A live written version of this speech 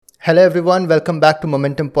Hello everyone, welcome back to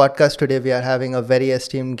Momentum Podcast. Today we are having a very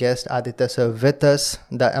esteemed guest, Aditya sir, with us.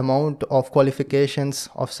 The amount of qualifications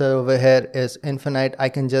of sir over here is infinite. I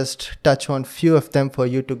can just touch on few of them for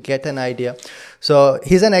you to get an idea. So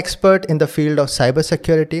he's an expert in the field of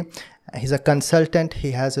cybersecurity. He's a consultant.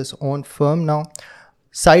 He has his own firm now.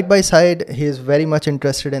 Side by side, he is very much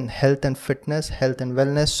interested in health and fitness, health and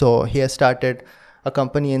wellness. So he has started a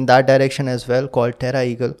company in that direction as well called Terra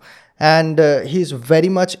Eagle. And he's very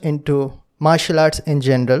much into martial arts in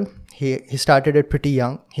general. He started it pretty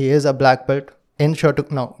young. He is a black belt in Shotokan,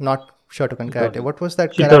 no, not Shotokan karate. What was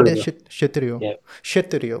that karate? Shitoryu. Yeah.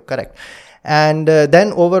 Shitoryu, correct. And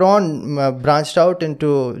then over on branched out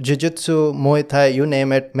into jiu-jitsu, Muay Thai, you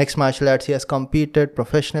name it, mixed martial arts. He has competed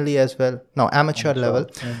professionally as well, now amateur level,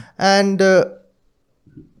 and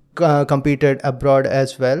competed abroad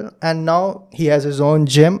as well. And now he has his own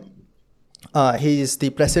gym. He is the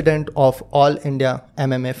president of All India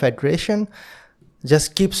MMA Federation.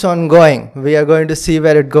 Just keeps on going. We are going to see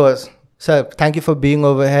where it goes. Sir, thank you for being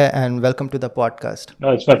over here and welcome to the podcast.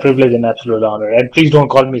 No, it's my privilege and absolute honor. And please don't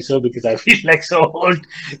call me sir because I feel like so old.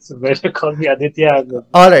 So better call me Aditya.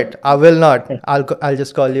 All right, I will not. I'll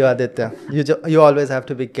just call you Aditya. You always have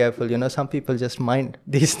to be careful. You know, some people just mind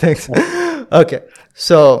these things. Okay,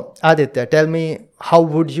 so Aditya, tell me, how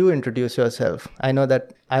would you introduce yourself? I know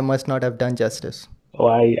that I must not have done justice. Oh,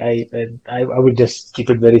 I would just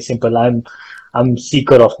keep it very simple. I'm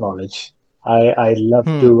seeker of knowledge. I love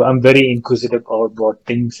to. I'm very inquisitive about what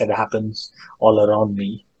things that happens all around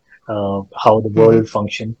me, how the world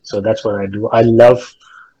functions. So that's what I do. I love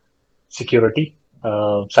security,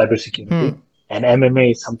 cyber security, and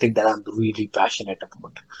MMA is something that I'm really passionate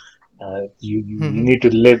about. You need to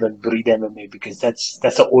live and breathe MMA because that's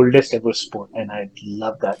the oldest ever sport, and I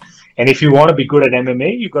love that. And if you want to be good at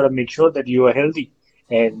MMA, you got to make sure that you are healthy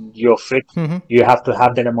and you're fit. You have to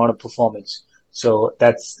have that amount of performance. So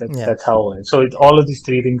that's how. So all of these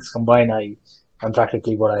three things combined, I'm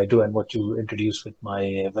practically what I do and what you introduce with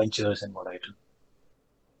my ventures and what I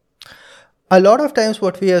do. A lot of times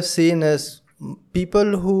what we have seen is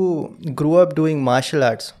people who grew up doing martial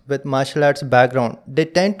arts with martial arts background, they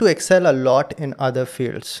tend to excel a lot in other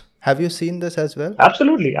fields. Have you seen this as well?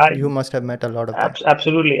 Absolutely. You must have met a lot of them.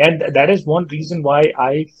 Absolutely. And that is one reason why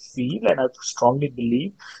I feel and I strongly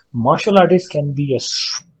believe martial artists can be a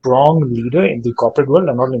strong leader in the corporate world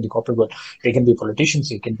and not only in the corporate world. They can be politicians,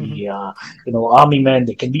 they can be, army men,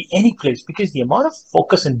 they can be any place because the amount of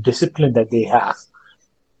focus and discipline that they have.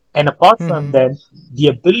 And apart from them, the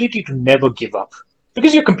ability to never give up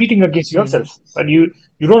because you're competing against yourself and you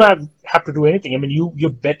don't have to do anything. I mean, you're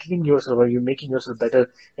bettering yourself or you're making yourself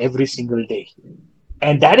better every single day.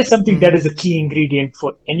 And that is something that is a key ingredient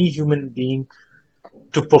for any human being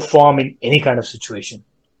to perform in any kind of situation,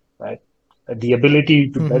 right? The ability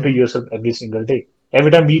to better yourself every single day.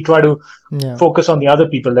 Every time we try to focus on the other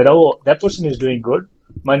people that, oh, that person is doing good.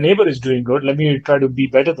 My neighbor is doing good. Let me try to be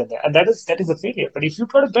better than that. And that is a failure. But if you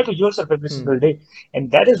try to better yourself every single day,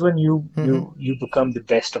 and that is when you become the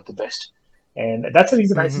best of the best. And that's the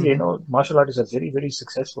reason I see, martial artists are very, very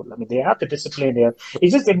successful. I mean, they have the discipline.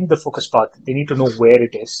 It's just they need the focus path. They need to know where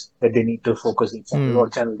it is that they need to focus the or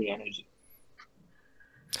channel the energy.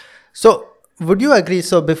 So, would you agree?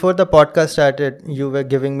 So before the podcast started, you were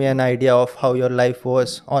giving me an idea of how your life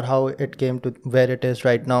was or how it came to where it is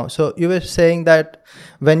right now. So you were saying that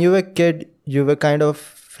when you were a kid, you were kind of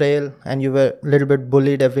frail and you were a little bit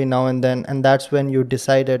bullied every now and then. And that's when you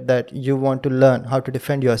decided that you want to learn how to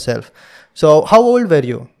defend yourself. So how old were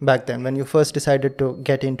you back then when you first decided to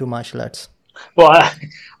get into martial arts? Well,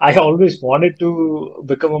 I always wanted to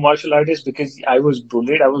become a martial artist because I was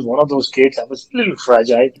bullied. I was one of those kids. I was a little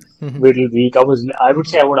fragile, little weak. I would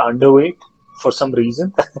say I was underweight for some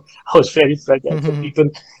reason. I was very fragile. So people,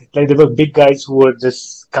 like there were big guys who were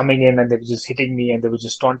just coming in and they were just hitting me and they were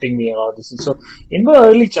just taunting me and all this. And so in my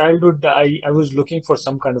early childhood, I was looking for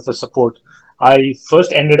some kind of a support. I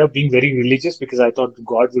first ended up being very religious because I thought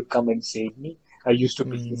God would come and save me. I used to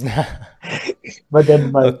be, but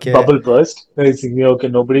then my bubble burst. I think, okay,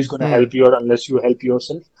 nobody's going to help you out unless you help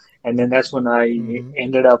yourself. And then that's when I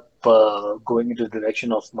ended up going into the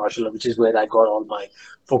direction of martial art, which is where I got all my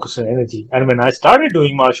focus and energy. And when I started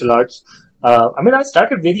doing martial arts, I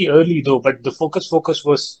started very early though, but the focus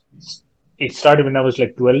was, it started when I was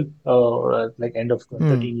like 12 or like end of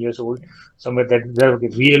 13 years old. Somewhere that the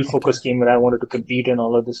real focus came when I wanted to compete and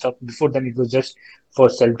all of this stuff. Before then, it was just for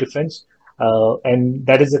self-defense. And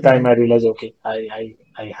that is the time I realized, okay, I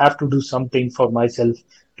have to do something for myself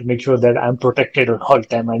to make sure that I'm protected at all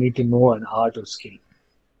time. I need to know an art or skill.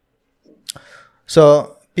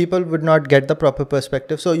 So people would not get the proper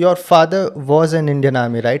perspective. So your father was in Indian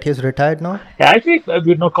Army, right? He's retired now? Yeah, actually, we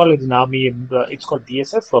would not call it an army. It's called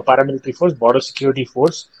BSF, Paramilitary Force, Border Security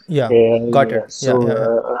Force. Yeah, got Yeah. it. Yeah, So yeah,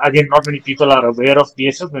 yeah. again, not many people are aware of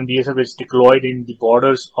BSF when BSF is deployed in the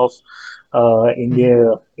borders of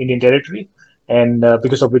Indian territory, and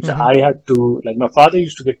because of which Mm-hmm. I had to, like, my father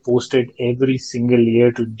used to get posted every single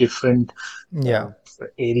year to different uh, Yeah.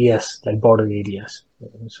 areas, like border areas.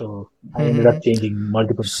 So I ended Mm-hmm. up changing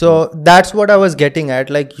multiple schools. So that's what I was getting at.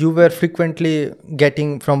 Like you were frequently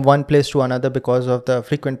getting from one place to another because of the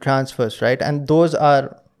frequent transfers, right? And those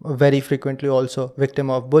are very frequently also victim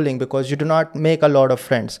of bullying because you do not make a lot of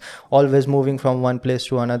friends, always moving from one place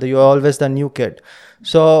to another. You're always the new kid.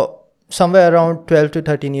 So somewhere around 12 to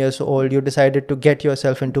 13 years old, you decided to get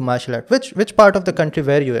yourself into martial art. Which part of the country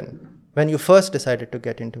were you in when you first decided to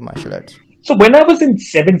get into martial arts? So when I was in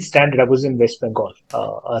seventh standard, I was in West Bengal,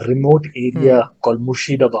 a remote Hmm. area called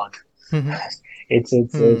Murshidabad. Hmm. It's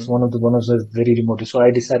Hmm. one of the very remote. So I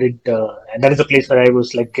decided, and that is a place where I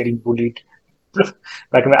was like getting bullied.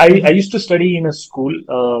 Back when I Hmm. used to study in a school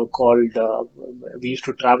called we used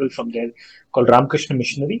to travel from there called Ramakrishna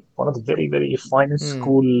Missionary, one of the very very finest Hmm.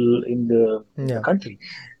 school in the Yeah. country.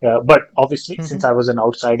 But obviously, since Hmm. I was an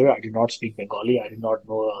outsider, I did not speak Bengali. I did not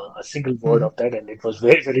know a single word Hmm. of that, and it was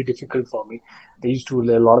very very difficult for me. There used to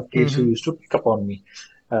a lot of kids who Hmm. used to pick up on me.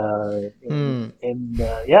 Hmm.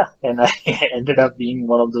 Yeah, and I ended up being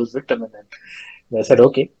one of those victims. And then I said,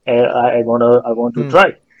 okay, I want to Hmm. try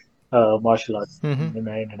martial arts, Hmm. and then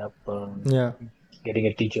I ended up Yeah. getting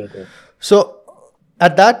a teacher there. So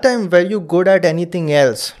at that time, were you good at anything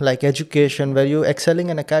else like education? Were you excelling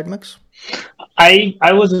in academics?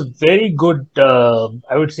 I was a very good,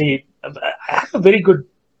 I would say, I have a very good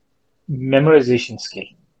memorization skill.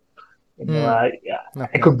 Hmm. I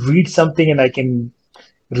Okay. could read something and I can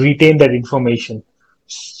retain that information.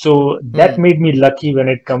 So that Hmm. made me lucky when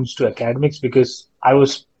it comes to academics because I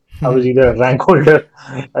was either a rank holder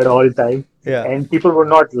at all time, Yeah. and people would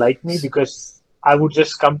not like me because I would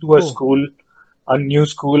just come to Oh. a new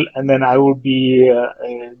school, and then I would be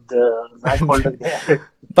the rank holder there.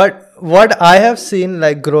 But what I have seen,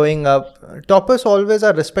 like growing up, toppers always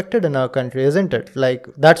are respected in our country, isn't it? Like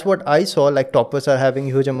that's what I saw. Like toppers are having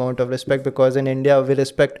huge amount of respect because in India we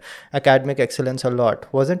respect academic excellence a lot.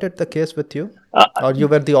 Wasn't it the case with you, Uh, or you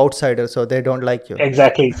were the outsider, so they don't like you?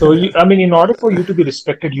 exactly. So I mean, in order for you to be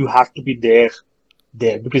respected, you have to be there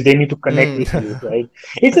because they need to connect Hmm. with you, right?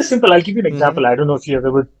 It's a simple. I'll give you an Mm-hmm. example. I don't know if you have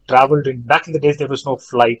ever traveled in. Back in the days, there was no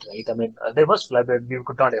flight, right? I mean, there was flight, but we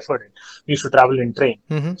could not afford it. We used to travel in train.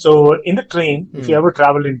 Mm-hmm. So in the train, if you Mm. ever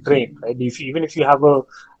travel in train, right? Even if you have a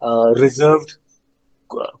reserved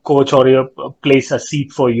coach or a place, a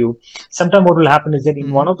seat for you. Sometimes what will happen is that in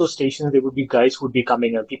one Mm-hmm. of those stations, there would be guys who would be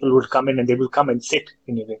coming and people would come in and they will come and sit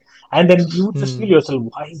in your way. And then you would just feel Mm. yourself,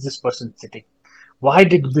 why is this person sitting? Why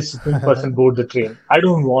did this sitting person board the train? I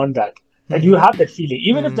don't want that. And you Mm-hmm. have that feeling,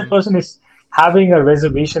 even if the Mm. person is having a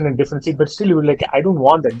reservation in different seat, but still you're like, I don't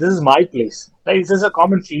want that. This is my place. Like, this is a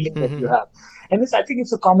common feeling that you Mm-hmm. have. And this, I think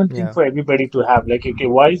it's a common thing Yeah. for everybody to have. Like, okay,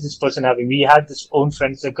 why is this person having? We had this own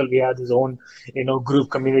friend circle. We had this own, group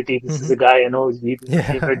community. This is Mm-hmm. a guy I know. He's the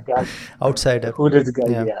Yeah. favorite guy. Outsider. Who does the guy?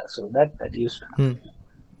 Yeah. Yeah. So that used to happen. Hmm.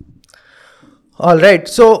 All right.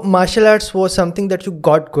 So martial arts was something that you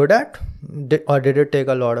got good at, or did it take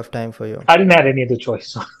a lot of time for you? I didn't have any other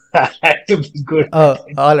choice. So I had to be good at Oh,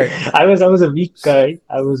 it. all right. I was a weak guy.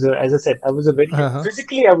 As I said, I was a very Uh-huh.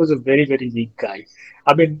 physically I was a very very weak guy.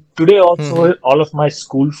 I mean, today Mm-hmm. also all of my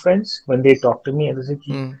school friends when they talk to me and they say,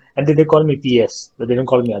 Mm. and then they call me PS, but they don't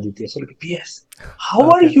call me Aditya. So like PS, how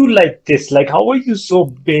are Okay. you like this? Like how are you so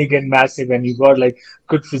big and massive and you got like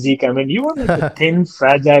good physique? I mean, you are like the thin,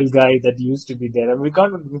 fragile guy that used to be there. I mean, we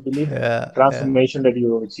can't even believe the Yeah. Yeah. transformation that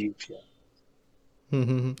you have achieved. Yeah.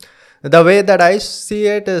 Mm-hmm. The way that I see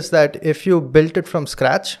it is that if you built it from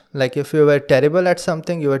scratch, like if you were terrible at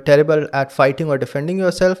something, you were terrible at fighting or defending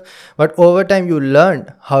yourself, but over time you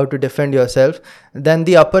learned how to defend yourself, then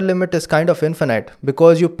the upper limit is kind of infinite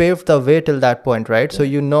because you paved the way till that point, right? So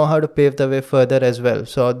you know how to pave the way further as well.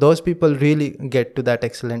 So those people really get to that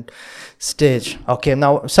excellent stage. Okay,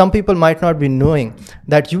 now some people might not be knowing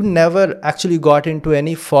that you never actually got into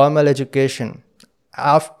any formal education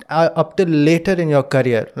after, up till later in your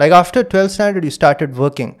career. Like after 12th standard you started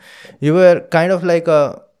working, you were kind of like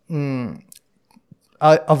a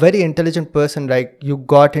very intelligent person, like you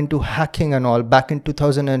got into hacking and all back in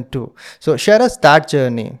 2002. So share us that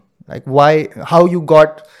journey, like why, how you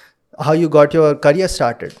got your career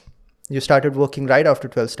started. You started working right after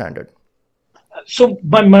 12th standard.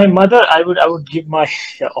 my mother, I would give my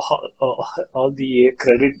all the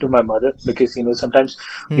credit to my mother, because sometimes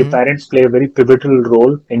your Mm-hmm. parents play a very pivotal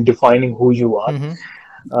role in defining who you are. Mm-hmm.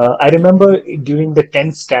 I remember during the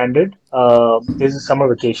 10th standard, there's a summer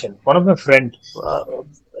vacation. One of my friend,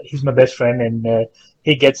 he's my best friend, and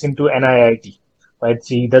he gets into NIIT. Right,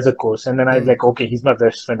 so he does a course, and then I was Mm. like, okay, he's my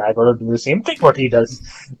best friend. I gotta do the same thing what he does,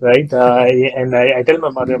 right? And I tell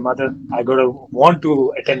my mother, I gotta want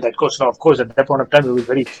to attend that course. Now, of course, at that point of time, it was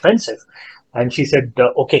very expensive, and she said,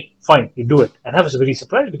 okay, fine, you do it. And I was very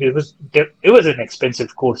surprised because it was an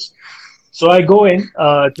expensive course. So I go in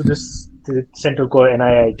to this to the center called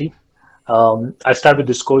NIIT. I start with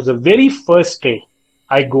this course. The very first day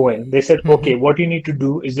I go in, they said, Mm-hmm. okay, what you need to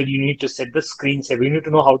do is that you need to set the screensaver. You need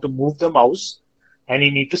to know how to move the mouse, and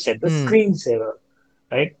you need to set the Mm. screensaver,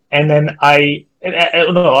 right? And then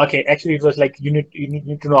no, okay, actually it was like you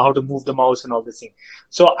need to know how to move the mouse and all this thing.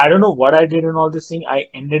 So I don't know what I did in all this thing. I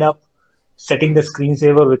ended up setting the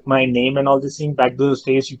screensaver with my name and all this thing. Back those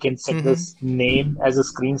days, you can set Mm-hmm. this name as a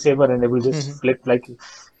screensaver, and it will just Mm-hmm. flip like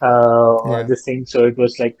Yeah. this thing. So it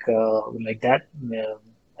was like that.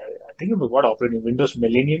 I think it was what operating Windows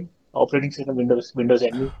Millennium operating system, Windows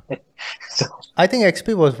ME. So I think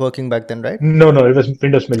XP was working back then, right? no, it was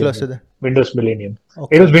Windows Close to Millennium. the. Windows Millennium.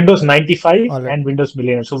 It was Okay. Windows 95 All right. and Windows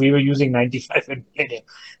Millennium. So we were using 95 and Millennium.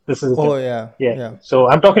 This is the Oh thing. yeah. Yeah. Yeah. So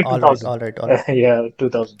I'm talking All right. 2000. All right. All right. Yeah,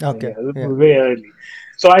 2000. Okay. Yeah, Yeah. way early.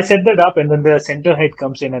 So I set that up, and then the center head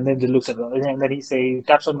comes in, and then he looks at it, and then he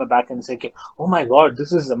taps on my back and say, okay, "Oh my God,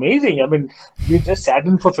 this is amazing! I mean, you just sat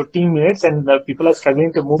in for 15 minutes, and people are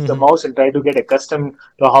struggling to move the Mm-hmm. mouse and try to get accustomed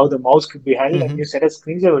to how the mouse could be handled, and Mm-hmm. you set a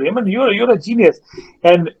screensaver. I mean, you're a genius."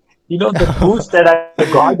 And the boost that I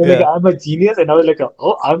got, like Yeah. I'm a genius, and I was like,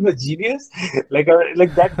 oh, I'm a genius, like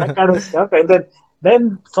that kind of stuff. And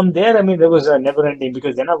then from there, I mean, there was a never ending,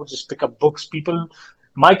 because then I would just pick up books.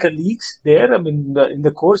 My colleagues there, I mean, in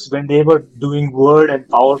the course when they were doing Word and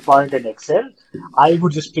PowerPoint and Excel, I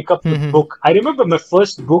would just pick up the Mm-hmm. book. I remember my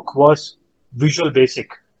first book was Visual Basic.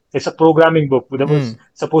 It's a programming book that was Mm.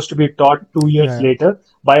 supposed to be taught 2 years Yeah. later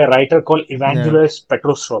by a writer called Yeah. Evangelos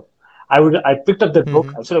Petrostrop. I picked up that book.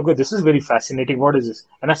 Mm-hmm. I said, okay, this is very fascinating. What is this?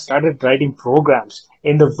 And I started writing programs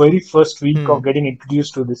in the very first week of Hmm. getting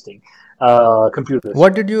introduced to this thing, computers.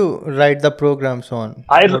 What did you write the programs on?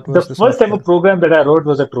 What The was the first ever software? program that I wrote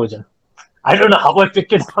was a Trojan. I don't know how I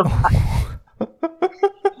picked it up.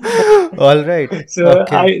 All right. So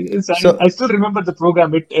Okay. I So. still remember the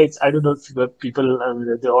program. It's I don't know if the people,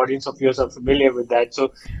 the audience of yours are familiar with that.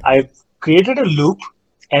 So I created a loop,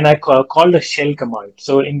 and I called a shell command.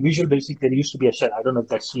 So in Visual Basic, there used to be a shell. I don't know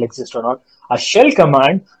if that still exists or not. A shell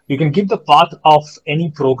command, you can give the path of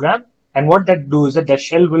any program, and what that do is that the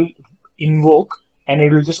shell will invoke, and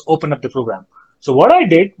it will just open up the program. So what I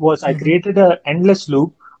did was I Mm-hmm. created an endless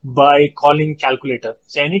loop by calling calculator.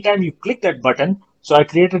 So anytime you click that button, so I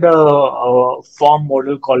created a form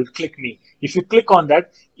model called Click Me. If you click on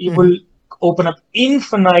that, it Mm-hmm. will open up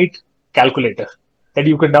infinite calculator that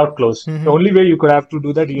you can now close. The Mm-hmm. only way you could have to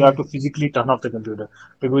do that, you have Mm-hmm. to physically turn off the computer,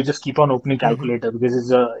 because we just keep on opening Mm-hmm. calculator because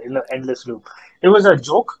it's a endless loop. It was a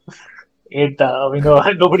joke.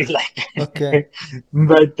 Nobody liked Okay. it,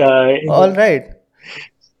 but All right.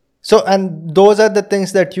 So, and those are the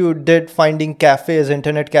things that you did finding cafes,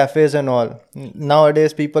 internet cafes, and all.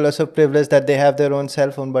 Nowadays, people are so privileged that they have their own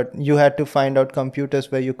cell phone, but you had to find out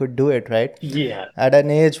computers where you could do it, right? yeah, At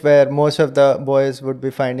an age where most of the boys would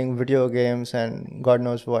be finding video games and God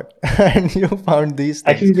knows what. And you found these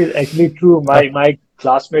actually, things. it is actually true. My Okay. my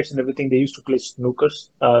classmates and everything, they used to play snooker,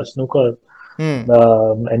 Hmm.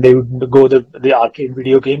 and they would go the arcade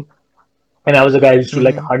video game. And I was a guy who used to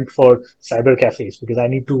like Mm-hmm. hunt for cyber cafes, because I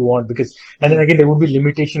need to want, because, and then Hmm. again, there would be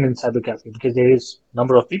limitation in cyber cafe, because there is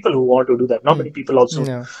number of people who want to do that. Not Hmm. many people also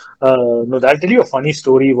Yeah. know that. I'll tell you a funny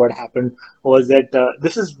story. What happened was that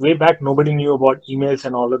this is way back. Nobody knew about emails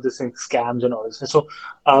and all of this and scams and all this. So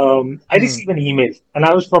I Hmm. received an email, and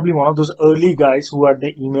I was probably one of those early guys who had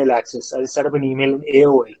the email access. I set up an email in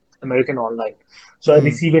AOL, American Online. So I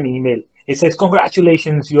Hmm. receive an email. It says,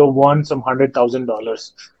 "Congratulations, you have won some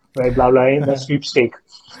 $100,000." Right, blah blah, in the sweepstake.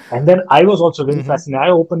 And then I was also very Mm-hmm. fascinated. I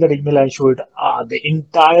opened that email and showed the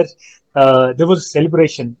entire. There was a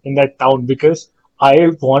celebration in that town because I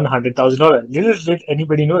won $100,000. Little did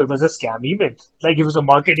anybody know it was a scam email. Like it was a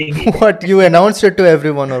marketing email. What, you announced it to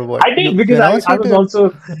everyone or what? I did, You because announced I it was to. also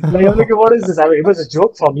like, I'm like, what is this? I mean, it was a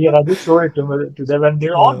joke for me, and I just showed it to them, and they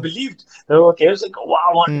all Oh. believed. They were okay. I was like,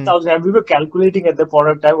 wow, Hmm. 100,000. And we were calculating at the point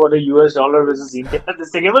of time what a US dollar versus India.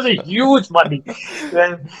 This thing, it was a huge money.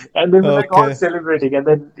 And they were like all Okay. celebrating. And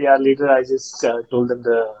then, yeah, later I just told them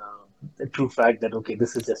the true fact that okay,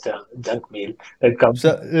 this is just a junk mail that comes.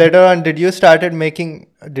 So later on, did you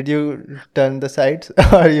turn the sites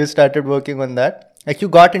or you started working on that? Like you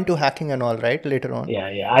got into hacking and all, right? Later on. Yeah,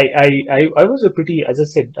 yeah. I was a pretty, as I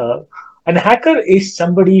said, an hacker is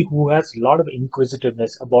somebody who has a lot of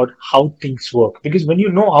inquisitiveness about how things work. Because when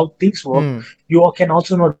you know how things work, Hmm. you can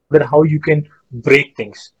also know that how you can break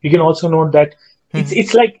things. You can also know that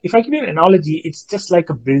it's Hmm. like, if I give you an analogy, it's just like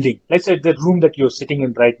a building. Let's say the room that you're sitting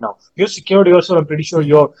in right now. You're secured yourself. I'm pretty sure Hmm.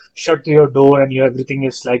 you're shut to your door and everything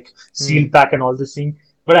is like sealed Hmm. back and all this thing.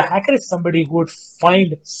 But a hacker is somebody who would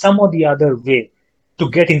find some or the other way to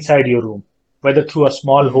get inside your room, whether through a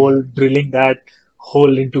small Hmm. hole, drilling that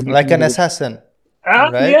hole into Like between an the. assassin, Yeah,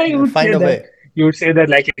 right? you They'll would say find a that. way. You would say that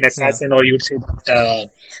like an Yeah. assassin, or you would say that,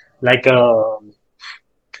 like a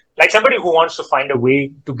like somebody who wants to find a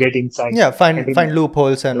way to get inside. Yeah. And Find in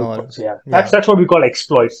loopholes and all. loopholes, yeah, Yeah. that's what we call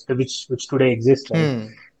exploits, which today exist, right?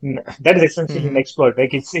 Hmm. That is essentially an Hmm. exploit.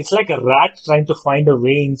 Like it's like a rat trying to find a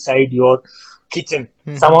way inside your kitchen.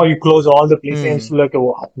 Hmm. Somehow you close all the places and it's Hmm. like,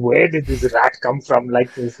 oh, where did this rat come from?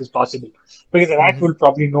 Like this is possible because the rat Hmm. will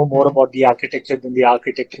probably know more Hmm. about the architecture than the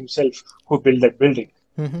architect himself who built that building,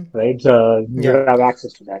 Hmm. right? You would Yeah. have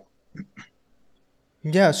access to that.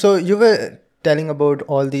 Yeah. So you were telling about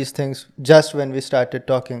all these things just when we started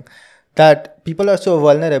talking, that people are so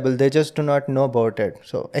vulnerable, they just do not know about it.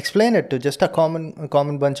 So explain it to just a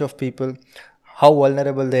common bunch of people, how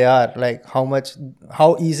vulnerable they are, like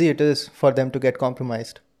how easy it is for them to get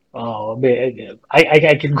compromised. Oh,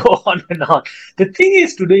 I can go on and on. The thing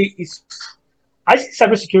is today is I see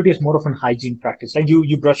cybersecurity as more of an hygiene practice. Like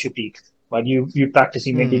you brush your teeth, but you practice,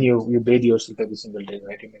 you maintain, Hmm. you bathe yourself every single day,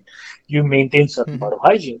 right? I mean, you maintain certain Hmm. amount of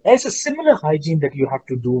hygiene. There's a similar hygiene that you have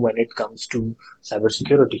to do when it comes to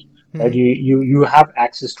cybersecurity. Right? Hmm. You have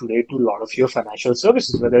access today to a lot of your financial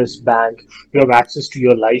services, whether it's bank, you have access to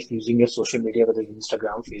your life using your social media, whether it's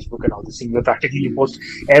Instagram, Facebook, and all this thing. You post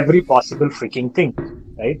every possible freaking thing,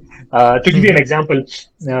 right? To give you an Hmm. example,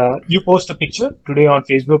 you post a picture today on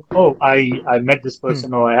Facebook. Oh, I met this Hmm.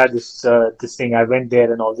 person, or I had this thing. I went there,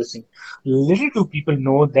 and all this thing. Little do people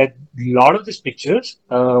know that a lot of these pictures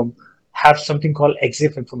have something called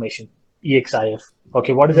EXIF information, EXIF.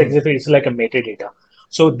 Okay, what is Hmm. EXIF? It's like a metadata.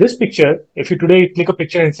 So this picture, if you today click a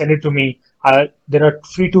picture and send it to me, there are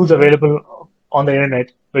free tools Hmm. available on the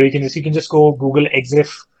internet where you can just go Google EXIF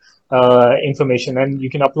information and you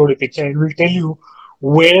can upload a picture and it will tell you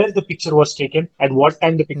where the picture was taken, at what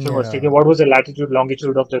time the picture was taken, Yeah. what was the latitude,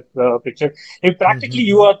 longitude of the picture. If practically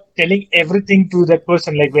you Hmm. are telling everything to that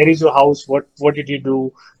person, like where is your house, what did you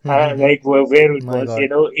do, Hmm. like where it My was,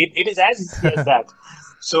 God. it is as easy as that.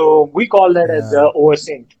 So we call that as Yeah.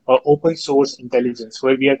 OSINT, or open source intelligence,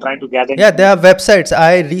 where we are trying to gather Yeah, there information. are websites.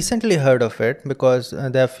 I recently heard of it because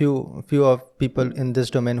there are few of people in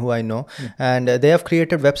this domain who I know, and they have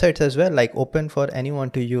created websites as well, like open for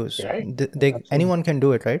anyone to use. Right? They Absolutely. anyone can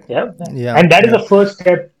do it, right? Yeah. Yeah, And that is yeah. the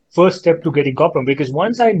first step to getting copper, because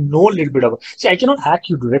once I know a little bit of, see, I cannot hack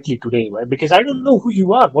you directly today, right? Because I don't know who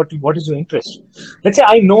you are, what is your interest. Let's say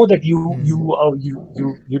I know that Hmm.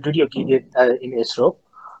 you did your gig in ISRO,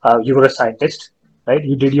 you were a scientist, right?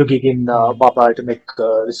 You did your gig in Hmm. Baba Atomic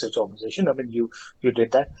Research Organization. I mean, you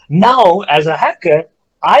did that. Now, as a hacker,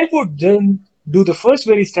 I would then do the first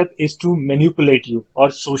very step is to manipulate you, or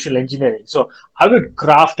social engineering. So I would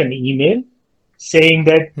craft an email saying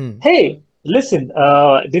that, Hmm. hey, listen,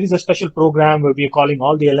 there is a special program where we are calling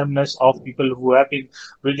all the alumnus of people who have been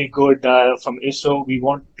really good from ISO. We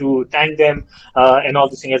want to thank them and all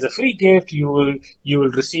this thing as a free gift. You will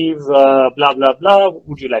receive blah blah blah.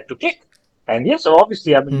 Would you like to click? And yes, so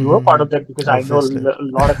obviously, I mean, you were part Hmm. of that because I know Obviously, a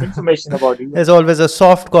lot of information about you. there's always a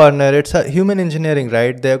soft corner. It's a human engineering,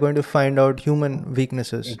 right? They're going to find out human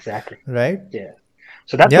weaknesses, Exactly. right? Yeah.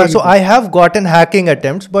 So that's Yeah, what we so do. I have gotten hacking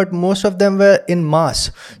attempts, but most of them were in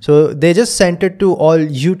mass. So they just sent it to all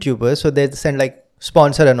YouTubers. So they send like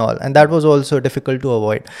sponsor and all. And that was also difficult to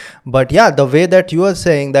avoid. But yeah, the way that you are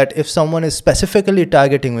saying that if someone is specifically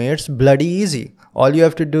targeting me, it's bloody easy. All you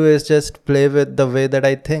have to do is just play with the way that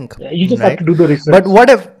I think, Yeah, you just have to right? do the research. But what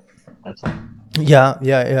if, That's all.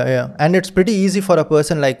 yeah. And it's pretty easy for a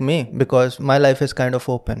person like me because my life is kind of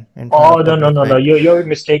open in front Oh, of no, no, public, no, no. right? You're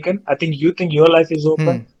mistaken. I think you think your life is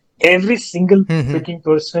open. Hmm. Every single Hmm. Hmm. freaking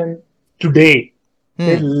person today,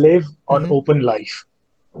 they Hmm. live on Hmm. open life.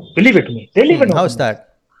 Believe it to me. They live an How's open life. that?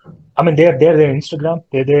 I mean, they're there in Instagram.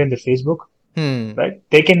 They're there in the Facebook, Hmm. right?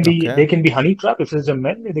 They Okay. can be honey trap. If it's a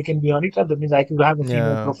man, they can be honey trap. That means I could have a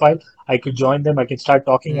female Yeah. profile. I could join them. I can start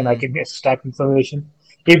talking and I Hmm. can extract information.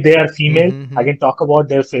 If they are female, I Hmm. can talk about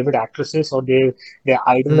their favorite actresses or their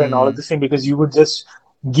idol and all of Hmm. this thing, because you would just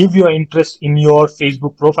give your interest in your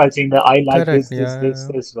Facebook profile, saying that I like Correct. this, Yeah.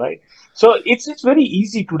 this, right? So it's very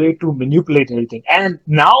easy today to manipulate everything, and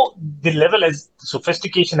now the level as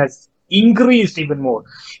sophistication has increased even more.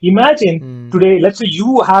 Imagine Mm. today, let's say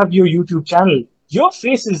you have your YouTube channel, your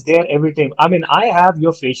face is there every time. I mean, I have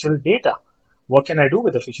your facial data. What can I do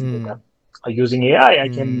with the facial data? Mm. Using AI,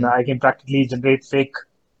 Mm. I can practically generate fake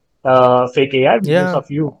AI videos Yeah. of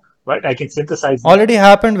you, right? I can synthesize them. Already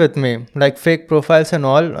happened with me, like fake profiles and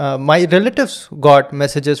all. My relatives got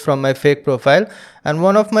messages from my fake profile, and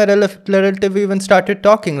one of my relative even started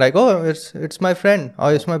talking like, "Oh, it's my friend,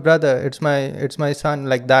 or it's my brother, it's my son,"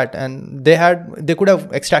 like that. And they could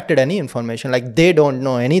have extracted any information. Like they don't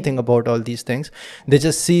know anything about all these things. They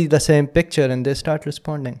just see the same picture and they start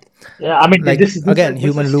responding. Yeah, I mean, Like again,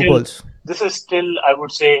 human loopholes. this is still, I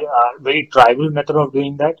would say, very tribal method of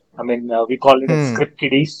doing that. I mean, we call it as Hmm. script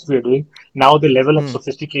kiddies. We're doing now. The level of Hmm.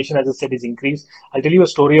 sophistication, as I said, is increased. I'll tell you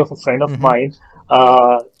a story of a friend of Mm-hmm. mine.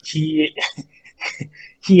 He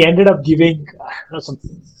he ended up giving some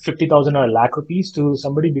 50,000 or a lakh rupees to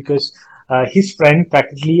somebody because his friend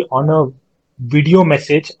practically on a video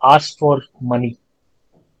message asked for money.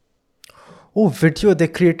 Oh, video they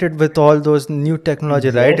created with all those new technology,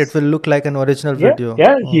 right? It Yes. will look like an original Yeah, video.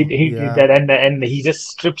 yeah, Oh, he did yeah. that, and he just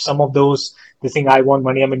stripped some of those. This thing, I want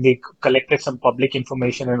money. I mean, they collected some public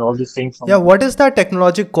information and all these things Yeah, from. what is that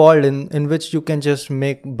technology called in which you can just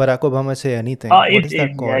make Barack Obama say anything? What is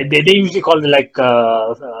that Yeah, called? they usually call it like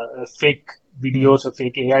fake Hmm. videos or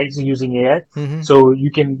fake AI using AI. Mm-hmm. So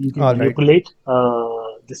you can All right. manipulate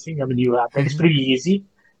this thing. I mean, you have that is Mm-hmm. pretty easy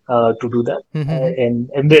to do that,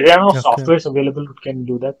 Mm-hmm. and there are no Okay. softwares available that can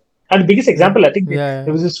do that. And the biggest Yeah. example, I think there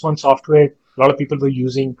Yeah. was this one software a lot of people were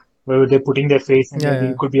using where they're putting their face and Yeah. then you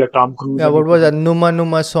Yeah. could be a Tom Cruise Yeah. and you What could was that be Numa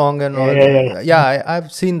Numa song and yeah, all? yeah, yeah, Yeah,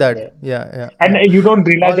 I've seen yeah. that. Yeah. Yeah. And Yeah. you don't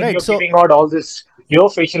realize All that right. you're So. giving out all this your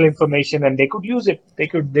facial information, and they could use it. They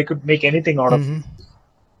could make anything out of you.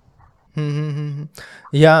 Mm-hmm. Mm-hmm.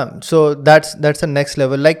 Yeah, so that's the next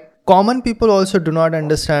level. Like common people also do not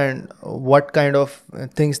understand what kind of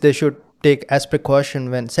things they should take as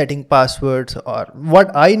precaution when setting passwords. Or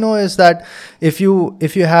what I know is that if you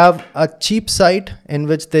have a cheap site in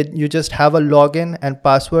which you just have a login and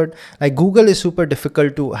password, like Google is super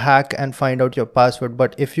difficult to hack and find out your password.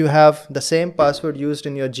 But if you have the same password used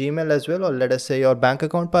in your Gmail as well, or let us say your bank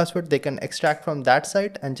account password, they can extract from that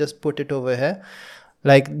site and just put it over here.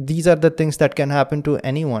 Like these are the things that can happen to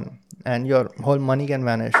anyone, and your whole money can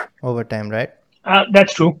vanish over time, right?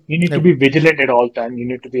 That's true. You need to Like. be vigilant at all time. You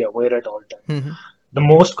need to be aware at all time. Mm-hmm. The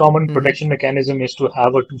most common Mm-hmm. protection mechanism is to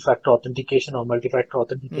have a two-factor authentication or multi-factor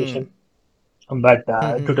authentication. Mm. But to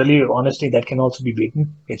Mm-hmm. tell you honestly, that can also be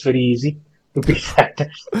beaten. It's very easy to beat that.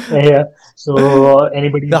 Yeah. So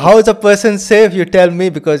anybody The like how is a person safe, you tell me,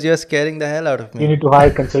 because you're scaring the hell out of you me. need to hire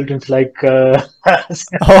consultants like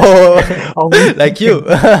Oh. or we Like you.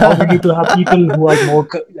 or we need to have people who are more.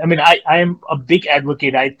 I mean, I am a big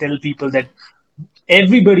advocate. I tell people that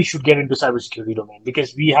everybody should get into cybersecurity domain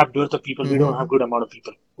because we have dearth of people. We don't have Mm-hmm. good amount of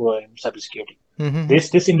people who are in cybersecurity. Mm-hmm.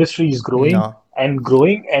 This industry is No.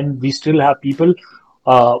 growing, and we still have people.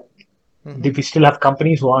 Uh, Mm-hmm. we still have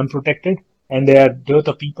companies who are unprotected, and there are dearth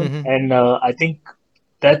of people. Mm-hmm. And I think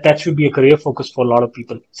that should be a career focus for a lot of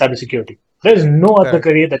people. Cybersecurity. There is no other Correct.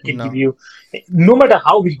 career that can give No. you, no matter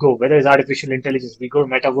how we go, whether it's artificial intelligence, we go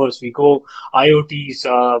metaverse, we go IoTs,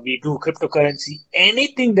 we do cryptocurrency,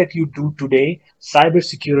 anything that you do today,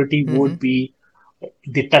 cybersecurity Mm-hmm. would be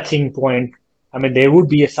the touching point. I mean, there would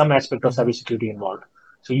be some aspect of Mm-hmm. cybersecurity involved.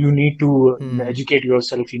 So you need to Hmm. educate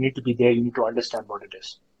yourself. You need to be there. You need to understand what it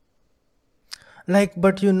is. Like,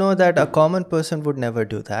 but you know that a common person would never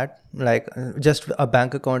do that. Like, just a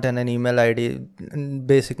bank account and an email ID,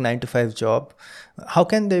 basic 9 to 5 job. How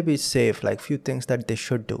can they be safe? Like, few things that they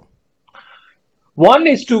should do. One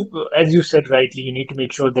is to, as you said rightly, you need to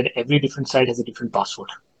make sure that every different site has a different password.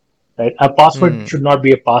 Right? A password Hmm. should not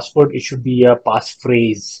be a password. It should be a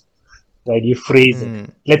passphrase. Right? You phrase it. Hmm.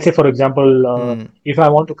 Let's say, for example, Hmm. if I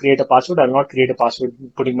want to create a password, I'll not create a password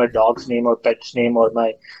putting my dog's name or pet's name or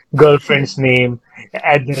my girlfriend's name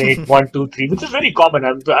at the rate 123, which is very common.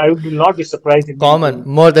 I will not be surprised if Common,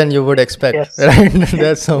 people, more than you would expect, yes, right?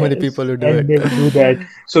 There's so many yes, people who do and it. they will do that.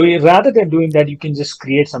 So rather than doing that, you can just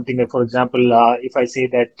create something like, for example, if I say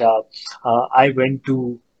that I went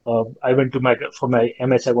to my for my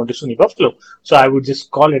MS, I went to SUNY Buffalo. So I would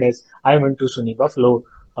just call it as I went to SUNY Buffalo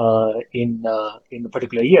in a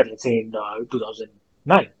particular year, let's say in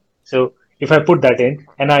 2009. So if I put that in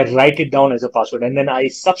and I write it down as a password and then I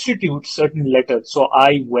substitute certain letters, so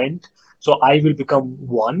I went, so I will become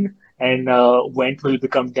one and went will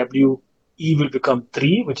become WENT, E will become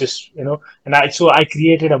 3, which is, and I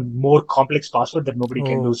created a more complex password that nobody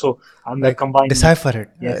can do. Oh, So I'm the like combined E. decipher it.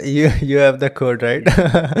 Yes. You have the code, right?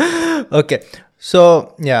 Yes. Okay.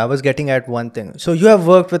 So yeah, I was getting at one thing. So you have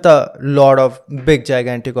worked with a lot of big,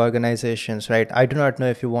 gigantic organizations, right? I do not know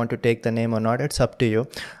if you want to take the name or not. It's up to you.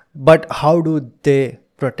 But how do they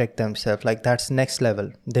protect themselves? Like that's next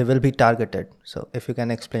level. They will be targeted. So if you can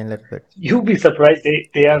explain a little bit. You'd be surprised.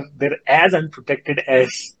 They're as unprotected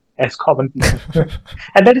as common people,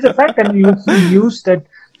 and that is a fact. And you see news that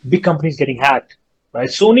big companies getting hacked. Right?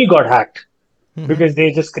 Sony got hacked because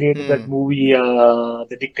they just created that movie,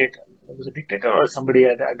 The Dictator. It was a dictator or somebody.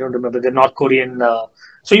 I don't remember. The North Korean.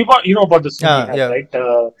 So you know about the Sony hack, Yeah, right?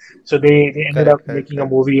 So they ended up correct, correct, making a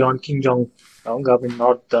correct. movie on Kim Jong Un, I mean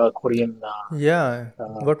North Korean. Yeah. Uh,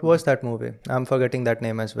 What was that movie? I'm forgetting that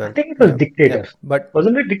name as I well. think it was Yeah. Yeah. Dictator. But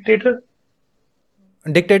Wasn't it Dictator?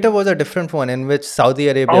 Dictator was a different one in which Saudi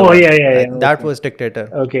Arabia Oh won. yeah, yeah, yeah. That Okay. was Dictator.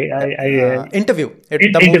 Okay, Interview. The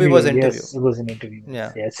movie interview. was Interview. Yes, it was an interview.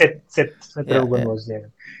 Yeah. Yeah, Seth Yeah. Rogen Yeah. was there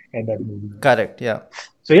in that movie. Correct. Yeah.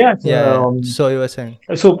 So yeah, Yeah. Yeah. So you were saying.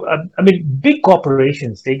 I mean, big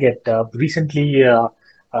corporations they get recently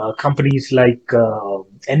companies like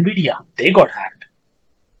Nvidia they got hacked.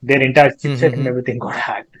 Their entire chipset and everything got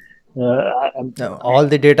hacked. I mean, All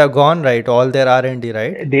the data gone, right? All their R&D,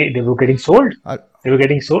 right? they were getting sold. Uh, They were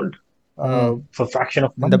getting sold mm, for fraction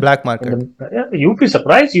of in the money. black And market. yeah, you'd be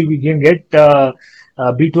surprised. You can get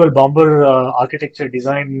B-12 bomber architecture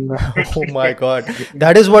design. Oh my God.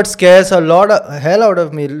 That is what scares a lot of hell out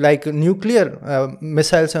of me. Like nuclear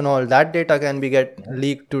missiles and all, that data can be get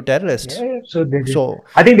leaked to terrorists. Yeah, so So,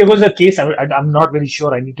 I think there was a case. I'm not very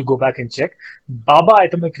sure. I need to go back and check. Baba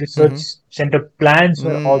Atomic Research Center plans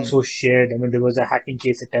were also shared. I mean, there was a hacking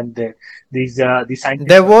case attempt there. These scientists.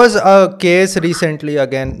 there was a case recently,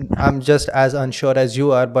 again, I'm just as unsure as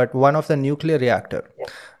you are, but one of the nuclear reactor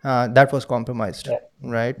that was compromised,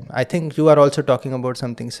 right? I think you are also talking about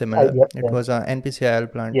something similar. It was a NPCIL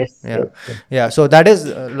plant. Yes. Yeah. So that is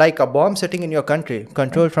like a bomb sitting in your country,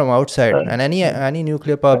 controlled from outside, and any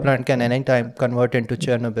nuclear power plant can anytime convert into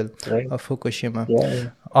Chernobyl or Fukushima.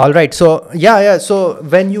 All right. So yeah. So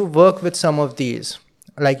when you work with some of these,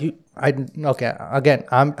 like you, okay. Again,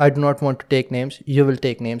 I do not want to take names. You will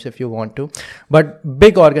take names if you want to, but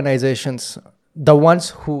big organizations, the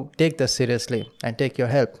ones who take this seriously and take your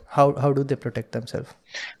help, how do they protect themselves?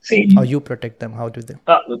 See, Or you protect them? How do they?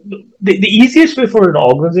 the easiest way for an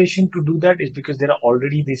organization to do that is because there are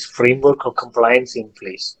already this framework of compliance in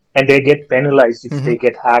place, and they get penalized if they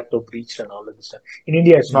get hacked or breached and all of this stuff. In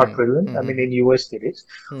India, it's not prevalent. I mean, in US there is.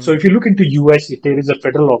 So if you look into US, if there is a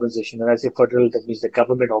federal organization, and I say federal, that means the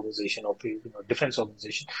government organization or defense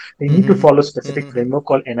organization, they need to follow a specific framework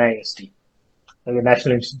called NIST. The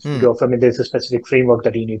National Institute of, I mean, there's a specific framework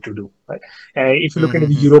that you need to do, right? If you look into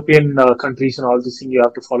the European countries and all this thing, you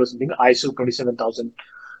have to follow something ISO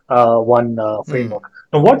 27001 framework.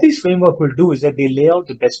 Now, what this framework will do is that they lay out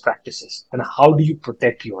the best practices and how do you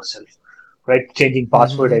protect yourself, right? Changing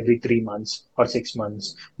password every 3 months or 6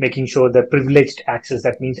 months, making sure that privileged access,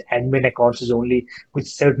 that means admin accounts is only with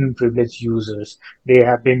certain privileged users. They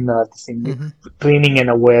have been training and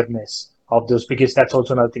awareness of those, because that's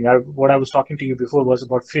also another thing. What I was talking to you before was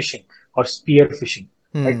about phishing or spear phishing,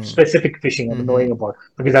 right? Specific phishing I'm knowing about,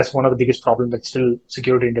 because that's one of the biggest problems that still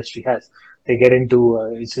security industry has. They get into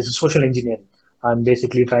it's social engineering and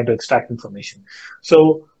basically trying to extract information.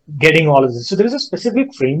 So getting all of this. So there is a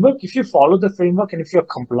specific framework. If you follow the framework and if you're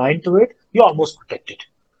compliant to it, you're almost protected.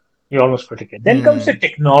 Then comes the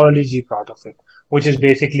technology part of it, which is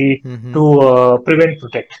basically to prevent,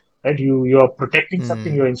 protect. Right, you are protecting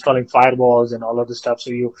something. You're installing firewalls and all of this stuff.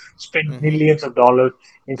 So you spend millions of dollars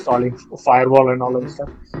installing firewall and all of this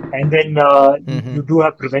stuff. And then you do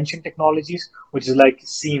have prevention technologies, which is like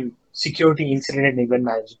SIEM, security incident and event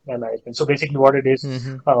management. So basically, what it is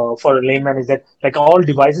for a layman is that, like all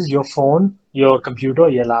devices, your phone, your computer,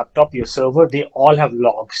 your laptop, your server, they all have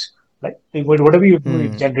logs. Like whatever you do,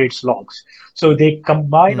 it generates logs. So they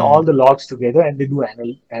combine all the logs together and they do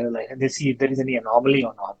analyze, and they see if there is any anomaly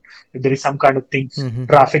or not. If there is some kind of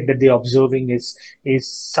traffic that they're observing is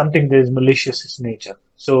something that is malicious in nature.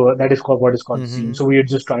 So that is called what is called SIEM. So we are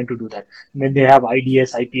just trying to do that. And then they have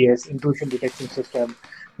IDS, IPS, intrusion detection system,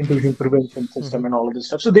 intrusion prevention system, and all of this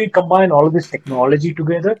stuff. So they combine all of this technology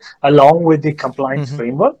together along with the compliance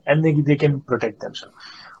framework, and they can protect themselves,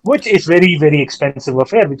 which is very, very expensive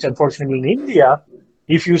affair, which unfortunately in India,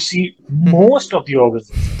 if you see most of the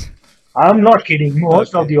organizations, I'm not kidding,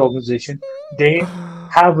 most of the organization, they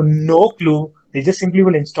have no clue. They just simply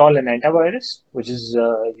will install an antivirus, which is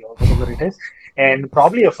whatever it is, and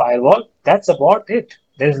probably a firewall. That's about it.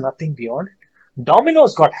 There is nothing beyond.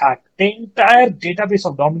 Domino's got hacked. The entire database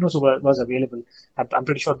of Domino's was available. I'm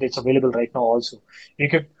pretty sure it's available right now also. You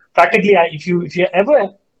could practically, if you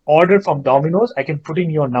ever order from Domino's, I can put in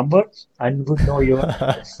your number and would know your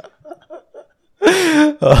address.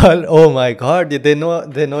 Oh my God, they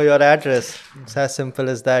know your address. It's as simple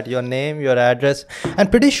as that. Your name, your address, and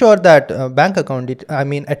pretty sure that bank account. I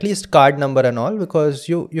mean, at least card number and all, because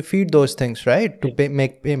you feed those things, right, to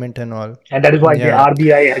make payment and all. And that is why the Yeah.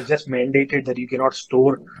 RBI has just mandated that you cannot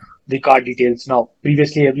store the card details now.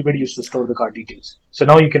 Previously, everybody used to store the card details. So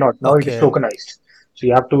now you cannot. Now it is Okay. tokenized. So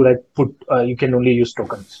you have to like put, you can only use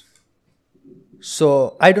tokens.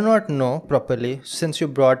 So I do not know properly. Since you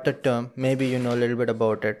brought the term, maybe you know a little bit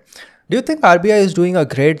about it. Do you think RBI is doing a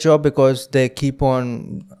great job because they keep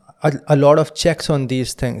on a lot of checks on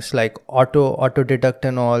these things like auto deduct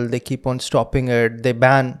and all? They keep on stopping it. They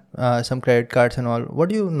ban some credit cards and all. What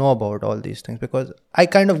do you know about all these things? Because I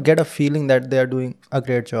kind of get a feeling that they are doing a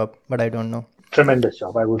great job, but I don't know. Tremendous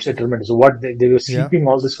job. I would say tremendous. So what they were Yeah. sleeping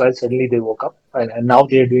all this while suddenly they woke up and now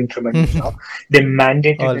they are doing tremendous job. They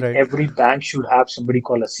mandated All that right. every bank should have somebody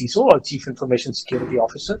called a CISO or Chief Information Security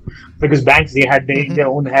Officer because banks they had in their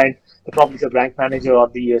own hand probably the bank manager or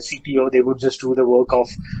the CTO. They would just do the work of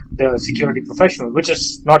the security professional, which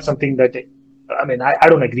is not something that. I mean, I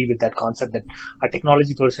don't agree with that concept that a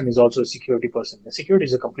technology person is also a security person. The security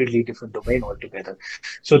is a completely different domain altogether.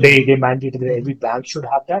 So they mandated that every bank should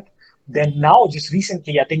have that. Then now, just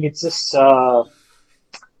recently, I think it's just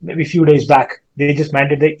maybe a few days back, they just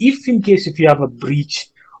mandated that if in case if you have a breach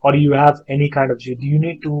or you have any kind of issue, you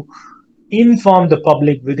need to inform the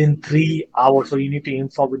public within 3 hours, or you need to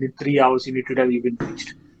inform within 3 hours. You need to tell you've been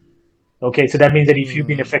breached. Okay, so that means that if you've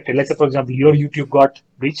been affected, let's say for example your YouTube got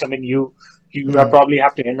breached, I mean you have probably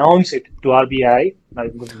have to announce it to RBI. Now,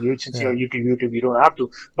 since Yeah. you're YouTube, you don't have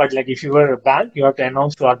to. But like if you were a bank, you have to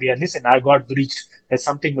announce to RBI, listen, I got breached. There's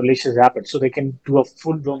something malicious happened, so they can do a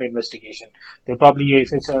full-blown investigation. They probably,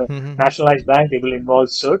 if it's a nationalized bank, they will involve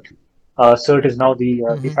CERT. CERT is now the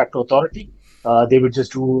de facto authority. They would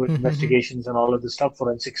just do investigations and all of this stuff.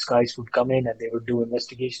 Forensics guys would come in and they would do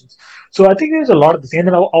investigations. So I think there's a lot of the same.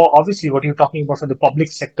 And obviously, what you're talking about from the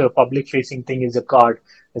public sector, public facing thing is a card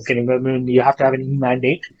that's getting. I mean, you have to have an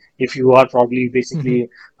e-mandate if you are probably basically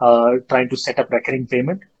trying to set up recurring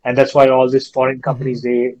payment, and that's why all these foreign companies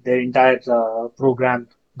their entire program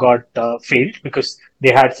got failed because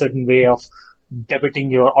they had certain way of debiting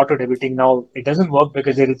your auto debiting. Now it doesn't work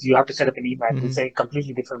because you have to set up an email. It's a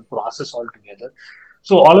completely different process altogether.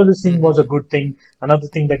 So all of this thing was a good thing. Another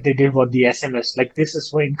thing that they did was the SMS. Like this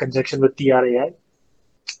is in conjunction with TRAI,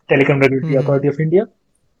 Telecom Regulatory Authority of India.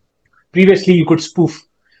 Previously, you could spoof.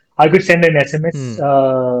 I could send an SMS.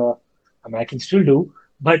 I mean, I can still do,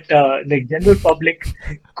 but the general public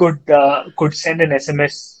could send an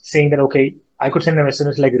SMS saying that okay, I could send an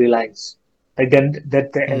SMS like Reliance. Like then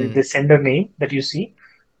that the sender name that you see,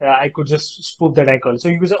 I could just spoof that icon. So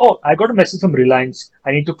you could say, oh, I got a message from Reliance.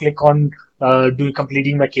 I need to click on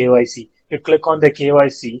completing my KYC. You click on the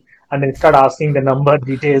KYC and then start asking the number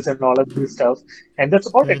details and all of this stuff. And that's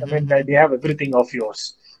about it. I mean, they have everything of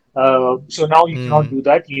yours. So now you cannot do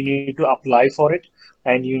that. You need to apply for it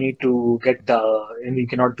and you need to get, and you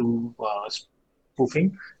cannot do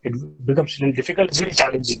spoofing. It becomes really difficult. It's really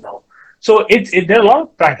challenging now. So there are a lot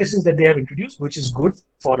of practices that they have introduced, which is good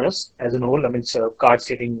for us as a whole. I mean, cards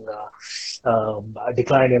getting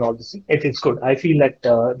declined and all this. It's good. I feel that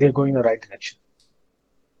they're going in the right direction.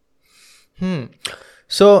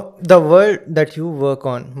 So the world that you work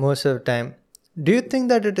on most of the time, do you think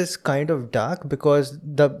that it is kind of dark because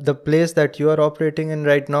the place that you are operating in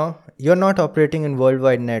right now, you're not operating in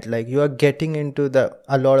worldwide net, like you are getting into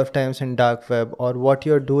a lot of times in dark web, or what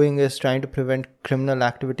you're doing is trying to prevent criminal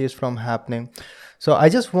activities from happening. So I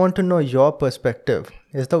just want to know your perspective.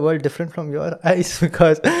 Is the world different from your eyes?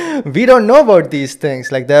 Because we don't know about these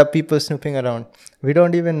things. Like there are people snooping around. We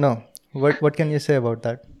don't even know. What can you say about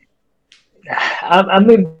that? I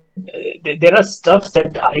mean, there are stuff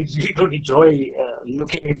that I really don't enjoy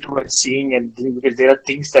looking into and seeing and doing because there are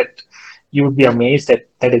things that you would be amazed that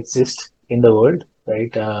exist in the world,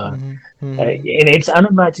 right? And it's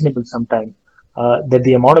unimaginable sometimes that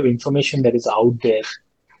the amount of information that is out there,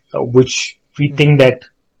 which we think that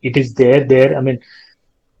it is there. I mean,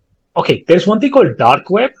 okay, there's one thing called dark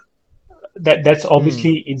web. That's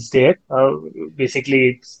obviously it's there.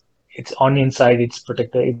 Basically, it's on inside. It's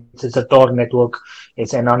protected. It's a Tor network.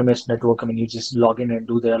 It's an anonymous network. I mean, you just log in and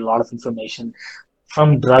do there a lot of information.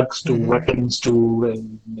 from drugs to Mm-hmm. weapons to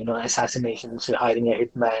assassinations, hiring a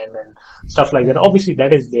hitman and stuff like that. Mm-hmm. Obviously,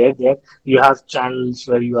 that is there. There you have channels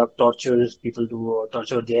where you have tortures, people do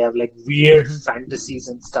torture. They have like weird Mm-hmm. fantasies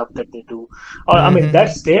and stuff that they do. Or I mean, Mm-hmm.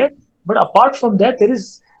 that's there. But apart from that, there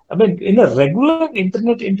is. I mean, in a regular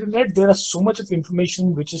internet, there are so much of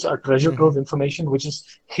information which is a treasure trove of Mm-hmm. information which is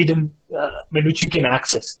hidden, I mean, which you can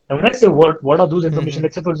access. And when I say what are those information? Mm-hmm.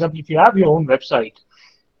 Let's say, for example, if you have your own website,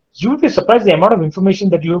 you would be surprised the amount of information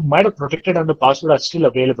that you might have protected under password are still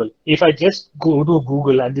available. If I just go to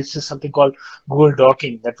Google, and this is something called Google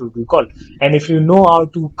Docking, that would be called, and if you know how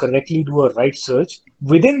to correctly do a right search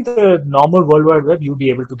within the normal World Wide Web, you'll be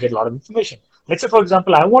able to get a lot of information. Let's say, for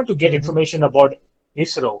example, I want to get Mm-hmm. information about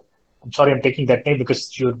ISRO. I'm sorry, I'm taking that name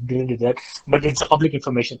because you didn't do that, but it's a public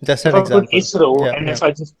information. Just If an I put example. ISRO Yeah, and yeah. if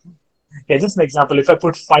I just, yeah, just an example, if I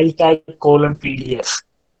put file tag colon PDF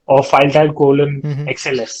or file tag colon Mm-hmm.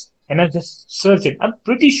 XLS and I just search it, I'm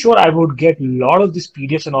pretty sure I would get a lot of these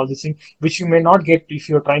PDFs and all these things, which you may not get if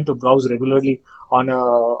you're trying to browse regularly on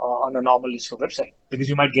a normal ISRO website, because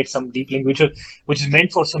you might get some deep link which is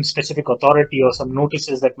meant for some specific authority or some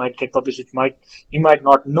notices that might get published, which might you might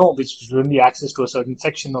not know, which is only access to a certain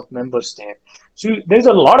section of members there. So there's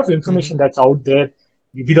a lot of Mm-hmm. information that's out there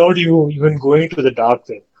without you even going to the dark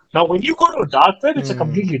web. Now, when you go to a dark web, it's a Mm.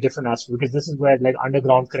 completely different aspect, because this is where like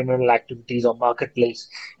underground criminal activities or marketplace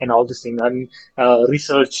and all this thing and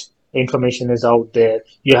research information is out there.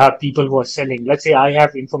 You have people who are selling. Let's say I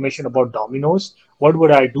have information about Domino's. What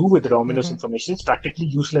would I do with the Domino's Mm-hmm. information? It's practically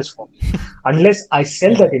useless for me unless I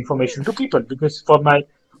sell Yeah. that information to people. Because for my Mm.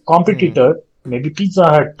 competitor, maybe Pizza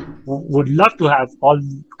Hut would love to have all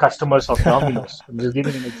customers of Domino's. I'm just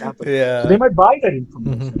giving an example. So they Yeah. might buy that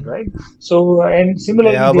information, Mm-hmm. right? So, and Yeah,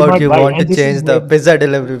 similarly, how they about might you buy, want to and this is change where, the pizza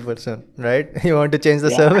delivery person, right? You want to change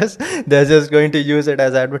the yeah, service, they're just going to use it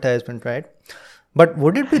as advertisement, right? But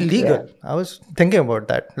would it be yeah. legal? I was thinking about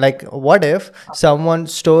that. Like, what if someone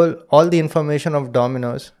stole all the information of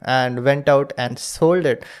Domino's and went out and sold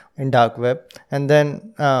it in dark web, and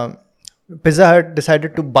then Pizza Hut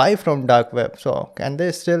decided to buy from dark web? So can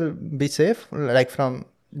they still be safe, like from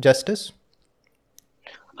justice,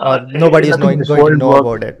 or nobody is Nothing in knowing this going to world know work.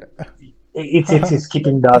 about it? It's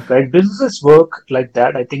keeping dark, right? Businesses work like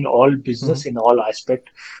that. I think all business in all aspect,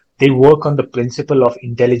 they work on the principle of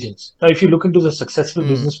intelligence. Now, if you look into the successful Hmm.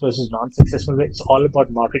 business versus non-successful, it's all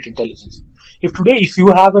about market intelligence. If today, if you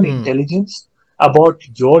have an Hmm. intelligence about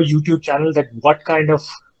your YouTube channel, that what kind of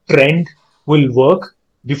trend will work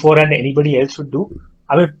beforehand anybody else would do,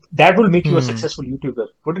 I mean, that will make you a Hmm. successful YouTuber,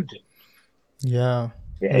 wouldn't it? Yeah.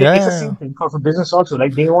 Yeah, Yeah, it's the yeah, same yeah. thing for business also.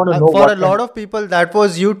 Like they want to know For a what lot can. of people, that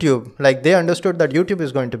was YouTube. Like they understood that YouTube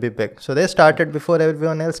is going to be big. So they started before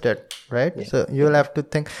everyone else did, right? Yeah, So you will yeah, have to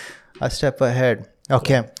think a step ahead. yeah.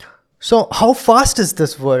 Okay. So how fast is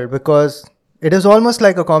this world? Because it is almost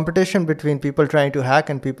like a competition between people trying to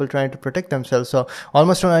hack and people trying to protect themselves. So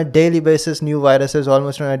almost on a daily basis, new viruses,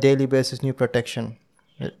 almost on a daily basis, new protection.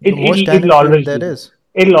 The most It'll dynamic field always be there there. is.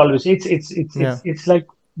 It'll always. Yeah. It's like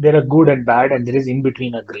there are good and bad, and there is in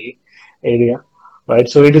between a gray area, right?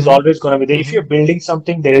 So it is Mm-hmm. always going to be there. If Mm-hmm. you're building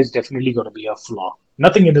something, there is definitely going to be a flaw.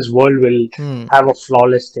 Nothing in this world will Hmm. have a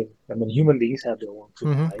flawless thing. I mean, human beings have their own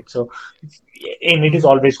flaw, Mm-hmm. right? So, and it is Mm-hmm.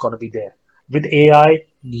 always going to be there. With AI,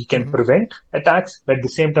 you can Mm-hmm. prevent attacks, but at the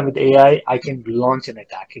same time, with I can launch an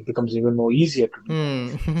attack. It becomes even more easier to do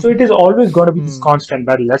that. Hmm. So it is always going to be this Hmm. constant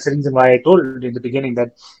battle. That's the reason why I told in the beginning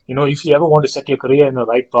that, if you ever want to set your career in the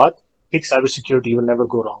right path, pick cybersecurity. You will never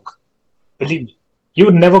go wrong. Believe me, you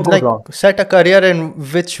will never go Like wrong. set a career in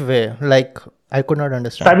which way? Like I could not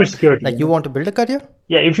understand. Cybersecurity, Like you want to build a career?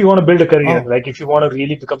 Yeah, if you want to build a career, Oh, like if you want to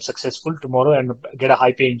really become successful tomorrow and get a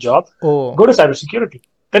high paying job, oh, go to cybersecurity.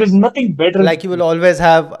 There is nothing better. like you will always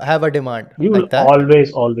have a demand You will like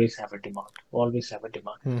that. always have a demand. Always have a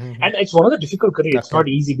demand. Mm-hmm. And it's one of the difficult careers. It's Okay. not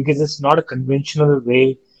easy because it's not a conventional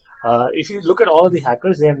way. If you look at all the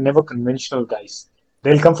hackers, they are never conventional guys.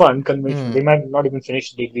 They'll come for unconventional. They Mm. might not even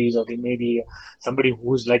finish degrees, or they may be somebody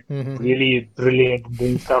who's like Mm-hmm. really brilliant in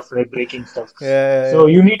doing stuff, like breaking stuff. Yeah, yeah, So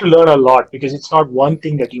yeah. you need to learn a lot because it's not one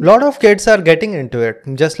thing that you Lot learn. of kids are getting into it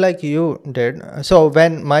just like you did. So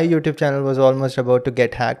when my YouTube channel was almost about to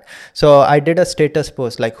get hacked, so I did a status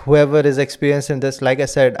post like whoever is experienced in this, like I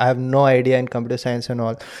said, I have no idea in computer science and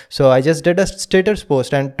all, so I just did a status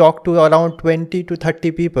post and talked to around 20 to 30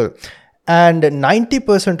 people, and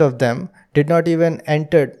 90% of them did not even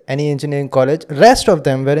enter any engineering college. Rest of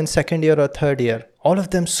them were in second year or third year, all of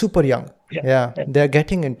them super young. Yeah, Yeah, yeah, they're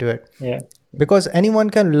getting into it yeah. because anyone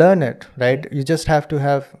can learn it, right? You just have to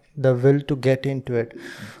have the will to get into it.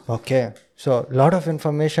 Okay, so a lot of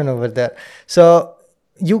information over there. So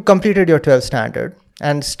you completed your 12th standard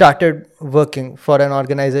and started working for an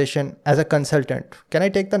organization as a consultant. Can I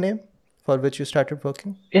take the name for which you started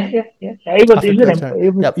working Yeah. It was after even 12th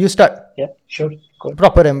standard? Yeah, you start yeah, sure. Good.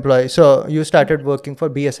 proper employee. So you started working for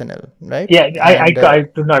BSNL, right? Yeah, And I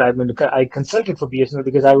do not. I mean, I consulted for BSNL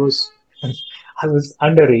because I was I was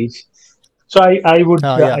underage. So I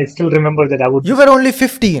yeah, still remember that I would you just were only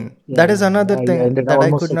 15. yeah, That is another and thing then that I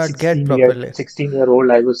almost could like not get properly. 16 year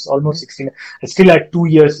old. I was almost 16. I still had 2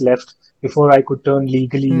 years left before I could turn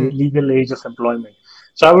Hmm. legal age of employment.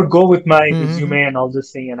 So I would go with my Mm-hmm. resume and all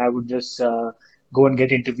this thing, and I would just go and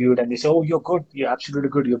get interviewed. And they say, "Oh, you're good. You're absolutely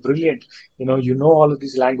good. You're brilliant. You know all of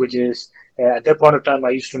these languages." At that point of time, I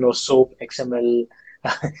used to know SOAP, XML,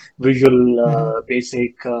 Visual Mm-hmm.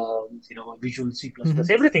 Basic, Visual C++,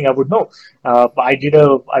 Mm-hmm. everything I would know.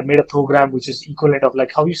 I made a program which is equivalent of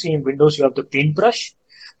like how you see in Windows you have the paintbrush,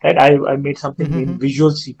 right? I made something in Mm-hmm.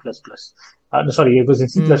 Visual C++. No, sorry, it was in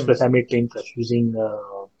C++. Mm-hmm. I made paintbrush using the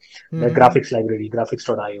Mm-hmm. graphics library,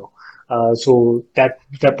 graphics.io. So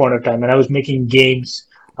that point of time, and I was making games,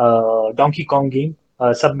 Donkey Kong game,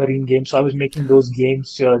 submarine game. So I was making those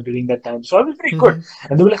games during that time. So I was very good. Mm-hmm.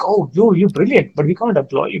 And they were like, "Oh, you're brilliant, but we can't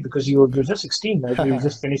employ you because you're just 16, right? You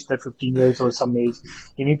just finished that 15 years or some age.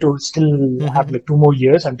 You need to still have Mm-hmm. like 2 more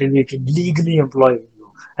years until we can legally employ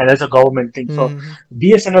you." And that's a government thing. So Mm-hmm.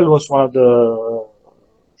 BSNL was one of the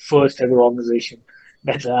first ever organization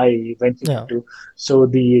that I went Yeah. into. So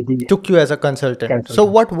the Took you as a consultant. So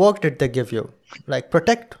consultant. what work did they give you? Like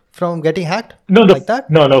protect from getting hacked? No, Like that?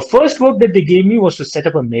 no. First work that they gave me was to set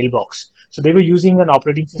up a mailbox. So they were using an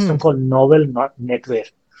operating system Hmm. called Novel Not Netware.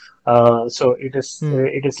 So Hmm.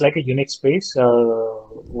 it is like a Unix based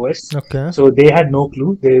OS. Okay. So they had no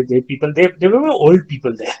clue. They were old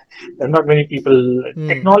people there. There are not many people Hmm.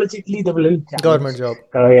 technologically. They were a little Government challenged. job.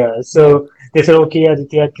 Yeah. Yeah. So they said, "Okay,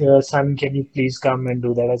 Aditya, son, can you please come and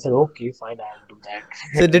do that?" I said, "Okay, fine, I'll do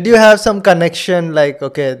So that." did you have some connection like,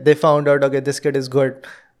 okay, they found out, okay, this kid is good.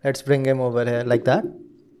 Let's bring him over here like that?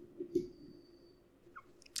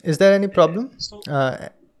 Is there any problem? So Uh,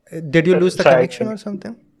 did you lose the sorry, connection or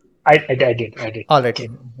something? I did. All right. Okay.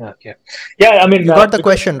 Okay. Yeah, I mean, You got the because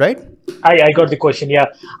question, right? I got the question. Yeah,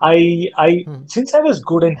 I Hmm. since I was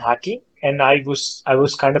good in hacking and I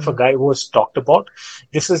was kind of a Hmm. guy who was talked about.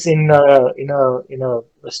 This is in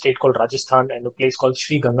a state called Rajasthan and a place called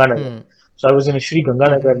Sri Ganganagar. Hmm. So I was in Sri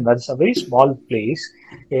Ganganagar in Hmm. Rajasthan, a very small place,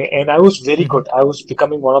 and I was very Hmm. good. I was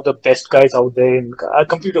becoming one of the best guys out there in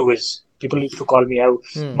computer whiz. People used to call me.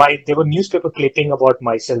 Hmm. There were newspaper clipping about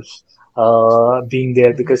myself being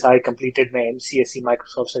there Hmm. because I completed my MCSE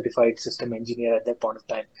Microsoft Certified System Engineer at that point of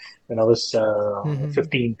time when I was Hmm.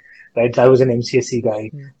 15. Right, I was an MCSE guy,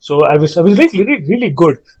 Hmm. so I was really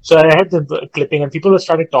good. So I had the clipping, and people were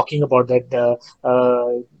started talking about that.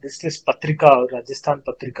 This Patrika, Rajasthan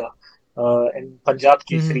Patrika, and Punjab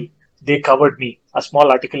Hmm. Kesari. They covered me a small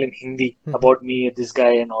article in Hindi Hmm. about me, this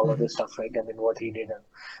guy, and all of Hmm. this stuff, right? I mean, what he did. And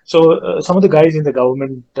so some of the guys in the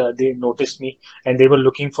government they noticed me, and they were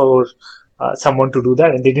looking for someone to do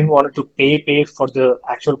that, and they didn't want to pay for the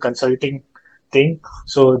actual consulting thing.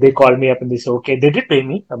 So they called me up and they said, okay, they did pay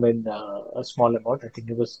me. I mean, a small amount. I think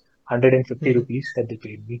it was 150 Hmm. rupees that they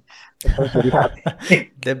paid me. But I was very happy.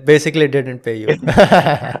 They basically didn't pay you.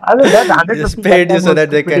 I mean, that Just 150 that paid you time so was that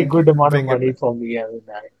a they pretty can good amount of bring it money back. for me. I mean,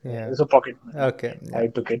 it Yeah. was a pocket money. Okay. Yeah. I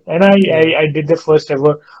took it. And Yeah. I did the first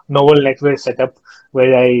ever novel netware setup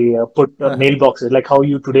where I put Uh-huh. mailboxes, like how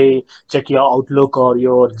you today check your Outlook or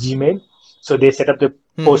your Gmail. So they set up the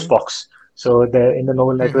post Mm-hmm. box. So in the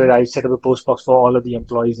novel Mm-hmm. netware, I set up a post box for all of the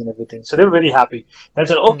employees and everything. So they were very happy. And I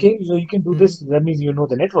said, okay, so you can do Mm-hmm. this. That means you know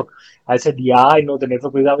the network. I said, yeah, I know the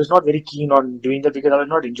network, because I was not very keen on doing that because I was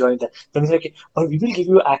not enjoying that. Then they said, okay, but we will give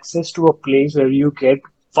you access to a place where you get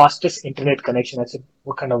fastest internet connection. I said,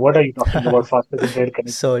 what are you talking about, fastest internet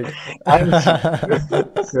connection? Sold. And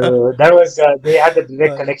so that was, they had the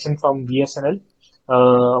direct Uh, connection from BSNL,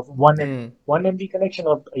 1 MB connection,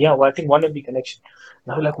 or yeah, well, I think 1 MB connection.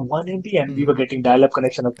 And I was like 1 MB, and we were mm-hmm. getting dial-up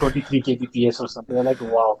connection of 23 kbps or something. I'm like,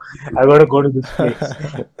 wow, I got to go to this place.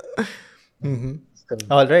 Mm-hmm. So,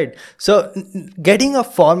 All right. So, getting a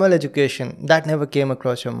formal education that never came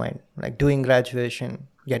across your mind, like doing graduation,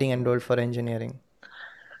 getting enrolled for engineering.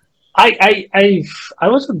 I, I I I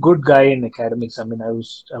was a good guy in academics. I mean, I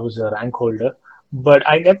was a rank holder, but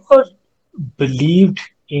I never believed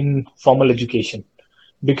in formal education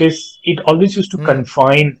because it always used to Hmm.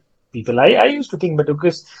 confine people. I used to think, but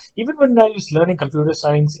because even when I was learning computer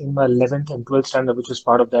science in my 11th and 12th standard, which was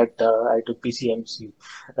part of that, I took PCMC,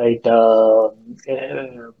 right?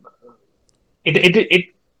 It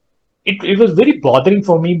it was very bothering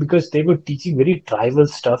for me because they were teaching very trivial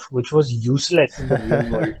stuff which was useless in the real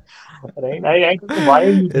world. Right? I don't know why are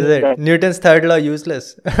you Is doing it that? Newton's third law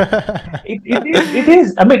useless? It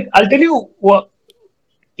is. I mean, I'll tell you what.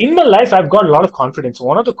 In my life, I've got a lot of confidence.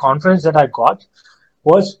 One of the confidence that I got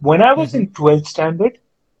was when I was Mm-hmm. in 12th standard.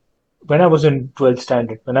 When I was in 12th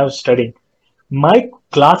standard, when I was studying, my Mm-hmm.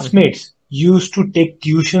 classmates used to take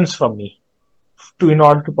tuitions from me to in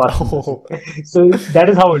order to pass the Oh. essay. So that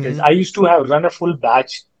is how it is. Mm-hmm. I used to have run a full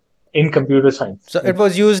batch in computer science. So it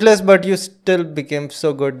was useless, but you still became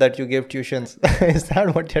so good that you gave tuitions. Is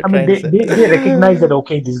that what you're I mean, trying to say? they recognize that,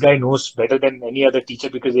 okay, this guy knows better than any other teacher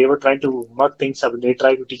because they were trying to mug things up and they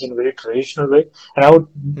try to teach in a very traditional way. And I would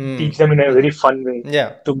teach them in a very Mm-hmm. fun way Yeah,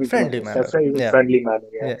 to friendly understand, manner. very Yeah, friendly manner.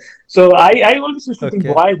 Yeah. yeah. So I always used to think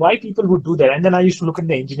Okay. why people would do that. And then I used to look at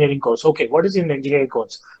the engineering course. Okay, what is in the engineering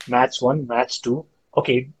course? Maths 1, Maths 2.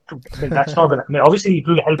 Okay, I mean, that's not gonna, I mean, obviously it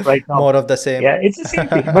will help right now. More of the same. Yeah, it's the same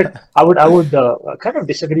thing. But I would kind of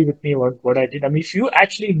disagree with me what I did. I mean, if you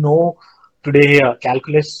actually know today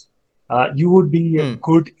calculus, you would be Hmm.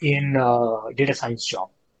 good in data science job,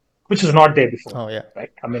 which was not there before, Oh yeah.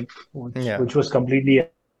 right? I mean, which Yeah. was completely,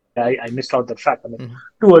 I missed out that fact. I mean, Mm-hmm.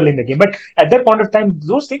 too early in the game. But at that point of time,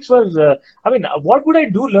 those things were, I mean, what would I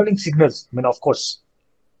do learning signals? I mean, of course,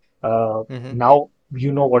 Mm-hmm. now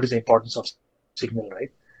you know what is the importance of signal,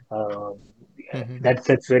 right? Uh, Mm-hmm.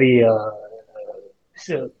 that's very uh,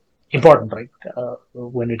 important, right?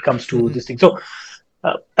 When it comes to Mm-hmm. this thing. So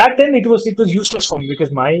back then it was useless for me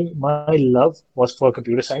because my love was for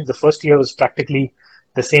computer science. The first year was practically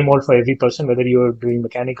the same old for every person, whether you're doing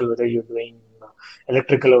mechanical, whether you're doing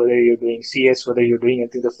electrical, or whether you're doing CS, whether you're doing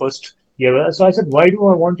anything the first year. So I said, why do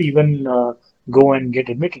I want to even go and get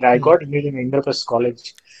admitted? I got admitted in Indraprasth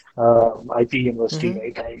College, IP University, Mm-hmm.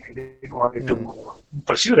 right? I didn't want to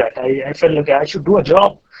pursue that. I felt like I should do a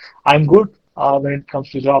job. I'm good when it comes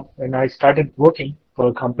to job, and I started working for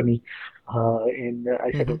a company. And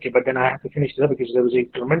I said, Mm-hmm. okay, but then I have to finish it up because there was a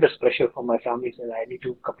tremendous pressure from my family saying I need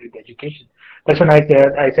to complete the education. That's when I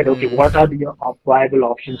said, okay, what are the viable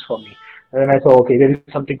options for me? And then I saw, okay, there is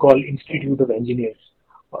something called Institute of Engineers.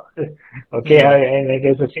 Okay, Mm-hmm. and it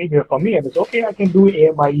is the same here for me. And it's okay, I can do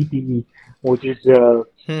AMIEPE, which is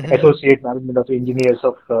Mm-hmm. Associate Management of Engineers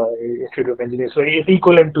of Institute of Engineers. So it's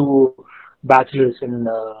equivalent to bachelor's in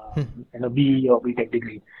a BE or BTech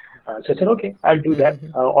degree. So I said, okay, I'll do that.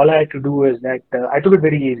 Mm-hmm. All I had to do is that I took it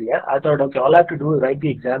very easy. Yeah? I thought, okay, all I have to do is write the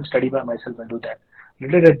exam, study by myself, and do that.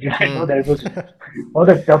 Little did I know that it was one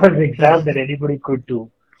of the toughest exam that anybody could do.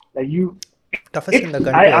 Like Toughest in it's the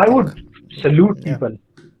country, I I think. would salute Yeah. people.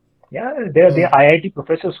 Yeah, there are IIT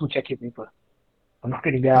professors who check your paper. I'm not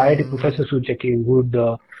kidding. There are IIT Mm-hmm. professors who check you would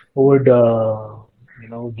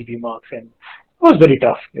give you marks, and it was very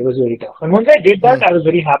tough. It was very tough. And once I did that, I was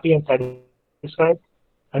very happy and satisfied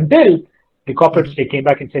until the corporates they came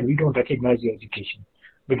back and said, we don't recognize your education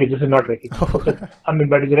because this is not recognized. I said, I mean,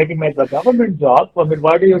 but it's recognized by government job. I mean,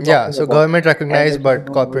 what are you Yeah, talking so about? government And they recognized, said, but no,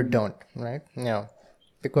 no, corporate no, don't, right? Yeah,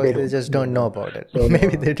 they because they don't. just They don't know don't. about it. So,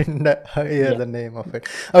 Maybe they didn't hear yeah. the name of it.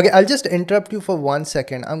 Okay, I'll just interrupt you for 1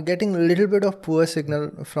 second. I'm getting a little bit of poor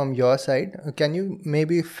signal from your side. Can you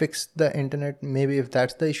maybe fix the internet? Maybe if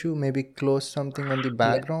that's the issue, maybe close something on the Let,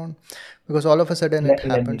 background because all of a sudden it let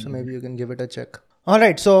happened. So me. maybe you can give it a check. All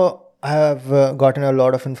right, so I have gotten a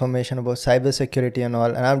lot of information about cybersecurity and all,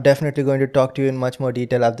 and I'm definitely going to talk to you in much more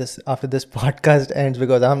detail after this podcast ends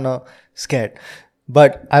because I'm now scared.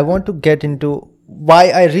 But I want to get into why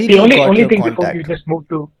I The really only got only your thing before you contact. just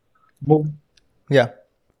move. Yeah,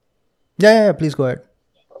 yeah. Please go ahead.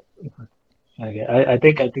 Okay, I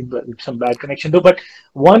think that it's some bad connection though. But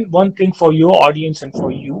one thing for your audience and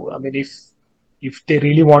for you, I mean, if they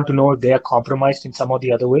really want to know if they are compromised in some or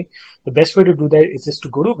the other way, the best way to do that is just to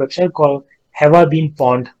go to a website called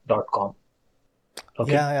haveibeenpwned.com.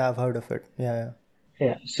 Okay. Yeah, I've heard of it. Yeah,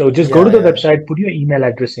 Yeah. So just go to yeah, the yeah, website, put your email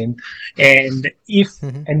address in, and if yeah.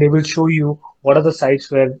 Mm-hmm. and they will show you what are the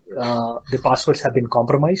sites where the passwords have been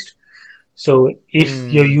compromised. So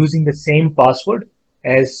if you're Mm. using the same password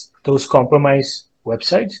as those compromised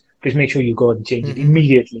websites, please make sure you go and change it Mm-hmm.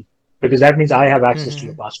 immediately because that means I have access to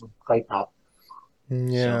your Mm-hmm. password right now.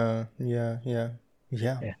 So Yeah.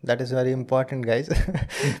 yeah, That is very important, guys.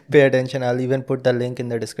 Pay attention. I'll even put the link in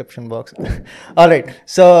the description box. All right.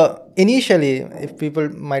 So initially, if people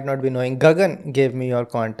might not be knowing, Gagan gave me your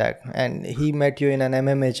contact, and he met you in an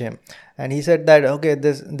MMA gym, and he said that okay,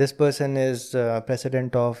 this person is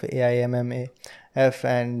president of AIMMAF,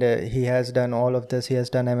 and he has done all of this. He has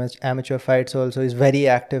done amateur fights also. He's very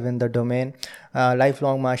active in the domain.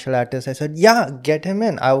 lifelong martial artist. I said, yeah, get him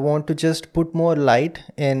in. I want to just put more light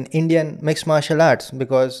in Indian mixed martial arts,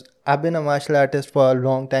 because I've been a martial artist for a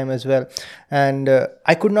long time as well, and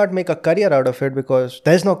I could not make a career out of it because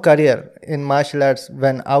there's no career in martial arts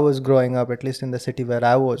when I was growing up. At least in the city where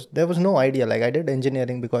I was, there was no idea. Like, I did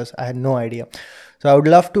engineering because I had no idea. So I would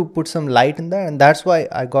love to put some light in that, and that's why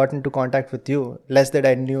I got into contact with you. Less that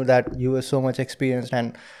I knew that you were so much experienced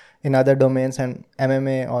and in other domains, and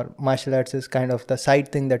MMA or martial arts is kind of the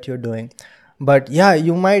side thing that you're doing. But yeah,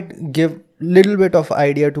 you might give little bit of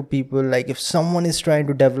idea to people, like if someone is trying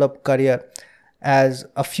to develop career as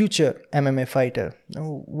a future MMA fighter,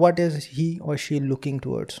 what is he or she looking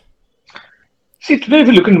towards? See, today, if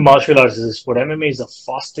you look into martial arts as a sport, MMA is the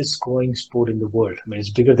fastest growing sport in the world. I mean, it's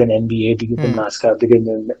bigger than NBA, bigger than NASCAR, bigger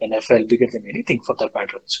than NFL, bigger than anything for that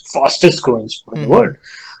matter. It's the fastest growing sport in the world.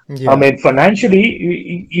 Yeah. I mean,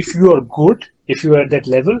 financially, if you are good, if you are at that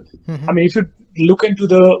level, I mean, if you look into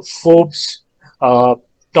the Forbes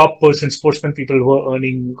top sportsman people who are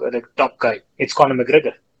earning like top guy, it's Conor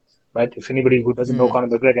McGregor. Right? If anybody who doesn't know Conor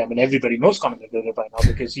McGregor, I mean, everybody knows Conor McGregor by now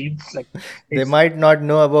because he's like. They might not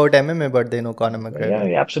know about MMA, but they know Conor McGregor.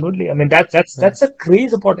 Yeah, absolutely. I mean, that's a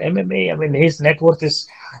craze about MMA. I mean, his net worth is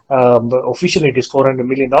officially it is $400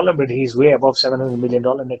 million, but he's way above $700 million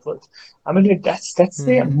net worth. I mean, that's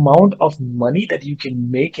the amount of money that you can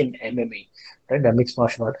make in MMA, right? That mixed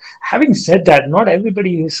martial art. Having said that, not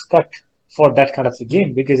everybody is cut for that kind of a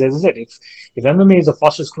game because, as I said, if MMA is the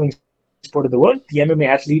fastest growing sport in the world, the MMA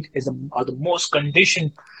athlete are the most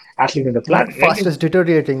conditioned athlete in the planet. Fastest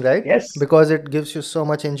deteriorating, right? Yes. Because it gives you so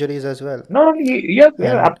much injuries as well. Not only,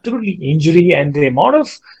 absolutely injury and the amount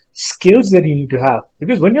of skills that you need to have.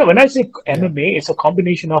 Because when I say MMA, it's a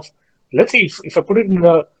combination of, let's say, if I put it in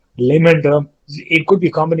a layman term, it could be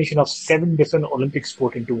a combination of 7 different Olympic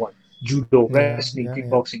sports into one. Judo, wrestling,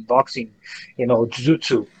 kickboxing, boxing,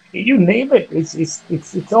 jiu-jitsu. You name it.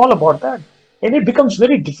 It's all about that. And it becomes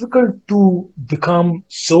very difficult to become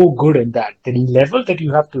so good in that. The level that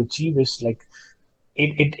you have to achieve is like,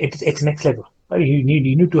 it's next level. Right? You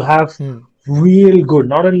need to have real good,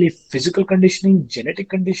 not only physical conditioning, genetic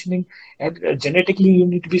conditioning, and genetically you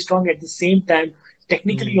need to be strong. At the same time,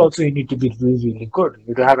 technically also you need to be really, really good. You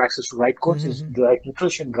need to have access to right coaches, the right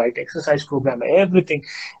nutrition, right exercise program. Everything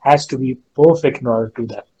has to be perfect in order to do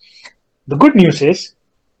that. The good news is,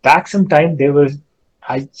 back some time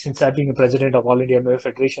since I've been a president of All India MMA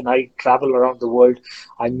Federation, I travel around the world.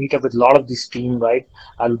 I meet up with a lot of this team, right?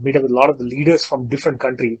 I'll meet up with a lot of the leaders from different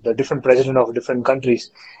countries, the different presidents of different countries.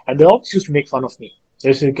 And they always used to make fun of me.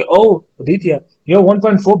 They say, oh, Aditya, you have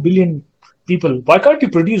 1.4 billion people. Why can't you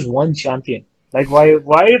produce one champion? Like, why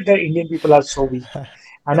the Indian people are so weak?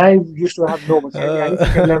 And I used to have no, I used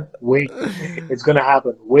to tell them, wait, it's going to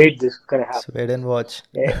happen. Wait, this is going to happen. Wait and watch.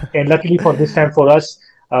 And luckily for this time for us,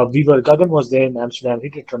 Gagan was there in Amsterdam. He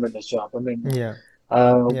did a tremendous job. I mean,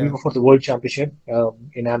 we were for the World Championship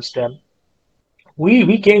in Amsterdam.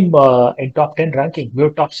 We came in top 10 ranking. We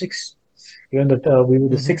were top 6. We were the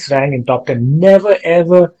 6th rank in top 10. Never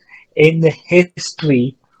ever in the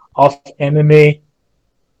history of MMA,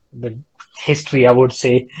 the history I would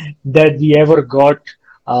say, that we ever got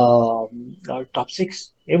top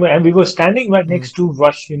 6. And we were standing right next to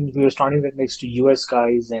Russians. We were standing right next to US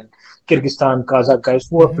guys and Kyrgyzstan, Kazakh guys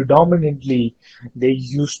who are predominantly, they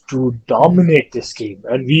used to dominate this game.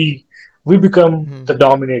 And we become the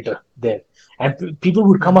dominator there. And people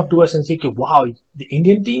would come up to us and say, wow, the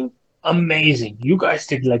Indian team, amazing. You guys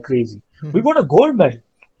did like crazy. We won a gold medal.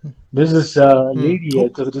 This is a lady,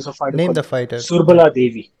 this is a fighter. Name the fighter. Surbala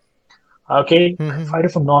Devi. Okay, fighter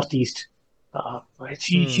from Northeast.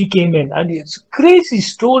 She came in, and it's a crazy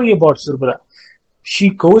story about Surbala. She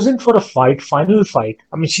goes in for a final fight.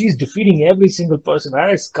 I mean, she's defeating every single person.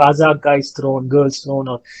 Whether it's Kazakh guys thrown, girls thrown,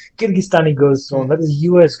 or Kyrgyzstani girls thrown, whether it's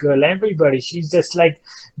US girl, everybody. She's just like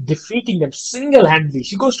defeating them single-handedly.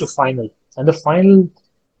 She goes to final, and the final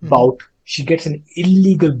bout, she gets an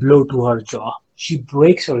illegal blow to her jaw. She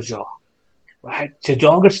breaks her jaw. Right, the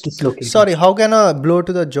jaw gets dislocated. Sorry, how can a blow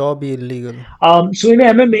to the jaw be illegal? So in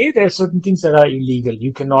MMA, there are certain things that are illegal.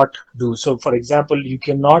 You cannot do. So, for example, you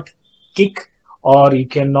cannot kick or you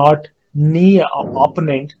cannot knee an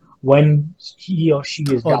opponent when he or she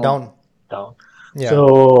is down. Yeah.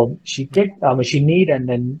 So she kicked, she kneed, and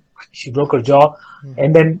then she broke her jaw.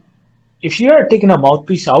 And then if she had taken her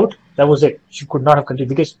mouthpiece out, that was it. She could not have continued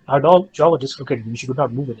because her jaw was dislocated and she could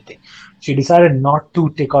not move anything. She decided not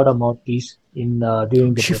to take out her mouthpiece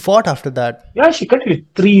during the. She fought after that. Yeah, she continued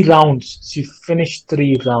 3 rounds. She finished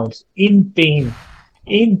 3 rounds in pain,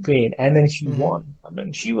 in pain, and then she won. I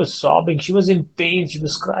mean, she was sobbing, she was in pain, she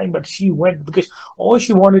was crying, but she went because all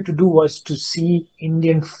she wanted to do was to see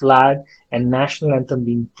Indian flag and national anthem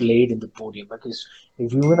being played in the podium. Because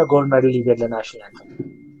if you win a gold medal, you get the national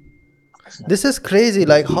anthem. This is crazy.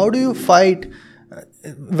 Like, how do you fight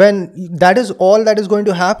when that is all that is going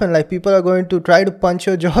to happen? Like, people are going to try to punch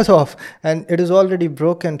your jaws off, and it is already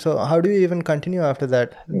broken. So, how do you even continue after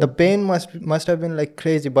that? The pain must have been like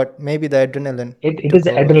crazy, but maybe the adrenaline It is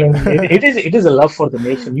took over. adrenaline. It is a love for the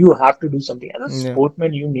nation. You have to do something. As a Yeah.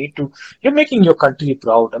 sportman, you need to. You're making your country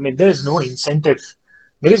proud. I mean, there is no incentive.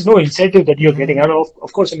 There is no incentive that you're getting. Mm-hmm. And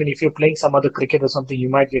of course, I mean, if you're playing some other cricket or something, you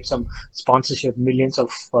might get some sponsorship, millions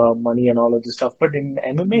of money, and all of this stuff. But in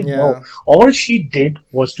MMA, no. Yeah. All she did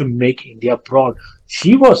was to make India proud.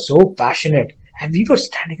 She was so passionate. And we were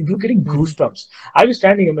standing, we were getting Mm-hmm. goosebumps. I was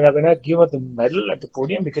standing, I mean, when I gave her the medal at the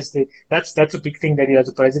podium, because that's a big thing that you, as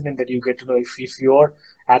a president, that you get to know if your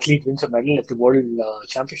athlete wins a medal at the world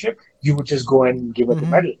championship, you would just go and give her the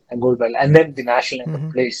Mm-hmm. medal and gold medal, and then the national anthem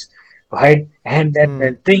Mm-hmm. plays, right? And then Mm-hmm.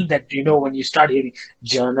 the thing that when you start hearing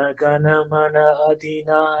Jana Gana Mana Mm-hmm.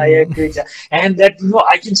 Adhinayak, and that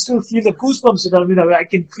I can still feel the goosebumps. I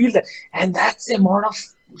can feel that, and that's the amount of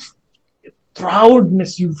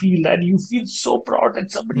proudness you feel, and you feel so proud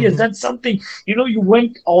that somebody has Mm-hmm. done something. You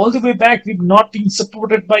went all the way back. We've not been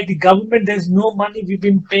supported by the government. There's no money. We've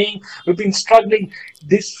been paying. We've been struggling.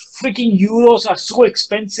 These freaking euros are so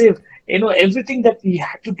expensive. Everything that we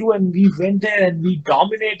had to do, and we went there and we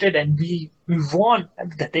dominated and we won.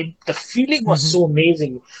 And the feeling was Mm-hmm. so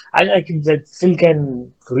amazing. I can that still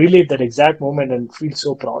can relate that exact moment and feel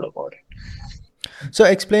so proud about it. So,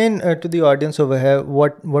 explain to the audience over here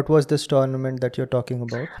what was this tournament that you're talking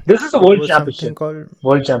about? This is a It world was something championship. called,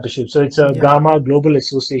 World Championship. So it's a yeah, GAMA Global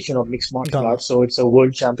Association of Mixed Martial Gamma. Arts. So it's a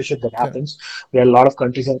world championship that Okay. happens. We had a lot of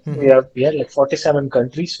countries. And we Mm-hmm. have we had like 47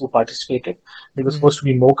 countries who participated. There were Mm-hmm. supposed to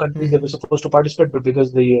be more countries that were Mm-hmm. supposed to participate, but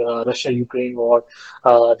because the Russia-Ukraine war,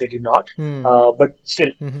 they did not. Mm-hmm. But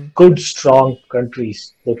still, Mm-hmm. good, strong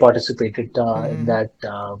countries they participated in Mm-hmm. that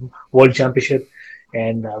world championship,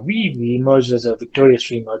 and we emerged as a victorious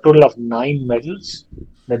team. A total of 9 medals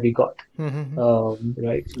that we got. Mm-hmm.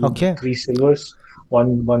 Right, Okay. three silvers,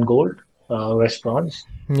 one gold, rest bronze.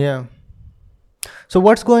 Yeah. So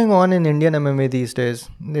what's going on in Indian MMA these days?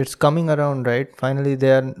 It's coming around, right? Finally,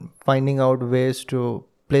 they are finding out ways to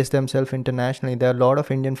place themselves internationally. There are a lot of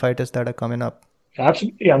Indian fighters that are coming up.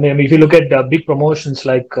 Absolutely. I mean, if you look at big promotions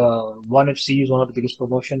like ONE FC is one of the biggest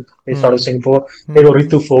promotion based out of Hmm. Singapore. They got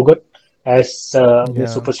Mm-hmm. Ritu Fogart as the Yeah.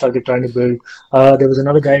 superstar they're trying to build. There was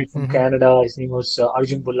another guy from Mm-hmm. Canada. His name was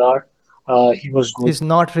Arjun Bular. He was good. He's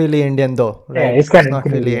not really Indian though, Yeah, right? he's He's kind of not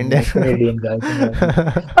really Canadian. Indian. Yeah, Canadian guy.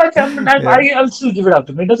 But Yeah. I'll still give it up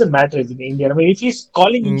to him. It doesn't matter if he's Indian. I mean, if he's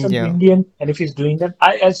calling himself Yeah. Indian and if he's doing that,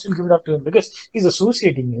 I'll still give it up to him because he's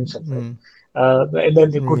associating himself, right? Mm. And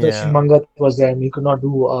then the Kurdarshan Yeah. Mangat was there, and he could not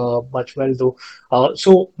do much well though.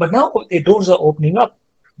 But now the doors are opening up.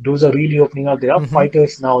 Doors are really opening up. There are Mm-hmm.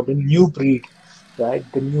 fighters now, the new breed, right?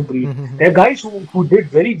 The new breed. Mm-hmm. There are guys who did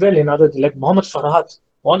very well in other, like Mohammad Farhat,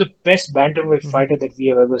 one of the best bantamweight Mm-hmm. fighter that we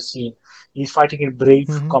have ever seen. He's fighting in Brave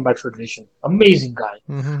Mm-hmm. Combat Federation. Amazing guy.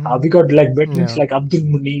 Mm-hmm. We got like veterans Yeah. like Abdul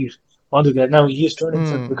Munir. One of the guys. Now he has turned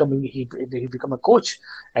himself Mm. becoming he become a coach,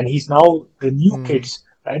 and he's now the new Mm. kids.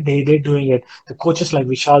 Right? They're doing it. The coaches like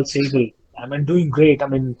Vishal Sehgal, I mean, doing great. I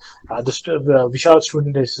mean, Vishal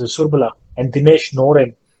student is Surbala and Dinesh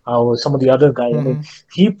Noren. Some of the other guys. I mean,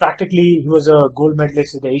 Mm-hmm. he was a gold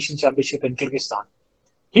medalist at the Asian Championship in Kyrgyzstan.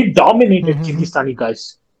 He dominated Mm-hmm. Kyrgyzstani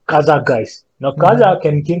guys, Kazakh guys. Now, Mm-hmm. Kazakh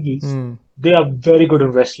and Kyrgyz, Mm. they are very good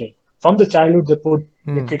in wrestling. From the childhood, they put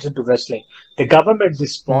the Mm. kids into wrestling. The government, they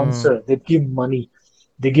Mm. sponsor, they give money.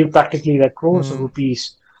 They give practically like crores of Mm. rupees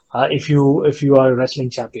if you are a wrestling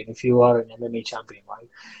champion, if you are an MMA champion, right?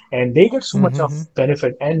 And they get so much of Mm-hmm.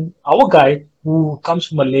 benefit. And our guy who comes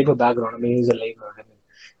from a labor background, I mean, he's a laborer. I mean,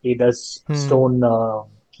 he does Mm. stone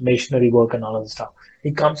masonry work and all of the stuff.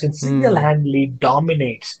 He comes in Mm. single-handedly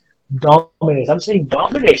dominates. Dominates. I'm saying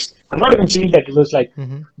dominates. I'm not even saying that it was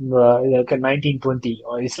Mm-hmm. like a 1920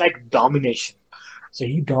 or it's like domination. So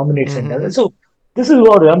he dominates and does Mm-hmm. it. So this is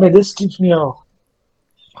what I mean. This gives me a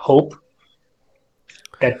hope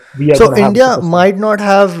that we are So going to have a India superstar. might not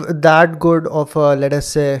have that good of a, let us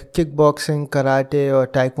say, kickboxing, karate, or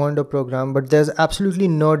taekwondo program, but there's absolutely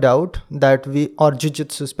no doubt that or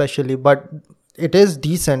jiu-jitsu especially, but it is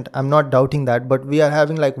decent. I'm not doubting that, but we are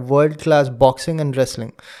having like world-class boxing and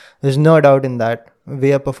wrestling. There's no doubt in that. We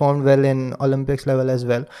have performed well in Olympics level as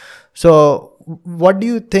well. So what do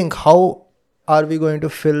you think? How are we going to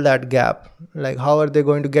fill that gap? Like, how are they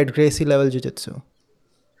going to get Gracie level jiu-jitsu?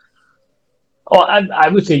 Oh, I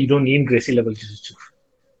would say you don't need Gracie level jiu-jitsu.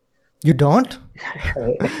 You don't?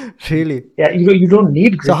 Really? Yeah, you don't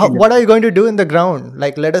need So Gracie what level. are you going to do in the ground?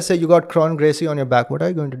 Like, let us say you got Kron Gracie on your back. What are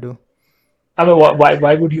you going to do? I mean,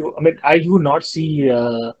 why would you? I mean, I would not see.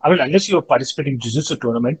 I mean, unless you're participating in jiu-jitsu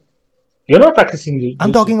tournament, you're not practicing I'm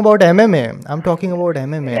jiu-jitsu. talking about MMA. I'm talking about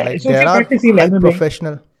MMA. Yeah, Like, so if there you're are practicing high MMA,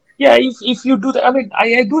 professional. yeah, if you do that, I mean,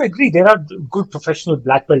 I do agree. There are good professional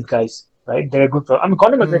black belt guys, right? There are good. I mean,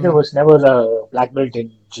 Conor McGregor was never a black belt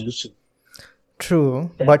in jiu-jitsu. True,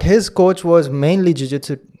 Yeah. but his coach was mainly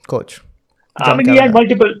jiu-jitsu coach, I John mean, he had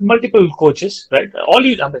Kavanagh. multiple coaches, right? I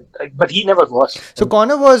mean, but he never was. So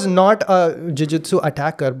Conor was not a jiu-jitsu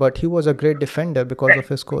attacker, but he was a great defender because of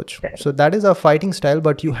his coach. So that is a fighting style,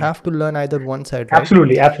 but you have to learn either one side, right?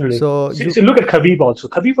 Absolutely, absolutely. So So look at Khabib also.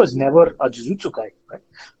 Khabib was never a jiu-jitsu guy, right?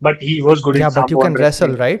 But he was good in yeah, but you sambo can and wrestle,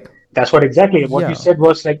 wrestling. right? That's what exactly what you Yeah, said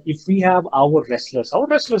was like if we have our wrestlers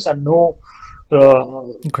are no.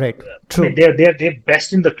 great. I mean, True. they're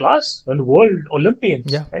best in the class and world Olympians,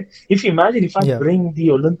 Yeah, right? If you imagine if I yeah, bring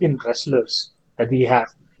the Olympian wrestlers that we have,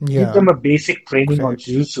 give yeah. them a basic training on Great.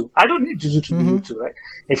 jiu-jitsu. I don't need Mm-hmm. jiu-jitsu, right?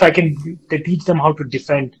 If I can they teach them how to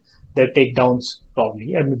defend their takedowns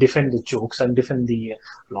probably and defend the chokes and defend the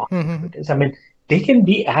locks, whatever Mm-hmm. it is. I mean, they can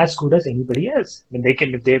be as good as anybody else. I mean, they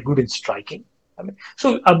can if they're good in striking. I mean,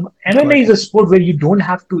 so MMA Got is it. a sport where you don't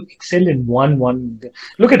have to excel in one.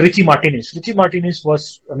 Look at Richie Martinez. Richie Martinez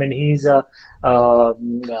was, I mean, he's a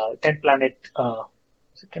 10 planet.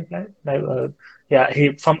 Is it 10 planet? No, yeah,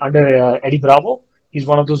 he from under Eddie Bravo. He's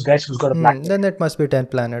one of those guys who's got a black belt. Then it must be 10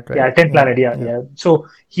 planet, right? Yeah, 10 Yeah, planet. Yeah, yeah. yeah. So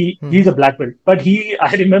he's Mm-hmm. a black belt. But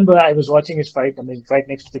I remember I was watching his fight. I mean, right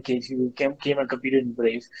next to the cage. He came and competed in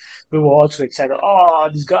Brave. We were also excited. Oh,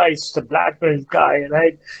 this guy is the black belt guy,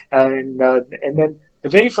 right? And then the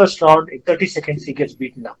very first round, in 30 seconds, he gets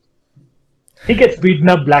beaten up. He gets beaten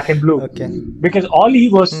up black and blue Okay. because all he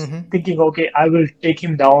was Mm-hmm. thinking, okay, I will take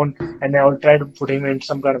him down and I will try to put him in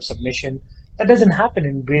some kind of submission. That doesn't happen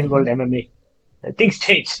in real Mm-hmm. world MMA. Things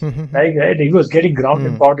change. Mm-hmm. Right? He was getting ground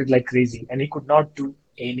and pounded like crazy and he could not do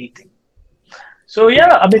anything. So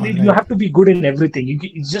yeah, I mean, All you right. have to be good in everything.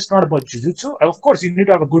 It's just not about jiu-jitsu. Of course, you need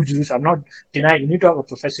to have a good jiu-jitsu. I'm not denying you need to have a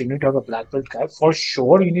professor, you need to have a black belt guy. For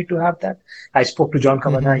sure, you need to have that. I spoke to John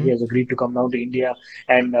Kavanagh. He Mm-hmm. has agreed to come down to India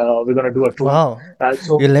and we're going to do a tour. Wow.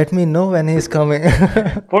 So You let me know when he's coming.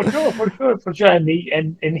 for sure,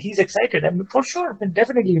 and he's excited. I mean, for sure, I mean,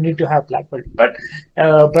 definitely you need to have black belt, but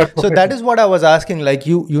So that is what I was asking. Like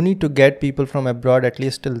you need to get people from abroad at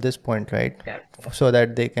least till this point, right? yeah. So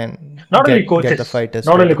that they can Not only get coaches, the fighters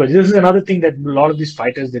not only ready. coaches. This is another thing that a lot of these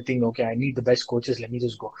fighters they think, okay, I need the best coaches. Let me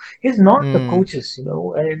just go. It's not the coaches, you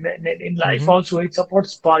know. And in life also, it's about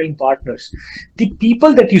sparring partners, the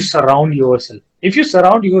people that you surround yourself. If you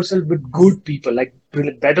surround yourself with good people, like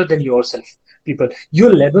better than yourself, people,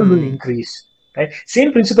 your level will increase. Right?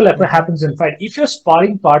 Same principle happens in fight. If your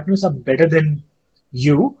sparring partners are better than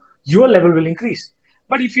you, your level will increase.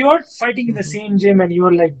 But if you're fighting in the same gym and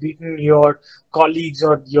you're like beating your colleagues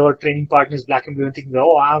or your training partners black and blue and thinking,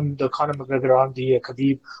 oh, I'm the Conor McGregor, I'm the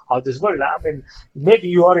Khabib of this world. I mean, maybe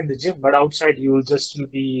you are in the gym, but outside you will just still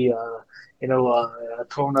be,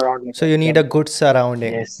 thrown around. Like So you need a good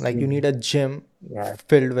surrounding. yes, Like you need a gym yeah.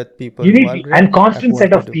 filled with people You who are need great and constant at set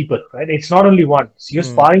what they of do. people, right? It's not only one. So your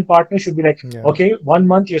sparring partner should be like, Yeah. okay, 1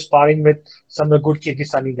 month you're sparring with some of the good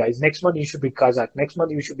Kyrgyzstani guys. Next month you should be Kazakh. Next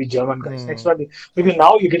month you should be German guys. Next month because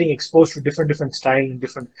now you're getting exposed to different style and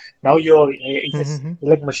different. Now you're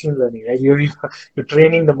like machine learning, right? You're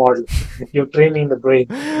training the model, you're training the brain,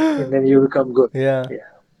 and then you become good. Yeah. Yeah.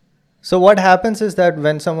 So what happens is that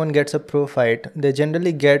when someone gets a pro fight, they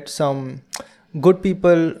generally get some good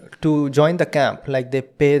people to join the camp. Like they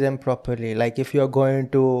pay them properly. Like if you're going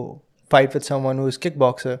to fight with someone who is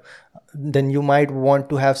kickboxer, then you might want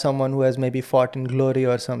to have someone who has maybe fought in Glory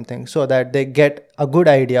or something, so that they get a good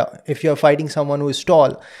idea. If you're fighting someone who is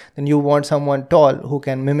tall, then you want someone tall who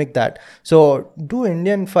can mimic that. So do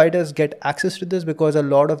Indian fighters get access to this? Because a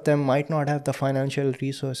lot of them might not have the financial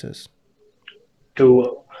resources.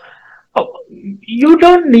 You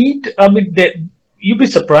don't need. I mean, you'd be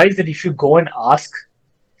surprised that if you go and ask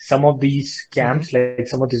some of these camps, like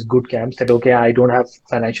some of these good camps, that okay, I don't have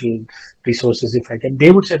financial resources. If I can,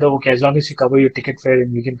 they would say that okay, as long as you cover your ticket fare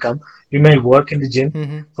and you can come, you may work in the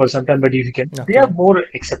gym for some time, but if you can, they are more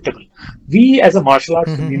acceptable. We as a martial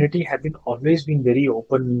arts community have always been very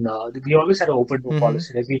open. We always had an open door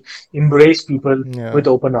policy. Like we embrace people with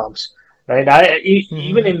open arms. Right.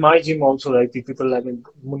 Even in my gym also, like the people, I mean,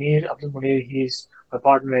 Abdul Munir, he's my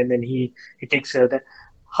partner, and then he takes that.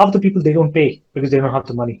 Half the people they don't pay because they don't have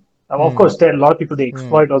the money. Of course, there are a lot of people they Hmm.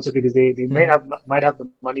 exploit also because they might have the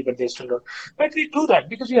money, but they still don't. But we do that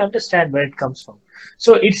because we understand where it comes from.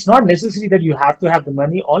 So it's not necessary that you have to have the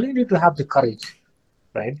money. All you need to have the courage,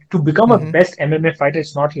 right? To become a Hmm. best MMA fighter,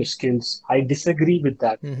 it's not your skills. I disagree with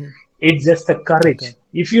that. Hmm. It's just the Okay. courage.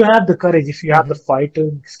 If you have the courage, if you have the Hmm.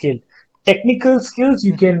 fighting skill, technical skills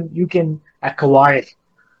you can acquire,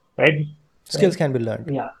 right? Skills can be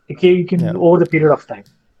learned. Yeah, okay, you can Yeah. over the period of time.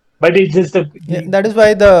 But it's just Yeah, the that is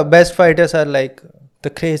why the best fighters are like the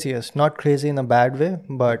craziest. Not crazy in a bad way,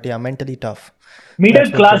 but yeah, mentally tough. middle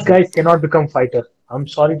That's what they class do. guys cannot become fighter. I'm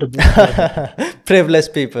sorry to be like that.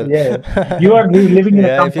 Privileged people. Yeah, you are living in a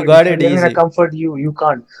Yeah, if you comfort. If got you're it living in a easy, comfort, you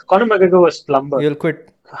can't. Conor McGregor was plumber. you'll quit.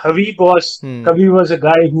 Hmm. Habib was a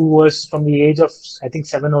guy who was from the age of I think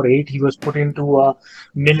 7 or 8. He was put into a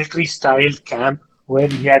military style camp where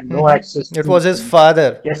he had no Hmm. access It to. was his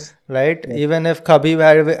father, Yes, right? yes, Even if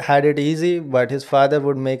Khabib had it easy, but his father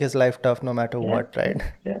would make his life tough no matter yeah, what, yeah, right?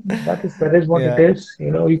 yeah. That is what it Yeah. is.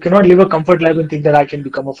 You cannot live a comfort life and think that I can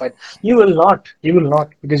become a fighter. You will not. You will not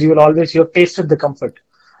because you have tasted the comfort.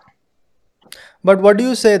 But what do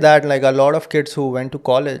you say that like a lot of kids who went to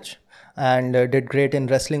college and did great in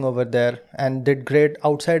wrestling over there and did great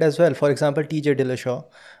outside as well? For example, TJ Dillashaw,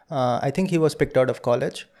 I think he was picked out of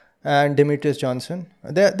college, and Demetrius Johnson.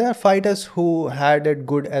 There are fighters who had it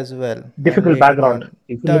good as well, and Difficult later background. on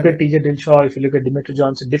If you look turned at it. TJ Dillashaw, if you look at Dimitri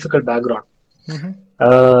Johnson, difficult background. Hmm.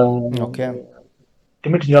 Uh, Okay.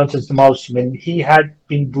 Dimitri Johnson's the most. I mean, he had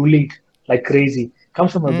been bullied like crazy.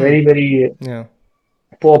 Comes from a Hmm. very, very Yeah.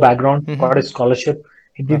 poor background, got Hmm. a scholarship.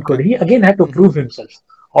 He did good. Okay. He again had to Hmm. prove himself.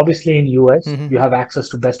 Obviously, in US, Hmm. you have access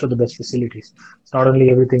to best of the best facilities. It's not only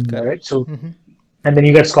everything, Correct. right? So, Hmm. and then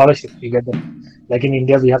you get scholarship. You get them. Like in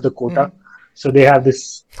India, we have the Hmm. quota. So they have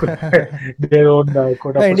this their own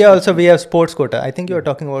quota for India sports. also we have sports quota. I think you Yeah, are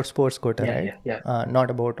talking about sports quota, yeah, right? yeah, yeah, Not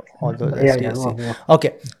about all those yeah, yeah. STSC. No,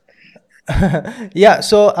 Okay. Yeah,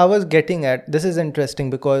 so I was getting at this is interesting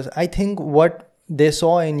because I think what they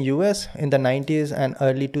saw in US in the 90s and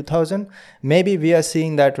early 2000, maybe we are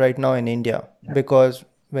seeing that right now in India yeah, because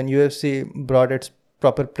when UFC brought its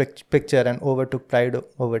proper picture and overtook Pride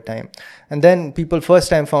over time, and then people first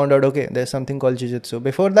time found out, okay, there's something called jiu-jitsu.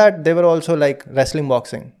 Before that they were also like wrestling,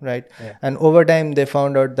 boxing, right? yeah, And over time they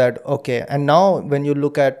found out that okay, and now when you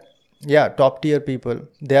look at, yeah, top tier people,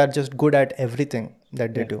 they are just good at everything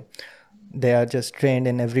that they yeah. do. They are just trained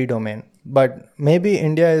in every domain, but maybe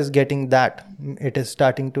India is getting that. It is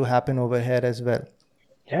starting to happen over here as well.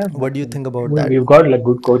 Yeah, What do you think about we've that? got like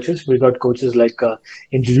good coaches. We got coaches like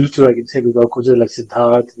in Jiu-Jitsu, I can say we got coaches like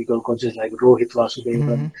Siddharth. We got coaches like Rohit Mm-hmm.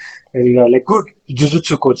 Vasudevan. And we got like good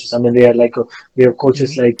Jiu-Jitsu coaches. I mean, they are like we have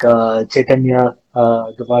coaches Mm-hmm. like Chaitanya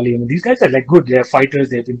Gavali. I mean, these guys are like good. They are fighters.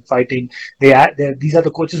 They've been fighting. These are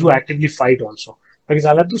the coaches who actively fight also. Because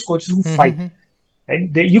I love those coaches who fight. Mm-hmm.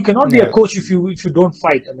 And you cannot be a Yeah. coach if you don't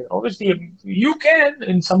fight. I mean, obviously you can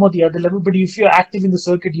in some of the other level, but if you're active in the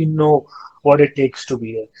circuit, you know what it takes to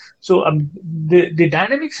be there. So the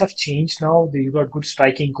dynamics have changed now. You got good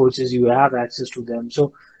striking coaches. You have access to them.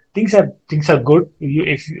 So things are good.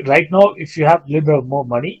 Right now, if you have a little bit more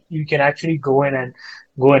money, you can actually go and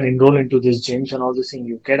enroll into these gyms and all this thing.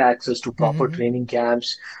 You get access to proper Mm-hmm. training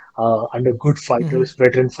camps under good Mm-hmm. fighters,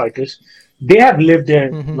 veteran fighters. They have lived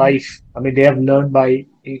their Mm-hmm. life. I mean, they have learned by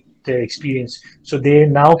their experience, so they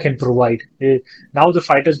now can provide. Now the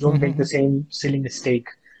fighters don't make the Mm-hmm. same silly mistake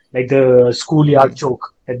like the schoolyard choke.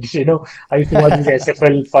 And, I used to watch these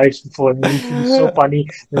SFL fights before, and it used to be so funny.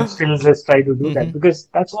 And still just try to do that Mm-hmm. because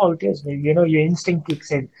that's all it is. Your instinct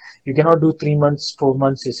kicks in. You cannot do 3 months, 4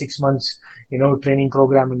 months, or 6 months, training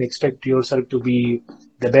program and expect yourself to be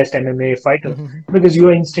the best MMA fighter Mm-hmm. because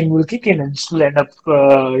your instinct will kick in and still end up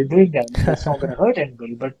doing that. That's not going to hurt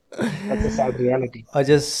anybody, but that's a sad reality. Or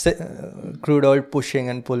just crude oil pushing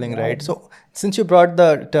and pulling, Yeah, right? So since you brought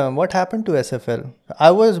the term, what happened to SFL?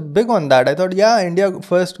 I was big on that. I thought, yeah, India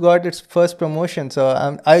first got its first promotion, so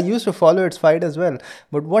I used to follow its fight as well.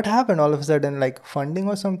 But what happened all of a sudden? Like funding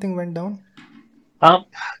or something went down? um,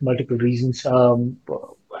 multiple reasons.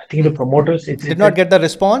 I think the promoters. Did It's not a get the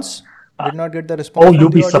response. uh, Did not get the Oh, response from you'll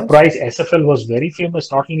the be audience. surprised. SFL was very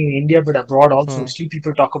famous, not only in India but abroad also. Hmm. Still,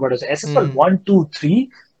 people talk about it. SFL Hmm. 1, 2, 3,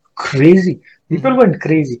 crazy. People Hmm. went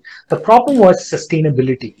crazy. The problem was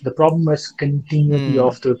sustainability. The problem was continuity Hmm.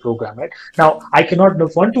 of the program. Right now, I cannot know.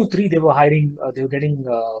 1, 2, 3, they were hiring. They were getting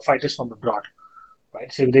fighters from abroad.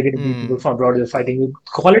 Right, so they're getting people Hmm. from abroad. They're fighting.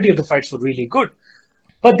 Quality of the fights were really good,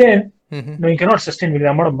 but then Hmm. no, you cannot sustain with the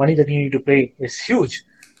amount of money that you need to pay is huge,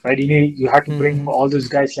 right? You have to bring Hmm. all those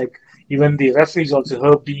guys like even the referees also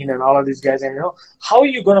Herb Dean and all of these guys, and how are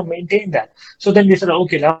you going to maintain that? So then they said,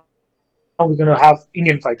 okay, now let's do it. we're going to have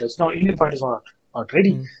Indian fighters. Now Indian fighters were not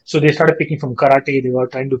ready, so they started picking from karate. They were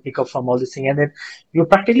trying to pick up from all this thing, and then you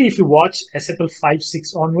practically, if you watch SFL 5,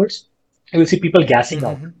 6 onwards, you will see people gassing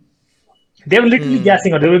out. They were literally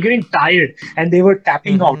gassing out. They were getting tired, and they were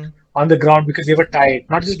tapping out on the ground because they were tired,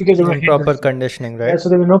 not just because they were hit. Proper conditioning, right? Yeah, so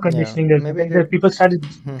there was no conditioning. Yeah. Maybe people started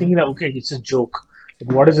thinking that, okay, it's a joke.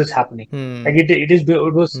 Like, what is this happening? Like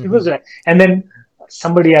it was, and then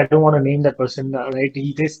somebody, I don't want to name that person, right?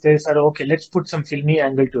 They started, okay, let's put some filmy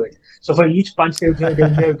angle to it. So for each punch, they'll throw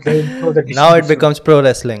the now it becomes pro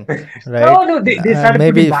wrestling, right? No, they started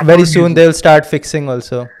maybe putting very soon music. they'll start fixing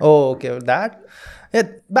also. Oh, okay, that. Yeah,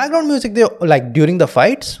 background music, they like during the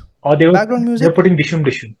fights. Or they were, background music? They're putting dishum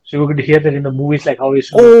dishum. So you could hear that in the movies, like how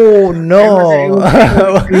it's. Oh no!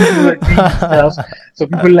 So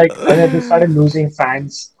people they started losing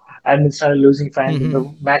fans, and they started losing fans. And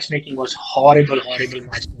the matchmaking was horrible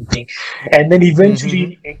matchmaking. And then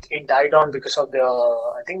eventually it died on because of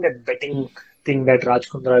I think that betting thing that Raj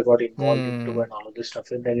Kundra got involved into and all of this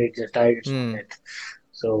stuff. And then it just died. It's on it.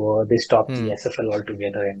 So they stopped the SFL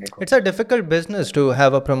altogether. And it's a difficult business to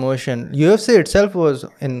have a promotion. UFC itself was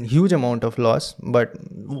in huge amount of loss, but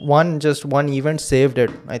one event saved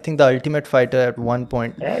it. I think the Ultimate Fighter at one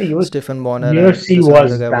point, Stephen Bonner. UFC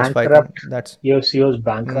was bankrupt. UFC was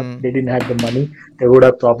bankrupt. They didn't have the money. They would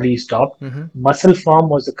have probably stopped. Muscle Farm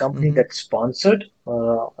was the company that sponsored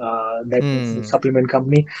that supplement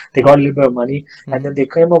company. They got a little bit of money, and then they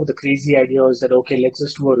came up with the crazy idea was that, okay, let's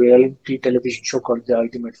just do a reality television show called The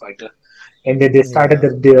Ultimate Fighter, and then they started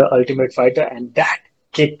the Ultimate Fighter, and that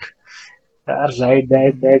kicked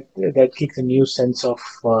that kicked a new sense of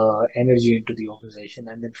energy into the organization,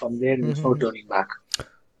 and then from there there's no turning back.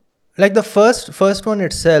 Like the first one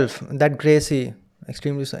itself, that Gracie,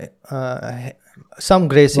 extremely some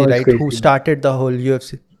Gracie, right, Gracie, who started the whole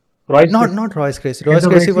UFC. Not Royce Gracie. Royce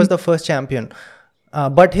Gracie was the first champion.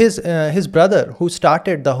 But his brother, who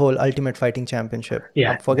started the whole Ultimate Fighting Championship,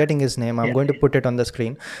 I'm forgetting his name. I'm going to put it on the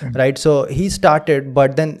screen, right? So he started,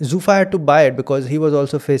 but then Zuffa had to buy it because he was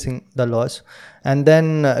also facing the loss. And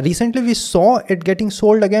then recently we saw it getting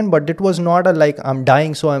sold again, but it was not I'm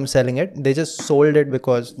dying, so I'm selling it. They just sold it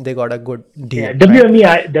because they got a good deal. Yeah,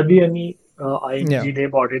 WME, IMG, they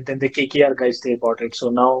bought it. Then the KKR guys, they bought it. So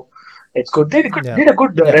now it's good. They did a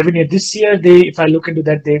good revenue this year. If I look into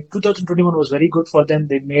that, 2021 was very good for them.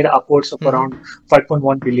 They made upwards of around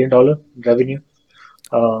 $5.1 billion revenue.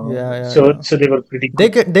 So they were pretty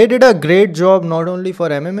good. They did a great job not only for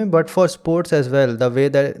MMA but for sports as well. The way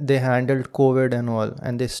that they handled COVID and all,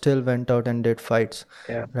 and they still went out and did fights.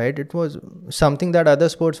 Yeah. Right. It was something that other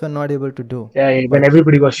sports were not able to do. Yeah. When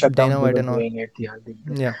everybody was shut down, they were doing it.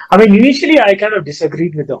 Yeah. I mean, initially I kind of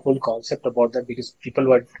disagreed with the whole concept about that because people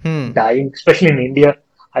were dying, especially in India.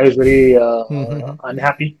 I was very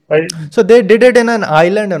unhappy. So they did it in an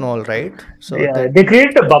island and all, right? So they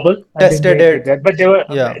created a bubble. Tested it. But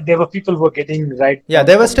there were people who were getting right. Yeah,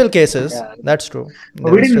 there were still cases. Yeah. That's true.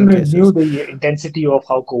 But we didn't knew the intensity of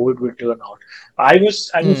how COVID would turn out. I was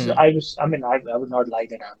not like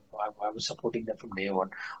that. I was supporting them from day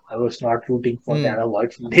one. I was not rooting for Dana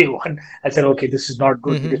White from day one. I said, okay, this is not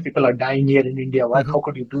good because people are dying here in India. How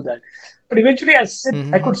could you do that? But eventually I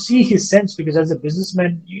said, I could see his sense because as a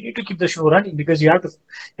businessman, you need to keep the show running because you have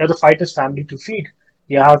the fighter's family to feed.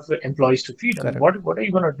 You have employees to feed. I mean, what are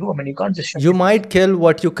you going to do? I mean, you can't just... You might kill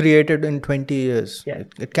what you created in 20 years. Yeah.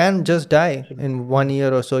 It can just die in 1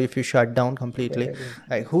 year or so if you shut down completely. Yeah.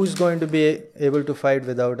 Like, who's going to be able to fight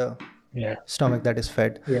without a stomach that is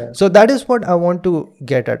fed? Yeah. So that is what I want to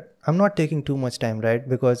get at. I'm not taking too much time, right?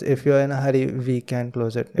 Because if you're in a hurry, we can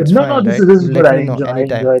close it. It's fine, this is good. I enjoy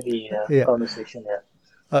the conversation.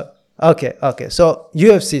 Okay. So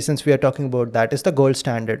UFC, since we are talking about that, is the gold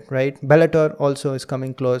standard, right? Bellator also is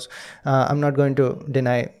coming close. I'm not going to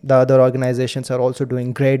deny the other organizations are also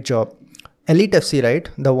doing great job. Elite FC, right?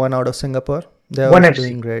 The one out of Singapore. They're also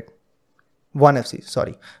doing great. One FC,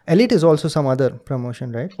 sorry. Elite is also some other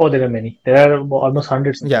promotion, right? Oh, there are many. There are almost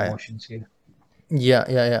hundreds of promotions here.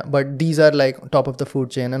 Yeah. But these are like top of the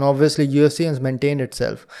food chain, and obviously UFC has maintained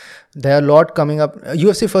itself. There are a lot coming up.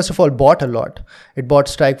 UFC, first of all, bought a lot. It bought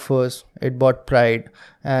Strikeforce, it bought Pride,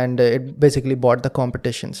 and it basically bought the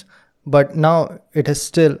competitions. But now it is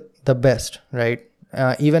still the best, right?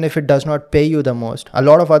 Even if it does not pay you the most. A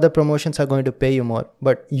lot of other promotions are going to pay you more.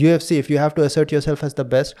 But UFC, if you have to assert yourself as the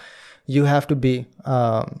best, you have to be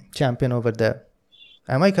champion over there.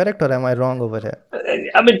 Am I correct or am I wrong over here?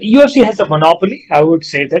 I mean, UFC has a monopoly. I would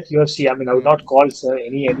say that UFC. I mean, I would not call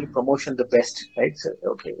any promotion the best, right? So,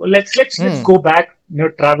 okay, well, let's go back.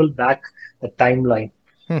 Travel back the timeline,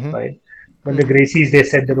 right? When the Gracies, they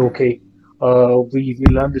said that okay, We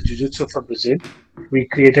learned the jiu-jitsu from Brazil. We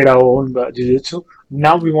created our own jiu-jitsu.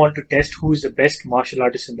 Now we want to test who is the best martial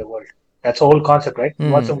artist in the world. That's the whole concept, right? You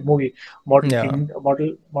watch a movie, Yeah.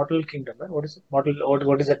 Mortal Kingdom, right? What is it?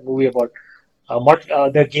 What is that movie about?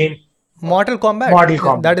 The game Mortal Mortal Kombat.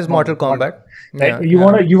 Kombat, That is Mortal Kombat. right? Yeah. You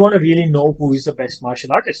Yeah. wanna really know who is the best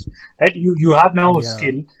martial artist, right? You have now a Yeah.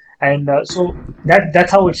 skill, and so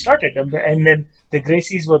that's how it started. And then the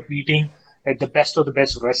Gracies were beating the best of the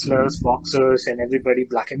best wrestlers, boxers, and everybody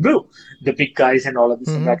black and blue, the big guys and all of this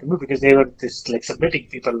in black and blue because they were just like submitting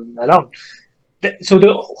people around. So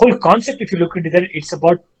the whole concept, if you look into that, it's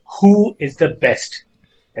about who is the best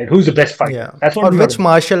and who's the best fighter. Yeah. That's what Or we want which to know.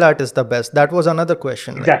 martial art is the best? That was another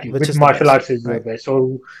question. Like, Exactly, which which is the martial best? arts is the Right. best,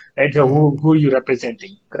 or right, so Mm-hmm. who you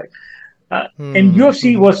representing, correct? And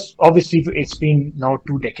UFC Mm-hmm. was obviously it's been now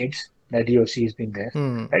 2 decades that UFC has been there,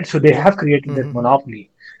 right? So they have created that Mm-hmm. monopoly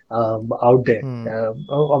out there.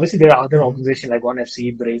 Obviously, there are other Mm-hmm. organizations like ONE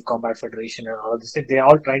FC, Brave Combat Federation, and all of this. They're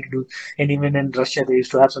all trying to do, and even in Russia, they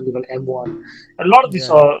used to have something called M1. A lot of these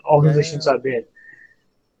Yeah. Yeah. organizations Yeah. are there.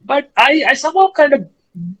 But I somehow kind of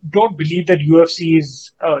don't believe that UFC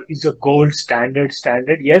is a gold standard.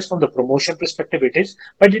 Standard, yes, from the promotion perspective, it is,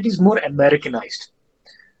 but it is more Americanized.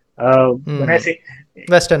 When I say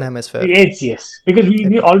Western Hemisphere. it's yes, because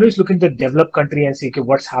we It. always look in the developed country and say, okay,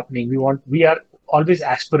 what's happening? We are always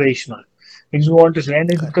aspirational. Because we want to,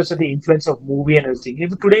 and it's Correct. because of the influence of movie and everything.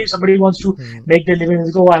 If today somebody wants to Mm. make their living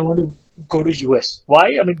and go, I want to go to US. Why?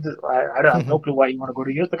 I mean, I don't have no clue why you want to go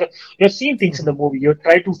to US because you're seeing things in the movie. You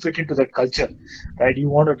try to fit into that culture, right? You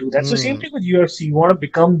want to do that. So same Mm. thing with UFC. You want to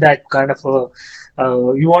become that kind of a.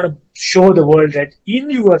 You want to show the world that in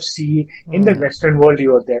UFC, in the Mm. Western world,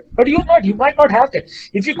 you are there. But you're not. You might not have that.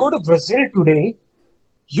 If you go to Brazil today,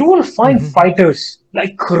 you will find Mm-hmm. fighters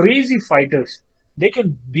like crazy fighters. They can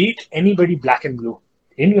beat anybody black and blue.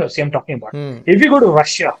 In UFC, I'm talking about. Mm. If you go to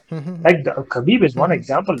Russia, Mm-hmm. like Khabib is one Mm-hmm.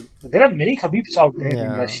 example. There are many Khabibs out there in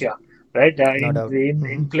Yeah. Russia, right? No doubt.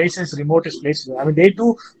 In places, remotest places. I mean, they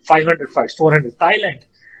do 500 fights, 400. Thailand,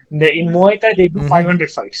 in Muay Thai, they do Mm-hmm.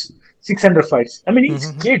 500 fights, 600 fights. I mean, each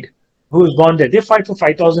Mm-hmm. kid who is born there, they fight for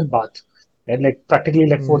 5,000 baht, and like practically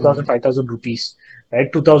like 4,000, Mm. 5,000 rupees,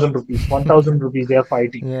 right? 2,000 rupees, 1,000 rupees they are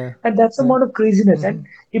fighting. Yeah. And that's the Yeah. amount of craziness. Mm-hmm.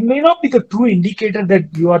 And it may not be the true indicator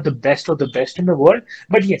that you are the best of the best in the world,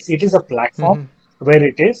 but yes, it is a platform Mm-hmm. where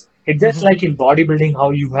it is. It's just Mm-hmm. like in bodybuilding, how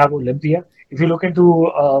you have Olympia. If you look into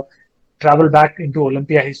travel back into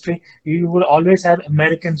Olympia history, you will always have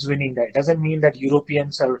Americans winning that. It doesn't mean that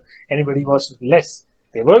Europeans or anybody was less.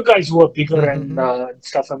 There were guys who were bigger and Mm-hmm.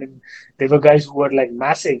 stuff. I mean, there were guys who were like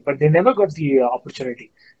massive, but they never got the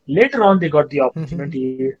opportunity. Later on, they got the Mm-hmm.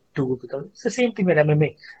 opportunity to become. It's the same thing with MMA.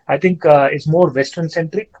 I think it's more Western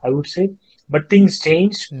centric, I would say. But things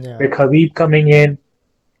changed Yeah. with Habib coming in,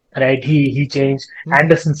 right? He changed. Mm-hmm.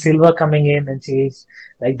 Anderson Silva coming in and changed.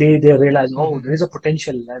 Like they realize, oh, Mm-hmm. there is a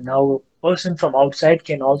potential, and now a person from outside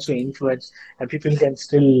can also influence, and people can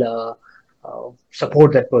still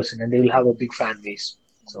support that person, and they will have a big fan base.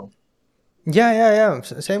 So Yeah, yeah, yeah.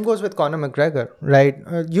 Same goes with Conor McGregor, right?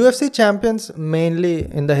 UFC champions,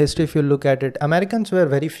 mainly in the history, if you look at it, Americans were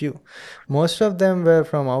very few. Most of them were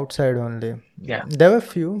from outside only. yeah, There were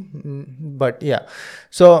few, but yeah.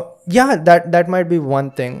 So yeah, that might be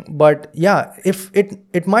one thing. But yeah, if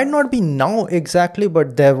it might not be now exactly,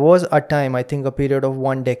 but there was a time, I think, a period of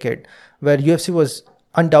 1 decade where UFC was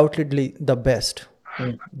undoubtedly the best,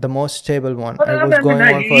 the most stable one. but It I was mean, going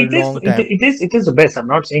on for a it is long time. it is the best. I'm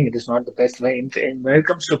not saying it is not the best. When it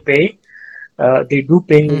comes to pay, they do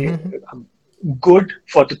pay Mm-hmm. good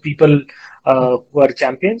for the people who are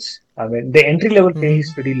champions. I mean, the entry level pay is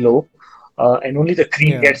Mm-hmm. pretty low, and only the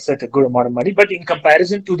cream Yeah. gets that a good amount of money. But in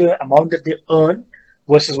comparison to the amount that they earn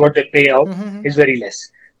versus what they pay out, Mm-hmm. is very less.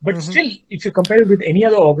 But Mm-hmm. still, if you compare it with any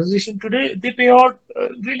other organization today, they pay out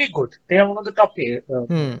really good. They are one of the top pay.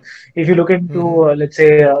 Hmm. If you look into, let's say,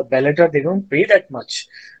 Bellator, they don't pay that much.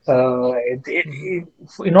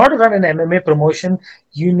 In order to run an MMA promotion,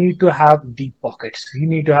 you need to have deep pockets. You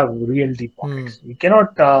need to have real deep Hmm. pockets. You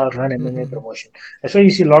cannot run MMA promotion. That's why you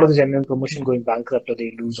see a lot of this MMA promotion going bankrupt or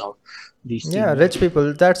they lose out. These Yeah, teams. rich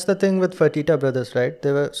people. That's the thing with Fertitta brothers, right?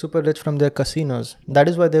 They were super rich from their casinos. That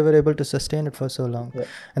is why they were able to sustain it for so long. Yeah.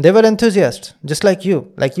 And they were enthusiasts, just like you.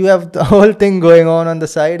 Like you have the whole thing going on the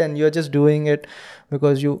side and you're just doing it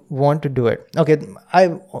because you want to do it. Okay,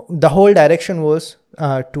 the whole direction was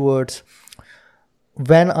towards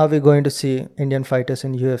when are we going to see Indian fighters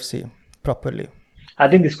in UFC properly? I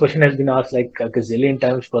think this question has been asked like a gazillion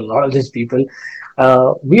times for a lot of these people.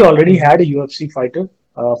 We already had a UFC fighter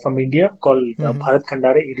from India called Bharat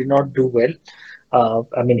Khandare. He did not do well.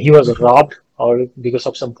 I mean, he was robbed or because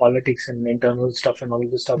of some politics and internal stuff and all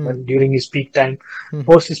of this stuff. And during his peak time,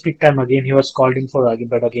 post his peak time again, he was called in for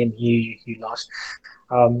argument, but again he lost.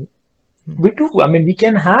 Um, we do. I mean, we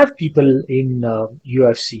can have people in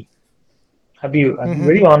UFC. I'll be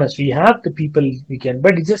very honest. We have the people we can,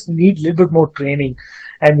 but it just need a little bit more training,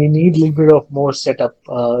 and we need a little bit of more setup.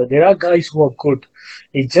 There are guys who are good.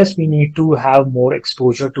 It's just we need to have more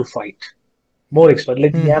exposure to fight, more expert.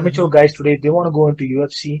 Like the amateur guys today, they want to go into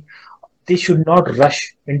UFC. They should not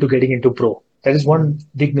rush into getting into pro. That is one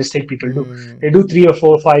big mistake people do. They do 3 or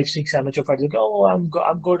 4, 5, 6 amateur fights. They go, oh, I'm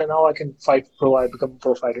good, and now I can fight pro. I become a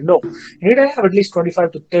pro fighter. No, you need to have at least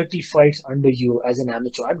 25 to 30 fights under you as an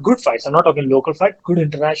amateur. And good fights. I'm not talking local fight. Good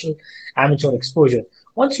international amateur exposure.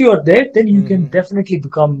 Once you are there, then you can definitely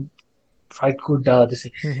become fight good.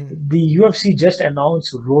 The UFC just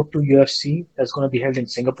announced Road to UFC that's going to be held in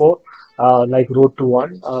Singapore. Like Road to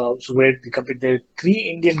One, so where they compete. There are 3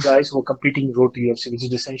 Indian guys who are competing Road to UFC, which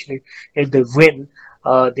is essentially if they win,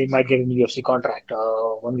 they might get a UFC contract.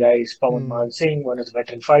 One guy is Pawan Mal Singh, one is a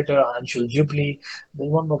veteran fighter, Anshul Jubli.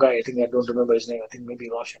 There's one more guy, I think I don't remember his name. I think maybe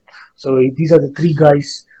Roshan. So these are the 3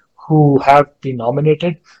 guys who have been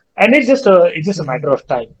nominated, and it's just a matter of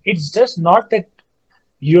time. It's just not that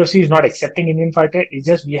UFC is not accepting Indian fighter. It's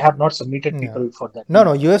just we have not submitted people for that. No,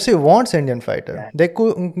 UFC wants Indian fighter. Yeah.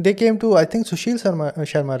 They came to, I think, Sushil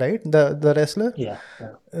Sharma, right? The wrestler. Yeah.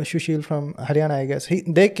 Sushil from Haryana, I guess.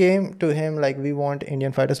 They came to him like, we want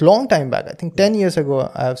Indian fighters. Long time back, I think 10 years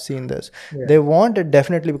ago, I have seen this. Yeah. They want it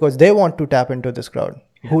definitely because they want to tap into this crowd.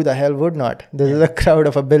 Who the hell would not? This is a crowd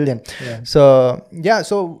of 1 billion. So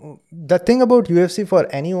the thing about UFC for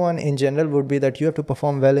anyone in general would be that you have to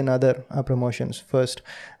perform well in other promotions first,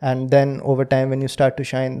 and then over time when you start to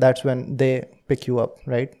shine, that's when they pick you up,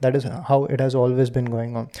 right? That is how it has always been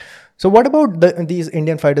going on. So what about these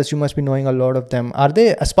Indian fighters? You must be knowing a lot of them. Are they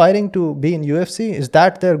aspiring to be in UFC? Is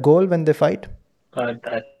that their goal when they fight? Who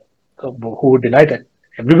would deny that?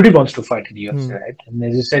 Everybody wants to fight in UFC, right? And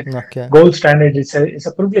as you said, gold standard it's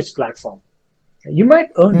a privileged platform. You might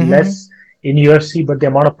earn less in UFC, but the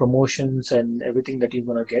amount of promotions and everything that you're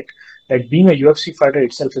gonna get, like being a UFC fighter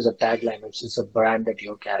itself is a tagline. It's a brand that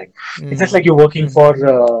you're carrying. It's just like you're working for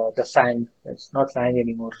the Fang. It's not Fang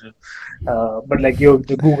anymore, but like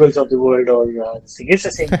the Googles of the world or this thing. It's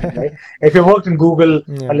the same thing, right? If you worked in Google,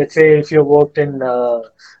 let's say if you worked in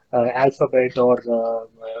Alphabet or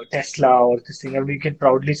Tesla or this thing, you can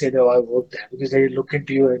proudly say that I worked there because they look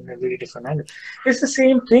into you in a very different angle. It's the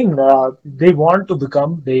same thing. They want to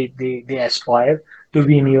become, they aspire to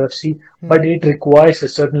be in UFC, but it requires a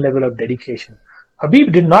certain level of dedication.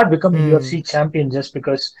 Habib did not become a UFC champion just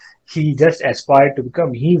because he just aspired to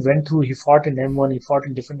become. He went through, he fought in M1, he fought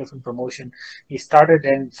in different promotion. He started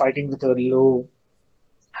and fighting with a low,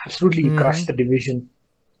 absolutely crushed the division.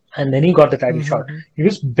 And then he got the title shot. He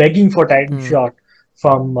was begging for title shot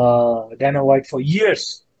from Dana White for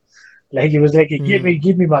years. Like he was like,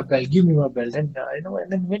 give me my belt, give me my belt. And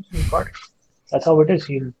and then eventually he got it. That's how it is.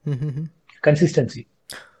 Consistency.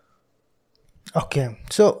 Okay.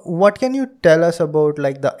 So what can you tell us about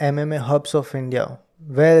like the MMA hubs of India?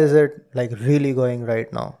 Where is it like really going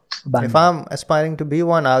right now? Bangalore. If I'm aspiring to be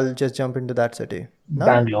one, I'll just jump into that city. No?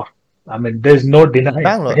 Bangalore. I mean, there's no denying.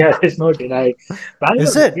 Bangalore. Yeah, there's no denying. Bangalore.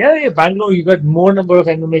 Is it? Yeah, Bangalore. You got more number of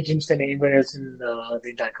MMA gyms than anywhere else in the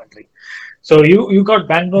entire country. So you got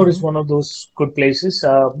Bangalore is one of those good places.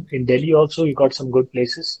 In Delhi also, you got some good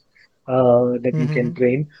places that you can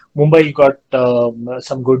train. Mumbai, you got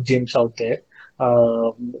some good gyms out there.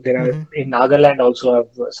 There are in Nagaland also have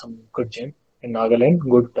some good gym in Nagaland.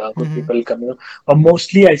 Good people coming up. But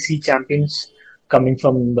mostly I see champions coming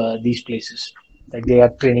from these places. Like they are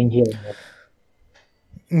training here and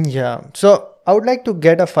there. Yeah. So I would like to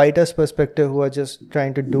get a fighter's perspective who are just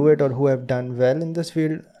trying to do it or who have done well in this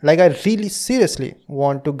field. Like I really seriously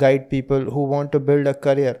want to guide people who want to build a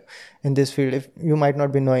career in this field. If you might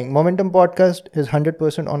not be knowing, Momentum Podcast is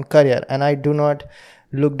 100% on career, and I do not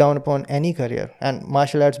look down upon any career, and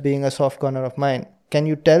martial arts being a soft corner of mine. Can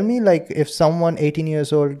you tell me, like, if someone 18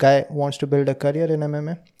 years old guy wants to build a career in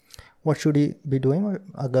MMA, what should he be doing? Or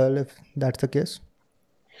a girl, if that's the case?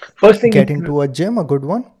 First thing, get into a gym, a good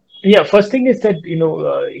one. Yeah, first thing is that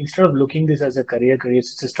instead of looking this as a career, to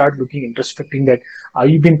start looking introspecting that are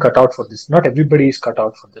you being cut out for this? Not everybody is cut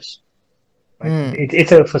out for this. Right?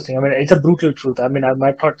 It's a first thing. I mean, it's a brutal truth. I mean, I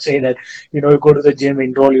might not say that you go to the gym,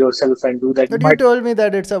 enroll yourself, and do that. But you told me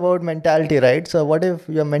that it's about mentality, right? So what if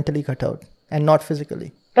you're mentally cut out and not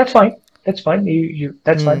physically? That's fine. That's fine.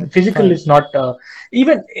 That's fine. Physical Fine. is not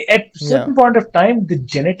even at Yeah. certain point of time. The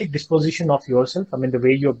genetic disposition of yourself, I mean, the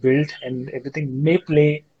way you're built and everything may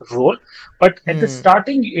play a role. But at the Hmm.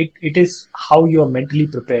 starting, it is how you're mentally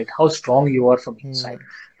prepared, how strong you are from inside,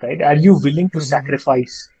 Hmm. right? Are you willing to Hmm.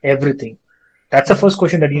 sacrifice everything? That's the Hmm. first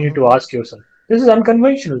question that you need Hmm. to ask yourself. This is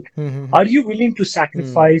unconventional. Hmm. Are you willing to Hmm.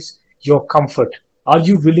 sacrifice your comfort? Are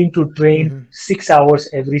you willing to train Hmm. 6 hours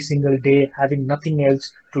every single day, having nothing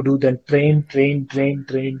else to do than train, train, train,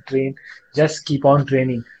 train, train? Just keep on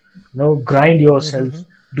training. Grind yourself.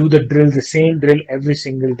 Hmm. Do the drill, the same drill every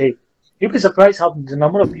single day. You'll be surprised how the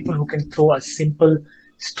number of people who can throw a simple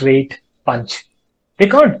straight punch. They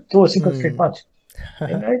can't throw a simple straight Hmm. punch.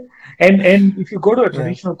 And right? And if you go to a Yeah.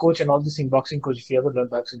 traditional coach and all this thing, boxing coach, if you ever learn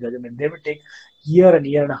boxing judgment, they would take year and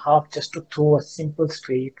year and a half just to throw a simple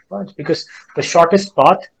straight punch because the shortest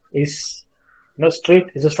path is straight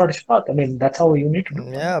is the shortest path. I mean that's how you need to do. I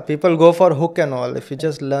mean, Yeah, people go for hook and all. If you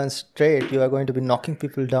just learn straight, you are going to be knocking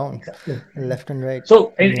people down exactly. left and right. So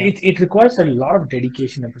Yeah. it requires a lot of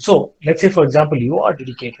dedication. So let's say, for example, you are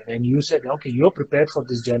dedicated and you said, okay, you're prepared for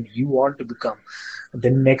this journey. You want to become the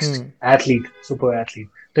next Hmm. athlete, super athlete.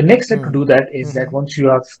 The next step to Hmm. do that is that Hmm. once you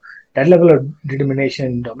have that level of determination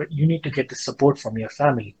and you need to get the support from your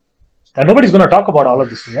family. Now, nobody's going to talk about all Oh. of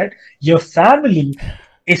this, right? Your family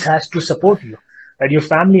has to support you. Right? Your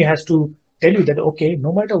family has to tell you that, okay,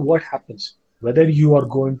 no matter what happens, whether you are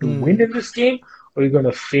going to win Hmm. in this game or you're going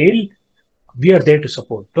to fail, we are there to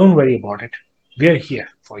support. Don't worry about it. We are here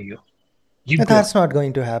for you. You go. That's not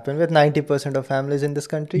going to happen with 90% of families in this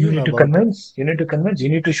country. You You know need to about it. convince. You need to convince. You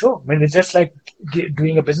need to show. I mean, it's just like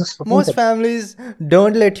doing a business Most proposal. families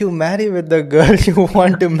don't let you marry with the girl you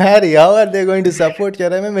want to marry. How are they going to support your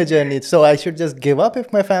MMA journey? So I should just give up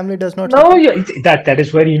if my family does not No, support? yeah, that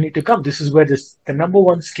is where you need to come. This is where the number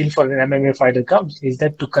one skill for an MMA fighter comes is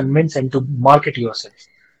that to convince and to market yourself.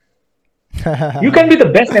 You can be the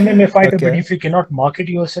best MMA fighter, but Okay. if you cannot market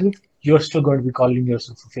yourself, you're still going to be calling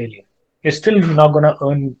yourself a failure. You're still not going to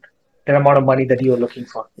earn the amount of money that you're looking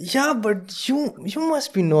for. Yeah, but you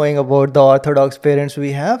must be knowing about the orthodox parents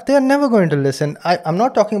we have. They are never going to listen. I'm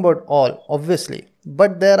not talking about all, obviously,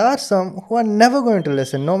 but there are some who are never going to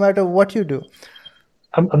listen, no matter what you do.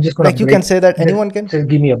 I'm just going to Like you can break. say that Just, anyone can. just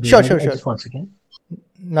give me a Sure, break. sure, I sure. just once again.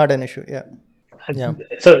 Not an issue. Yeah, yeah.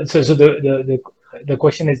 So the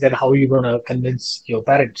question is that how are you going to convince your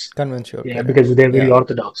parents? Convince your Yeah, parents. because they're very Yeah.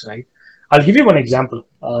 orthodox, right? I'll give you one example,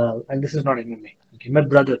 and this is not MMA. Okay, my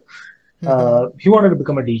brother, Mm-hmm. he wanted to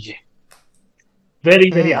become a DJ.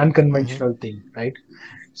 Very, very Hmm. Mm-hmm. unconventional thing, right?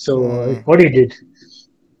 So Hmm. what he did,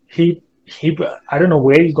 he I don't know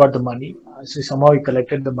where he got the money. So somehow he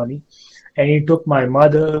collected the money, and he took my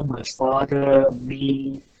mother, my father,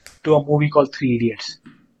 me to a movie called Three Idiots.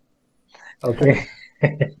 Okay.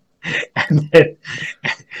 and then,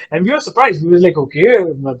 and we were surprised. We were like, okay,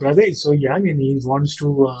 my brother is so young and he wants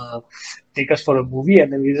to take us for a movie.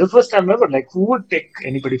 And then it was the first time ever, like, who would take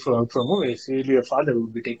anybody for a movie? It's usually your father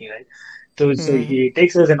would be taking, right? So Hmm. he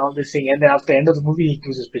takes us and all this thing. And then after the end of the movie, he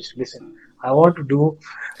gives us pitch. Listen, I want to do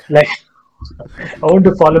like I want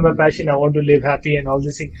to follow my passion. I want to live happy and all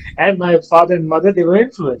this thing. And my father and mother, they were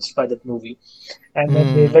influenced by that movie, and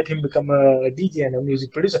then they Hmm. let him become a DJ and a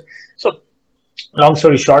music producer. So long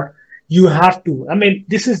story short, you have to. I mean,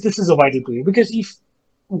 this is a vital to you because if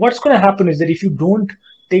what's going to happen is that if you don't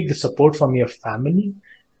take the support from your family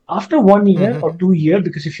after 1 year or Hmm. 2 years,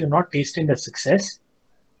 because if you're not tasting the success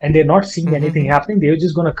and they're not seeing anything Hmm. happening, they're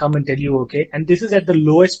just going to come and tell you, okay. And this is at the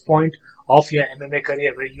lowest point of your MMA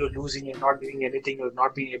career where you're losing and not doing anything or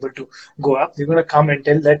not being able to go up. They're going to come and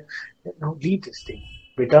tell that, no, leave this thing,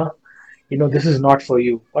 beta. This is not for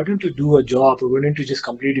you. Why don't you do a job or why don't you just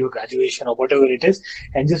complete your graduation or whatever it is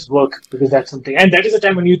and just work because that's something. And that is the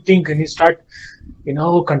time when you think and you start,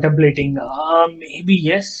 contemplating, maybe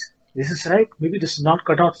yes, this is right. Maybe this is not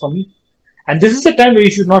cut out for me. And this is the time where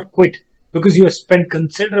you should not quit because you have spent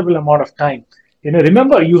considerable amount of time.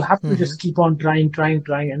 Remember, you have to Hmm. just keep on trying, trying,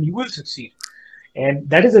 trying, and you will succeed. And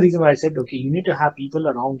that is the reason why I said, okay, you need to have people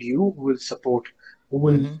around you who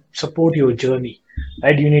will Hmm. support your journey,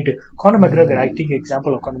 right? You need to. Conor McGregor, I Hmm. take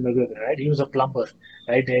example of Conor McGregor, right? He was a plumber,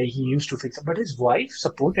 right? He used to fix it, but his wife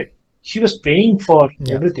supported. She was paying for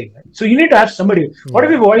Yeah. everything. Right? So you need to have somebody. What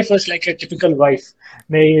if Yeah. your wife was like a typical wife,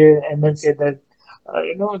 and then say that,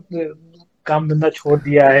 काम धंधा छोड़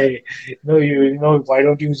दिया है. Why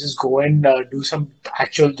don't you just go and do some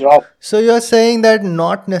actual job? So you're saying that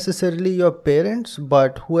not necessarily your parents,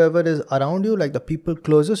 but whoever is around you, like the people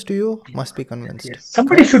closest to you, must be convinced. Yes,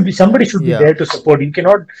 somebody should Correct? be Yeah. there to support. You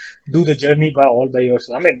cannot do the journey by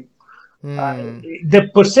yourself. I mean, uh, Hmm. the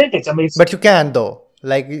percentage. I mean, it's But you can though.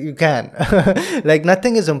 Like you can. Like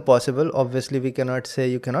nothing is impossible. Obviously, we cannot say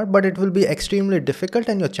you cannot, but it will be extremely difficult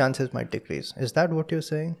and your chances might decrease. Is that what you're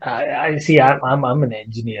saying? I see. I'm an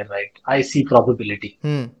engineer, right? I see probability,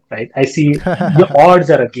 Hmm. right? I see the odds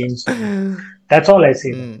are against you. That's all I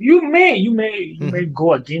say. Hmm. You may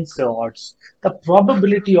go against the odds. The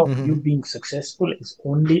probability of you being successful is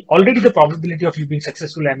only already the probability of you being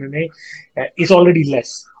successful in MMA is already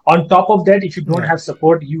less. On top of that, if you don't Yeah. have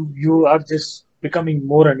support, you are just becoming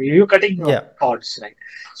more and you're cutting your Yeah. odds, right?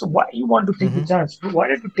 So why you want to take the chance? Why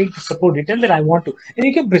don't you take the support? You tell that I want to, and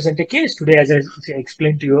you can present a case today, as I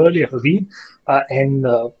explained to you earlier, Habib, and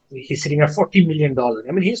he's sitting at $40 million.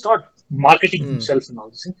 I mean, he's not marketing himself and all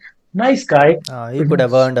this. Nice guy. He could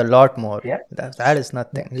have earned a lot more. Yeah. That is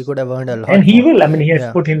nothing. He could have earned a And lot he more. will. I mean, he has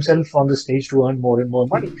Yeah. put himself on the stage to earn more and more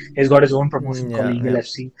money. He's got his own promotion called Yeah. Eagle Yeah.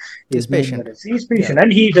 FC. He's He's doing that. patient. He's Yeah. patient,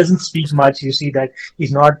 and he doesn't speak He's good. much. You see that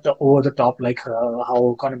he's not over the top like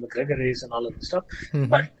how Conor McGregor is and all of this stuff.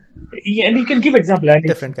 But and he can give example.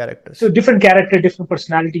 And Different so characters. different character, different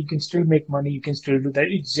personality. You can still make money. You can still do that.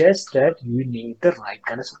 It's just that you need the right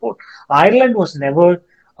kind of support. Ireland was never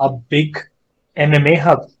a big MMA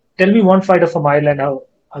hub. Tell me one fighter from Ireland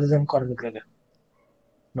other than Conor McGregor.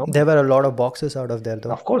 No, There were a lot of boxes out of there,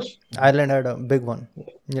 though. of course. Ireland had a big one,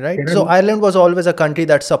 right? They So don't- Ireland was always a country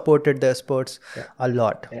that supported their sports Yeah. a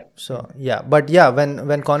lot. Yeah. So yeah, but yeah,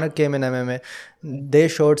 when Conor came in MMA, they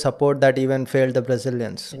showed support that even failed the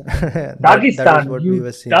Brazilians. that is Dagestan, what we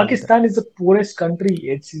were seeing. Over there. Dagestan is the poorest country.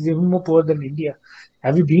 It's even more poor than India.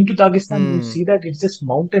 Have you been to Dagestan? You see that it's just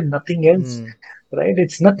mountain, nothing else, right?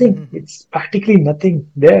 It's nothing. It's practically nothing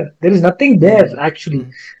there. There is nothing there actually.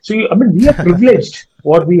 So I mean, we are privileged.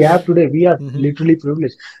 What we have today, we are literally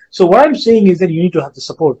privileged. So what I'm saying is that you need to have the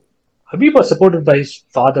support. Habib was supported by his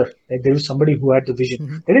father. Like there was somebody who had the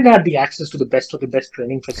vision. They didn't have the access to the best of the best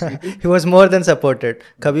training facility. He was more than supported.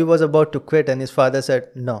 Khabib was about to quit, and his father said,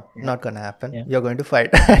 "No, not gonna happen. Yeah. You're going to fight."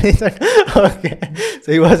 And he said, "Okay."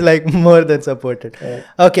 So he was like more than supported. Yeah.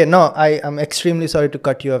 Okay, no, I am extremely sorry to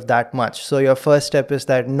cut you off that much. So your first step is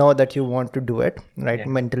that know that you want to do it, right? Yeah.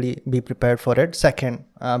 Mentally be prepared for it. Second,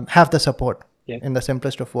 have the support. Yeah. In the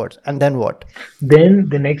simplest of words. And then what? Then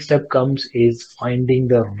the next step comes is finding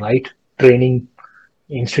the right training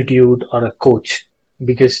institute or a coach,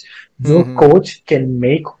 because your coach can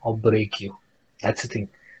make or break you. That's the thing.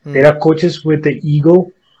 There are coaches with the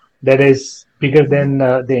ego that is bigger than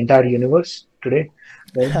the entire universe today,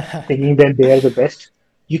 right? Thinking that they are the best.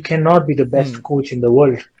 You cannot be the best coach in the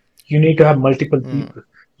world. You need to have multiple people.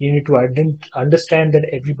 You need to understand that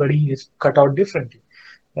everybody is cut out differently.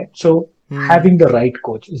 Right? So having the right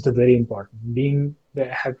coach is the very important.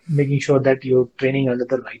 Making sure that you're training under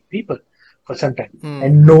the right people for some time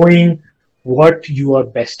and knowing what you are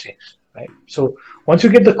best in. Right. So once you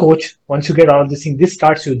get the coach, once you get all this thing, this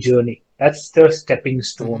starts your journey. That's the stepping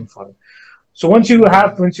stone for it. So once you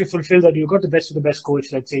fulfill that, you got the best of the best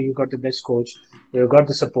coach. Let's say you got the best coach, you got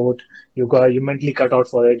the support, you mentally cut out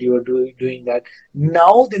for it. You are doing that.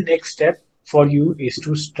 Now the next step for you is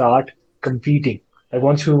to start competing. Like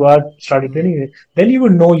once you are started training, then you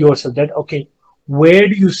will know yourself that okay, where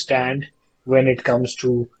do you stand when it comes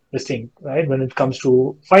to this thing, right? When it comes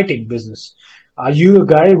to fighting business, are you a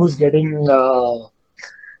guy who's getting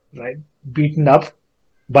right beaten up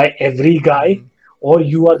by every guy, or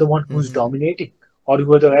you are the one who's dominating, or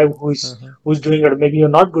you are the guy who's doing it? Maybe you're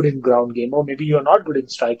not good in ground game, or maybe you're not good in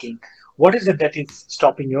striking. What is it that is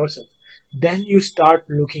stopping yourself? Then you start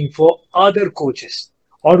looking for other coaches.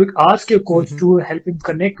 Or ask your coach to help him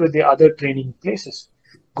connect with the other training places.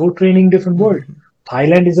 Go training different world.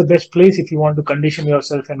 Thailand is the best place if you want to condition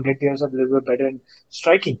yourself and get yourself a little bit better in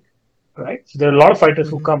striking. Right? So there are a lot of fighters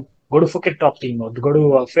who come. Go to Phuket Top Team or go to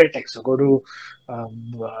Fairtex or go to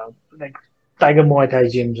like Tiger Muay Thai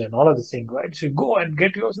gyms and all of the things. Right? So you go and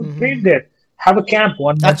get yourself trained there. Have a camp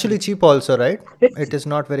 1 month. Actually cheap also, right? It is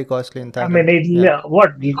not very costly in Thailand. I mean,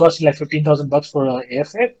 it'll cost you like $15,000 for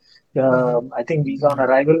airfare. I think visa on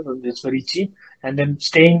arrival, it's very cheap, and then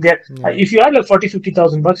staying there. If you have like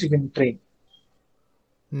 $40,000-50,000, you can train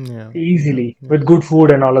easily with good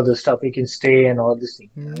food and all of this stuff. You can stay and all this thing.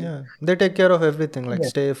 Yeah, they take care of everything, like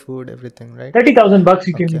stay, food, everything, right? $30,000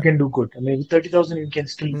 you can do good. I mean, with 30,000 you can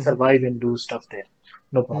still survive and do stuff there.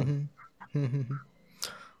 No problem.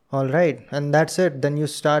 All right, and that's it. Then you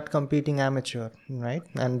start competing amateur, right?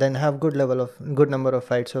 And then have good number of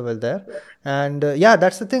fights over there. And yeah,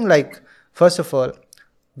 that's the thing. Like, first of all,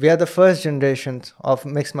 we are the first generations of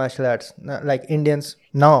mixed martial arts. Like Indians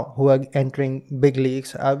now who are entering big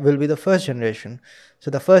leagues will be the first generation. So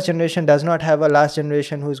the first generation does not have a last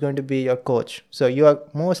generation who's going to be your coach. So you are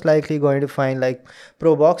most likely going to find like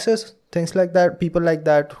pro boxers, things like that, people like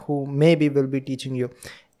that who maybe will be teaching you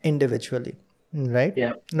individually, right?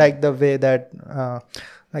 Yeah. Like the way that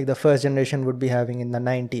like the first generation would be having in the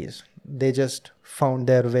 90s. They just found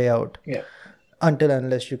their way out. Yeah. Until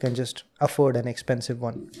unless you can just afford an expensive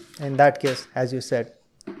one. In that case, as you said,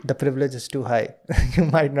 the privilege is too high. You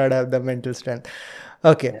might not have the mental strength.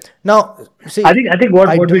 Okay. Now, see, I think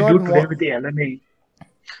what we do do not today want. with the MMA,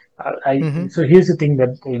 so here's the thing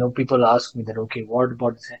that people ask me that, okay, what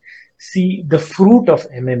about this? See, the fruit of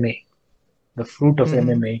MMA, the fruit of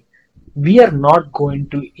MMA, we are not going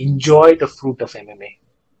to enjoy the fruit of MMA.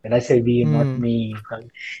 When I say we, not me,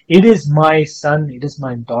 it is my son, it is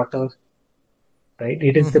my daughter, right?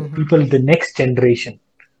 It is the people, the next generation,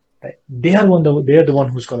 right? They are the one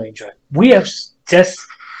who's going to enjoy. We have just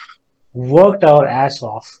worked our ass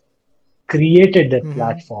off, created that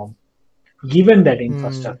platform, given that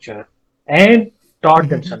infrastructure, and taught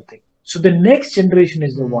them something. So the next generation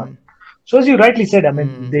is the one. So as you rightly said, I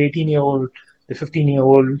mean, the 18-year-old, the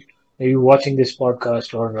 15-year-old, maybe watching this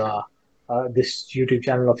podcast or this YouTube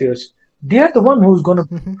channel of yours, they are the one who's going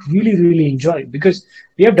to really, really enjoy, because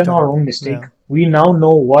we have done our own mistake. Yeah. We now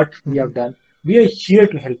know what we have done. We are here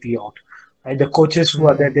to help you out. Right? The coaches who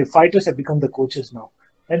are there, the fighters have become the coaches now.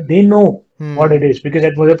 And they know what it is, because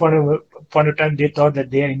at one point of time, they thought that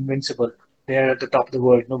they are invincible. They are at the top of the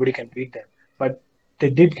world. Nobody can beat them. But they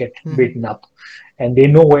did get beaten up. And they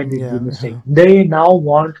know where they did the mistake. They now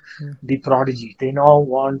want the prodigy. They now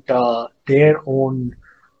want their own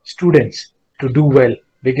students to do well,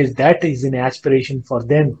 because that is an aspiration for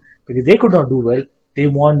them, because they could not do well. They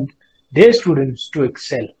want their students to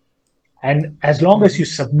excel. And as long as you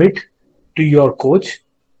submit to your coach,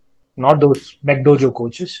 not those McDojo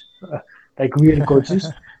coaches, like real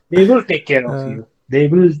coaches, they will take care of you. They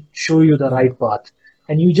will show you the right path.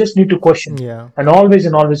 And you just need to question. And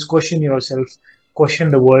always question yourself, question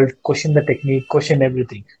the world, question the technique, question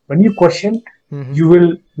everything. When you question, you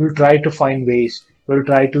will try to find ways. You'll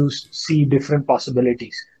try to see different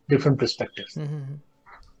possibilities, different perspectives.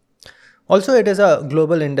 Also, it is a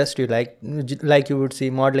global industry, like you would see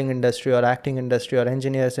modeling industry or acting industry or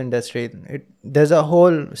engineers industry. There's a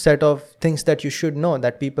whole set of things that you should know,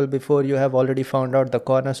 that people before you have already found out the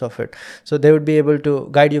corners of it. So they would be able to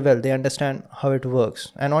guide you well. They understand how it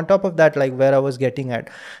works. And on top of that, like where I was getting at,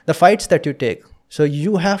 the fights that you take. So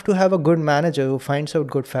you have to have a good manager who finds out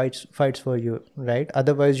good fights for you, right?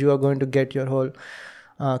 Otherwise, you are going to get your whole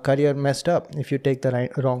career messed up if you take the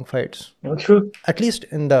wrong fights. True. At least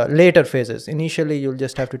in the later phases. Initially, you'll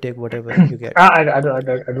just have to take whatever you get. I don't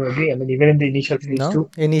agree. I mean, even in the initial phase too.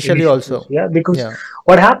 Initially also. Phase, yeah, because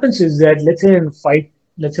what happens is that, let's say in a fight,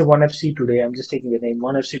 let's say 1FC today, I'm just taking the name,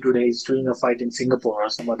 1FC today is doing a fight in Singapore or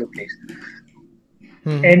some other place.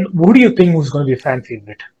 And who do you think who's going to be a fan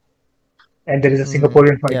favorite? And there is a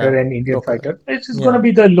Singaporean fighter and Indian fighter. It's just going to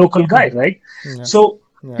be the local guy, right? So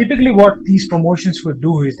typically what these promotions would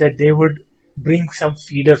do is that they would bring some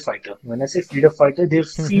feeder fighter. When I say feeder fighter, they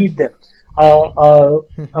feed them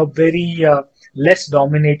a very less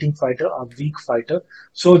dominating fighter, a weak fighter,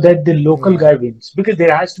 so that the local guy wins. Because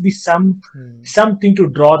there has to be something to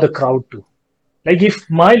draw the crowd to. Like if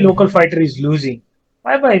my local fighter is losing,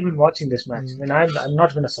 why am I even watching this match? I mean, I'm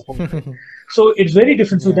not going to support him. So it's very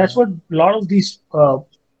different. So that's what a lot of these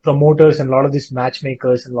promoters and a lot of these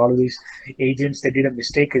matchmakers and a lot of these agents, they did a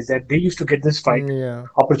mistake, is that they used to get this fight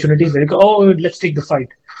opportunities. They go, oh, let's take the fight.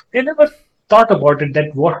 They never thought about it,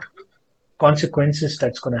 that what consequences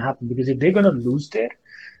that's going to happen. Because if they're going to lose there,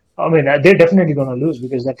 I mean, they're definitely going to lose,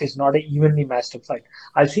 because that is not an evenly matched up fight.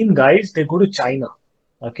 I've seen guys, they go to China.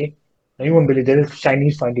 Okay. Now, you won't believe, there is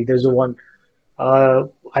Chinese fighting. There's the one I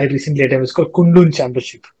recently attended. It's called Kundun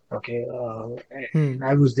Championship. Okay,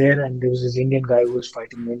 I was there, and there was this Indian guy who was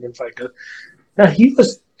fighting, an Indian fighter. Now he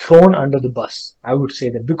was thrown under the bus. I would say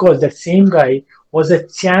that, because that same guy was a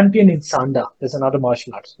champion in Sanda. There's another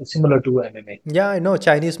martial arts similar to MMA. Yeah, I know,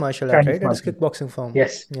 Chinese martial art, right? It's kickboxing form.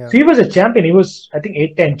 Yes. Yeah. So he was a champion. He was, I think,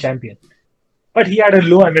 8-10 champion, but he had a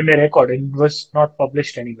low MMA record and was not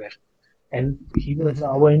published anywhere. And he was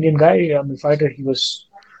our Indian guy, fighter. He was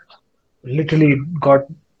literally got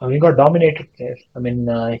dominated there. I mean,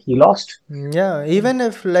 he lost. Yeah, even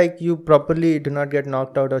if like you properly do not get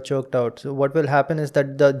knocked out or choked out, so what will happen is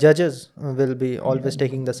that the judges will be always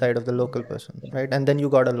taking the side of the local person, right? And then you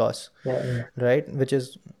got a loss, right? Which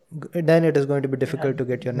is then it is going to be difficult to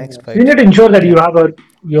get your next You fight. need to ensure that Yeah.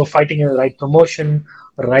 you're fighting in the right promotion,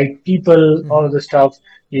 right people, all of the stuff.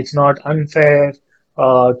 It's not unfair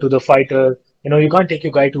to the fighter. You can't take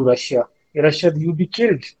your guy to Russia. In Russia, you'll be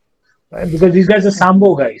killed, right? Because these guys are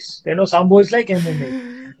Sambo guys. Sambo is like MMA.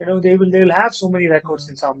 They will have so many records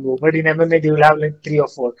in Sambo, but in MMA they will have like three or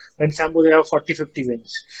four. When Sambo they have 40, 50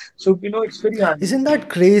 wins. So it's very Isn't that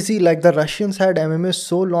crazy? Like the Russians had MMA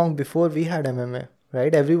so long before we had MMA,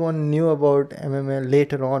 right? Everyone knew about MMA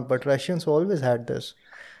later on, but Russians always had this,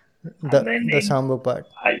 I the mean, sambo part.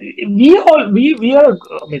 we are. I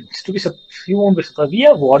mean, you won't be surprised. We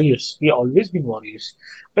are warriors. We always been warriors,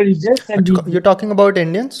 but it's just that we You're talking about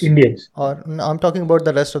Indians? Indians. Or no, I'm talking about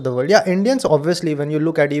the rest of the world. Yeah, Indians, obviously, when you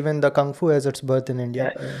look at even the Kung Fu has its birth in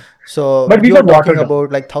India. Yeah, yeah. So But we you're got talking watered down.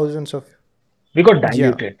 about like thousands of. We got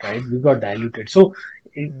Yeah. diluted, right? We got diluted. So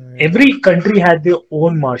every country had their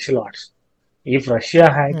own martial arts. If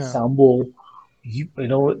Russia had Yeah. Sambo,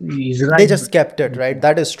 Israel. They just kept it, right?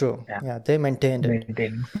 That is true. Yeah. Yeah, they maintained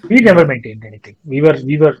it. We never maintained anything. We were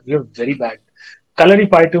very bad. Kalari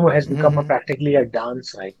Paitu has become practically a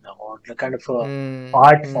dance right now, or a kind of a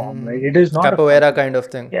art form, right? It is not a Capoeira fighting. kind of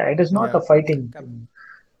thing. Yeah, it is not Yeah. a fighting.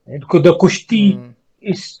 The Kushti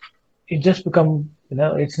is it just become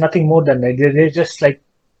it's nothing more than that. They're just like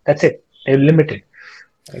that's it. They're limited,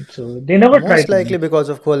 right? So they never tried Most to likely make. because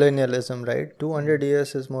of colonialism, right? 200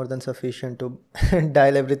 years is more than sufficient to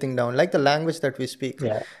dial everything down. Like the language that we speak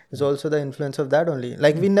Yeah. is also the influence of that only.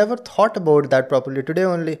 Like we never thought about that properly. Today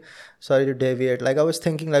only, sorry to deviate. Like I was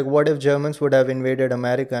thinking, like what if Germans would have invaded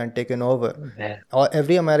America and taken over? Yeah. Or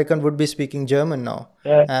every American would be speaking German now.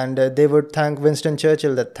 Yeah. And they would thank Winston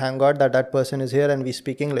Churchill that thank God that that person is here and we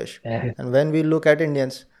speak English. Yeah. And when we look at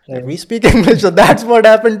Indians, like, we speak English, so that's what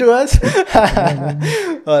happened to us.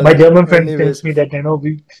 My German friend Anyways. tells me that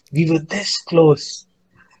we were this close.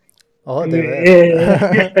 Oh, they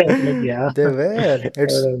were. Yeah. They were.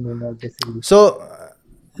 It's No, disagree. so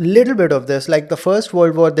little bit of this. Like the First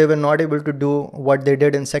World War, they were not able to do what they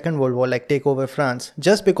did in Second World War, like take over France,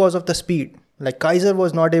 just because of the speed. Like Kaiser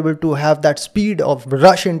was not able to have that speed of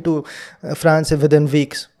rush into France within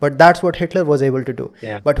weeks, but that's what Hitler was able to do.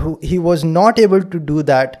 Yeah. But he was not able to do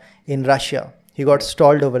that in Russia. He got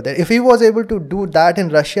stalled over there. If he was able to do that in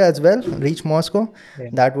Russia as well, reach Moscow,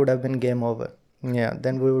 that would have been game over. Yeah,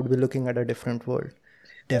 then we would be looking at a different world,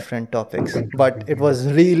 different topics. But it was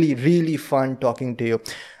really, really fun talking to you.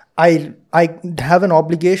 I have an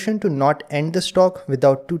obligation to not end this talk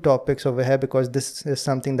without two topics over here because this is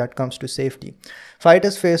something that comes to safety.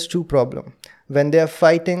 Fighters face two problems. When they are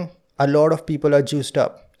fighting, a lot of people are juiced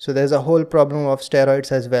up. So there's a whole problem of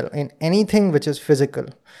steroids as well in anything which is physical.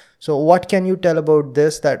 So what can you tell about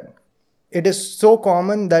this, that it is so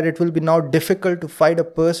common that it will be now difficult to fight a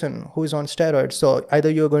person who is on steroids? So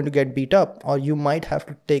either you're going to get beat up or you might have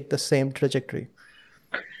to take the same trajectory.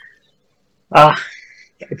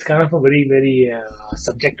 It's kind of a very, very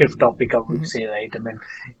subjective topic, I would say, right? I mean,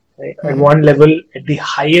 at one level, at the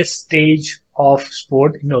highest stage of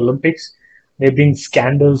sport in Olympics, there have been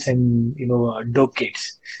scandals and dope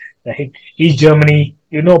kits, right? East Germany,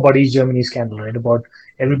 you know about East Germany scandal, right? About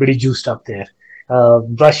everybody juiced up there.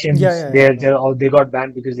 Russians, they got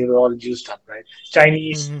banned because they were all juiced up, right?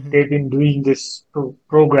 Chinese, they've been doing this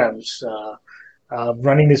programs,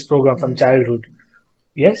 running this program from childhood.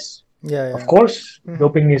 Yes, of course,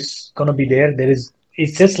 doping is gonna be there.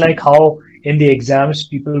 It's just like how in the exams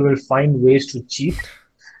people will find ways to cheat.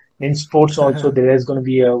 In sports also, there is gonna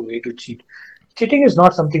be a way to cheat. Cheating is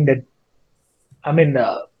not something that, I mean,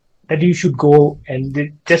 that you should go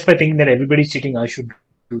and just by thinking that everybody's cheating, I should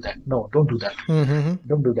do that. No, don't do that.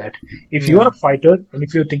 Don't do that. If you are a fighter and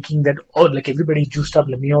if you're thinking that, oh, like everybody juiced up,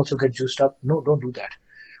 let me also get juiced up. No, don't do that.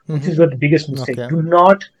 Which is what the biggest mistake. Do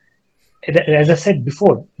not, as I said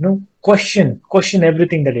before, question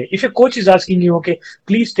everything that if your coach is asking you, okay,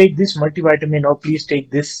 please take this multivitamin or please take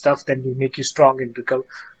this stuff that will make you strong and recover.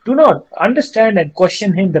 Do not understand and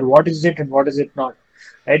question him that what is it and what is it not.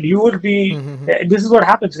 And you would be, this is what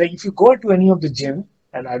happens. Like if you go to any of the gym,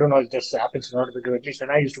 and I don't know if this happens or not, but at least when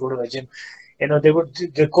I used to go to the gym,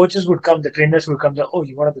 the coaches would come, the trainers would come, oh,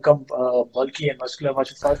 you want to become bulky and muscular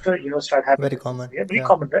much faster, start having. Very common. Yeah, very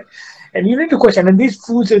common, right? And you need to question. And these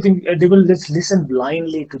fools, I think, they will just listen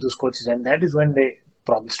blindly to those coaches, and that is when the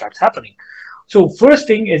problem starts happening. So first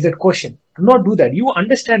thing is that question. Do not do that. You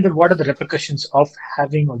understand that what are the repercussions of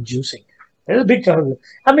having or juicing. There's a big challenge.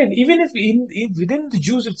 I mean, even if within the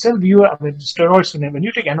juice itself, steroids, when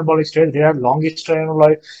you take anabolic steroids, they are longest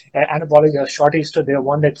anabolic, shortest, they are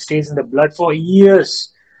one that stays in the blood for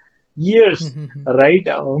years, right?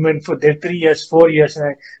 I mean, for their 3 years, 4 years,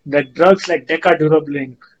 and the drugs like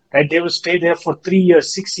Decadurablin, right? They will stay there for 3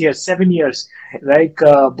 years, 6 years, 7 years. Like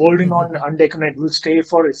Boldin on Undeconate will stay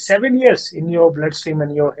for 7 years in your bloodstream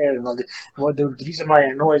and your hair and all that. Well, the reason why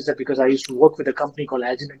I know is that because I used to work with a company called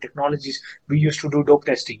Agilent Technologies. We used to do dope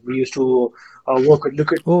testing. We used to work with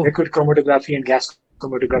Oh, liquid chromatography and gas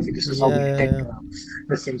chromatography. This is how we yeah, detect yeah, yeah.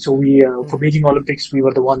 this thing. So we for Beijing Olympics, we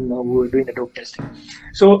were the one who were doing the dope testing.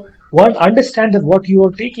 So one, understand that what you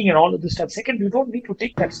are taking and all of this stuff. Second, you don't need to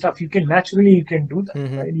take that stuff. You can do that,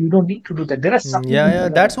 right? You don't need to do that. There are Yeah, supplements yeah,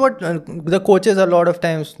 that are that's what the coaches a lot of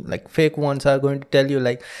times, like fake ones, are going to tell you,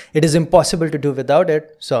 like it is impossible to do without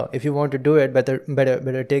it. So if you want to do it,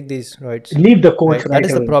 better take these rights, leave the coach right? That right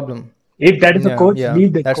is the away. problem. If that is a Yeah, coach, yeah.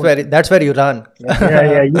 leave the That's coach. where you run.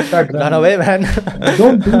 Yeah. You start Run running. away, man.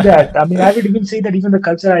 Don't do that. I mean, I would even say that even the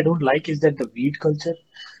culture I don't like is that the weed culture,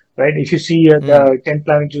 right? If you see Hmm. the 10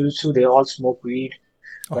 Planet Jiu-Jitsu, they all smoke weed,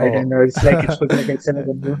 right? And Oh. it's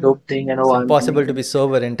another new dope thing. I know It's I'm impossible clean. to be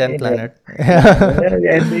sober in 10 Yeah, planet.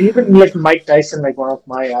 and even like Mike Tyson, like one of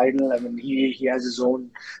my idol. I mean, he has his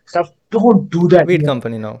own stuff. Don't do that. Weed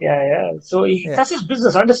company now. Yeah. So Yeah. that's his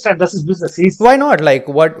business. Understand? That's his business. He's Why not? Like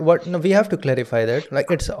what no, we have to clarify that.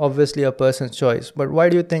 Like it's obviously a person's choice, but why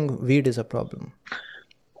do you think weed is a problem?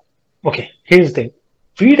 okay. Here's the thing.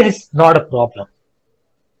 Weed is not a problem.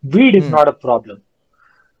 Weed is Hmm. not a problem.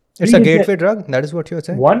 It's a Weed is a gateway drug. That is what you're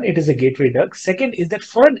saying. one. It is a gateway drug. Second is that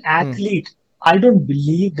for an Hmm. athlete, I don't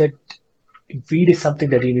believe that weed is something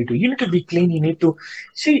that you need to. You need to be clean. You need to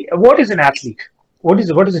see what is an athlete. What is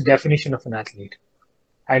the definition of an athlete?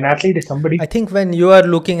 An athlete is I somebody. think when you are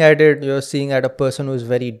looking at it, you're seeing at a person who is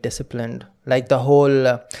very disciplined, like the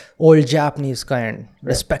whole old Japanese kind, Yeah.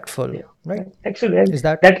 respectful, Yeah. right? Actually, Is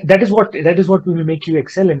that? that is what will make you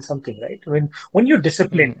excel in something, right? When you're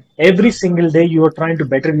disciplined, every single day you are trying to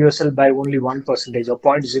better yourself by only 1% or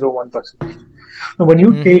 0.01%. Now, when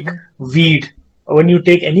you take Mm-hmm. weed, when you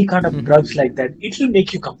take any kind of drugs like that, it will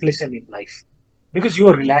make you complacent in life because you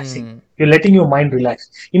are relaxing. Mm-hmm. You're letting your mind relax.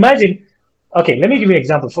 Imagine, okay, let me give you an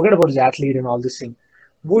example. Forget about this athlete and all this thing.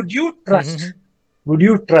 Would you Mm-hmm. trust? Would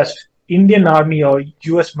you trust Indian Army or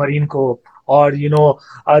U.S. Marine Corps or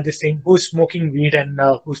this thing who's smoking weed and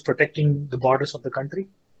who's protecting the borders of the country?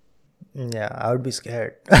 Yeah, I would be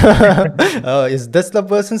scared. Oh, is this the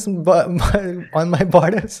person's on my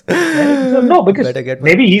borders? Right? So no, because Better get my.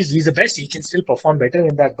 maybe he's the best. He can still perform better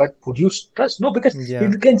in that. But would you trust? No, because Yeah.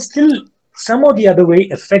 it can still some or the other way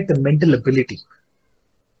affect the mental ability.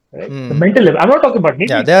 Right? The Mm. mental. I'm not talking about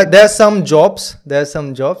Yeah, maybe. there are some jobs. There are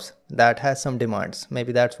some jobs that has some demands.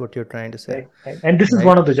 Maybe that's what you're trying to say, Right. And this is right?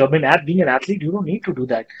 one of the job. In being an athlete, you don't need to do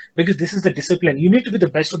that because this is the discipline. You need to be the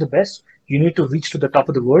best of the best. You need to reach to the top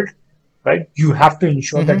of the world, right? You have to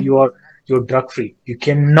ensure that Mm-hmm. you're drug free. You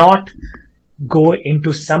cannot go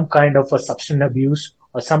into some kind of a substance abuse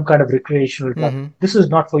or some kind of recreational drug. Mm-hmm. This is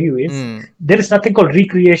not for you. If Mm. there is nothing called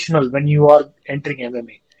recreational when you are entering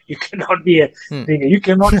MMA, you cannot be a Mm. you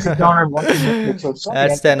cannot sit down and watch Netflix or sorry.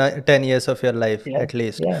 That's 10 years of your life Yeah, at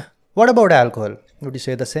least. yeah, What about alcohol? Would you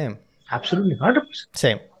say the same? absolutely, 100%.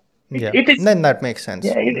 Same. It, Yeah. it is. Then that makes Yeah, sense.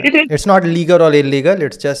 Right. it It's not legal or illegal.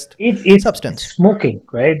 It's just it's substance. smoking,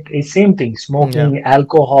 right? It's same thing. Yeah. Smoking,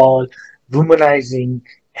 alcohol, womanizing,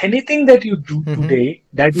 anything that you do Mm-hmm. today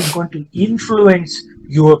that is going to influence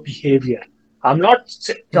your behavior. I'm not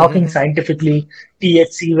talking Mm-hmm. scientifically,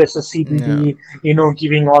 THC versus Yeah. CBD,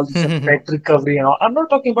 giving all this Mm-hmm. pet recovery and all. I'm not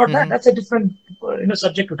talking about that. Mm-hmm. That's a different,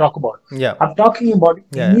 subject to talk about. Yeah. I'm talking about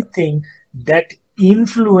Yeah. anything that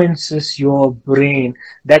influences your brain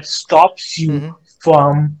that stops you Mm-hmm.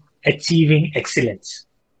 from achieving excellence.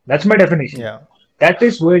 That's my definition. Yeah. That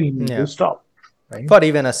is where you need to Yeah. stop, right? For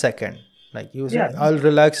even a second. Like you say, Yeah, I'll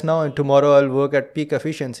relax now and tomorrow I'll work at peak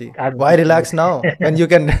efficiency. I don't Why think relax now when you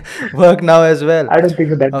can work now as well? I don't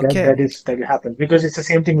think Okay. that happens because it's the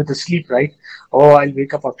same thing with the sleep, right? Oh, I'll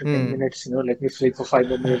wake up after 10 minutes. Let me sleep for 5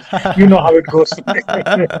 more minutes. You know how it goes.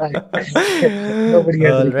 Nobody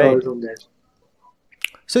has All recovered right. from that.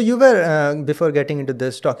 So you were before getting into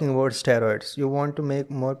this talking about steroids. You want to make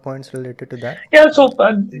more points related to that? Yeah, so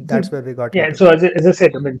That's where we got yeah, into. so as I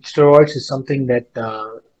said, I mean, steroids is something that,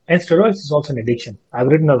 and steroids is also an addiction. I've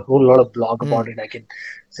written a whole lot of blog about it. I can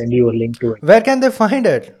send you a link to it. Where can they find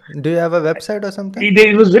it? Do you have a website or something?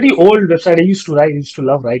 It was very old website. I used to write. I used to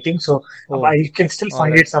love writing. So Oh, I can still all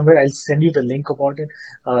find it right. somewhere. I'll send you the link about it. It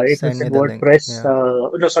was Send in me the link. WordPress.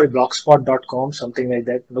 Yeah. No, sorry, blogspot.com, something like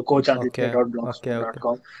that. Okay. Okay. Okay.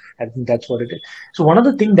 coachaditya.blogspot.com. I think that's what it is. So one of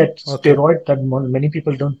the things that Okay. steroid that many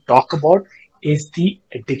people don't talk about is the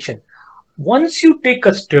addiction. Once you take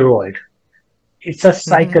a steroid, it's a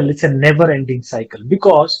cycle. It's a never-ending cycle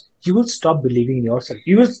because you will stop believing in yourself.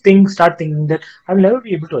 You will start thinking that I will never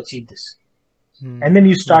be able to achieve this. and then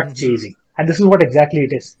you start chasing. And this is what exactly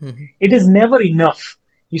it is. It is never enough.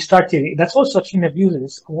 You start chasing. That's what substance abuse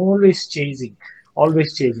is. Always chasing,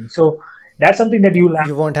 always chasing. So that's something that you'll have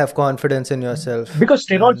You won't have confidence in yourself, because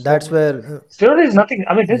and steroids. that's where Steroid is nothing.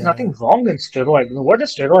 I mean, there's yeah. nothing wrong in steroid. What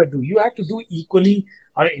does steroid do? You have to do equally,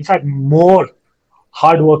 or in fact, more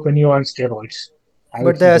hard work when you're on steroids. I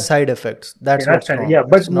would But there are suggest. side effects. Yeah, That's that's what's kind wrong. yeah.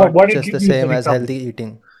 But It's not what it just the gives you is the same as recovery. healthy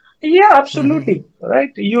eating. Yeah, absolutely.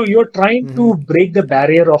 Right. You're trying to break the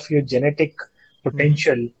barrier of your genetic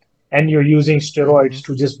potential, and you're using steroids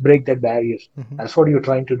to just break that barrier. That's what you're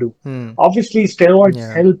trying to do. Obviously, steroids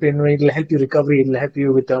Yeah. help in it'll help you recovery, it'll help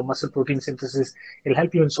you with muscle protein synthesis, it'll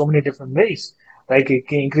help you in so many different ways. Like it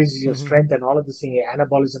increases your strength and all of this thing,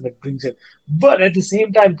 anabolism it brings it. But at the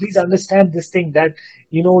same time, please understand this thing that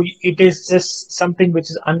it is just something which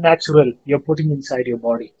is unnatural. You're putting inside your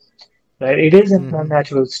body. Right? It is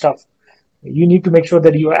unnatural stuff. You need to make sure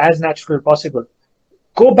that you are as natural as possible.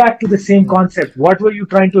 Go back to the same Yeah. concept. What were you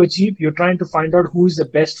trying to achieve? You're trying to find out who is the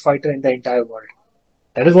best fighter in the entire world.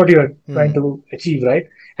 That is what you're trying to achieve, right?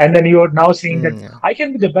 And then you're now saying that Yeah. I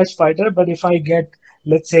can be the best fighter, but if I get,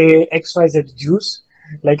 let's say, XYZ juice,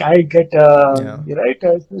 like I get, Yeah. right?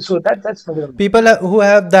 So that's not gonna People who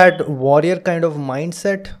have that warrior kind of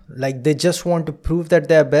mindset, like they just want to prove that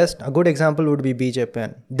they're best. A good example would be BJ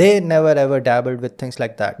Penn. They never ever dabbled with things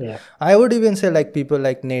like that. Yeah. I would even say like people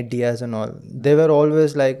like Nate Diaz and all. They were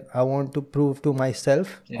always like, I want to prove to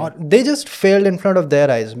myself. Yeah. Or they just failed in front of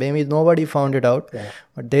their eyes. Maybe nobody found it out, Yeah.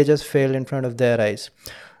 but they just failed in front of their eyes.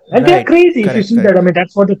 And they're Right. crazy if you Correct. see that. Correct. I mean,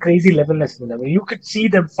 that's what the crazy level is. I mean, you could see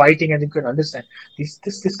them fighting and you can understand.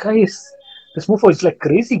 This guy is this mofo is like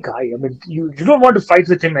crazy guy. I mean, you don't want to fight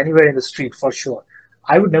with him anywhere in the street for sure.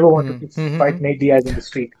 I would never want to fight Nate Diaz in the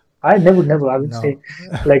street. I never. I would stay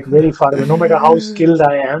No. like very far away. No matter how skilled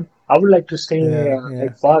I am, I would like to stay Yeah.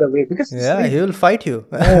 like far away because it's Yeah, he crazy. will fight you.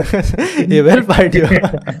 He will fight you.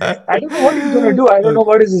 I don't know what he's gonna do. I don't know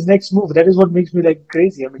what is his next move. That is what makes me like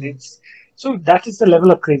crazy. I mean, it's so that is the level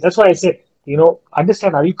of crazy. That's why I said,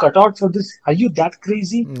 understand. Are you cut out for this? Are you that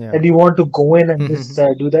crazy Yeah. that you want to go in and just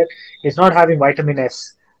do that? It's not having vitamin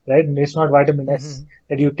S, right? And it's not vitamin S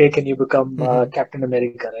that you take and you become Captain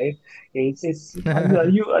America, right? It's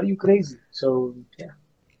are you crazy? So yeah.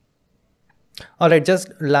 All right, just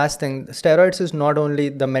last thing. Steroids is not only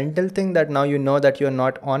the mental thing that now you know that you're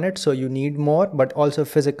not on it, so you need more, but also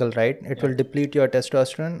physical, right? It will deplete your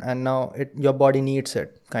testosterone, and now your body needs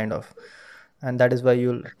it, kind of, and that is why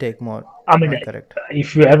you'll take more. I mean, Correct.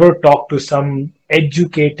 if you ever talk to some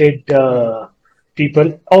educated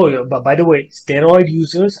people, oh, yeah, but by the way, steroid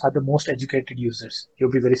users are the most educated users.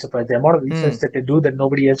 You'll be very surprised. The amount of research that they do that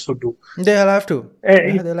nobody else would do. They'll have to.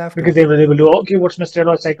 Eh, Yeah, they'll have because to. they will do, okay, what's my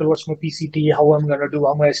steroid cycle? What's my PCT? How I'm going to do?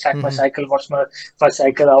 How I'm going to stack my cycle? What's my first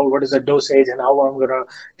cycle? What is the dosage? And how I'm going to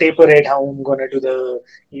taper it? How I'm going to do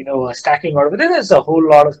the, stacking order. But then there's a whole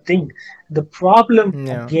lot of thing. The problem,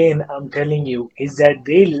 Yeah. again, I'm telling you, is that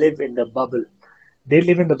they live in the bubble. They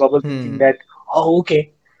live in the bubble thinking that, oh,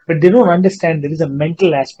 okay. But they don't understand there is a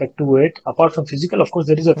mental aspect to it. Apart from physical, of course,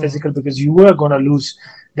 there is a physical because you are going to lose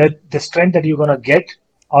the strength that you're going to get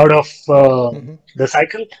out of the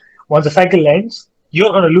cycle. Once the cycle ends, you're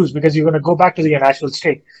going to lose because you're going to go back to your natural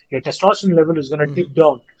state. Your testosterone level is going to dip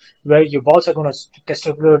down, where your balls are going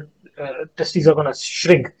to testes are going to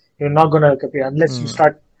shrink. You're not going to appear unless you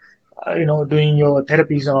start, doing your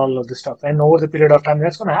therapies and all of this stuff. And over the period of time,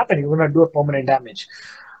 that's going to happen. You're going to do a permanent damage.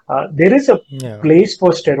 There is a Yeah. place for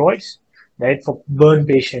steroids, right? For burn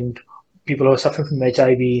patient, people who are suffering from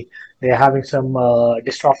HIV, they're having some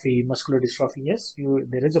dystrophy, muscular dystrophy. Yes,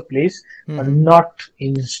 there is a place, but not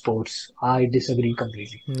in sports. I disagree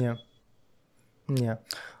completely. Yeah. Yeah.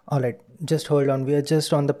 All right. Just hold on. We are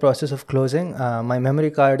just on the process of closing. My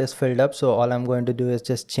memory card is filled up, so all I'm going to do is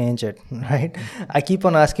just change it, right? I keep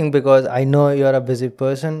on asking because I know you're a busy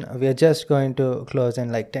person. We are just going to close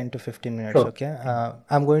in like 10 to 15 minutes, Sure. okay?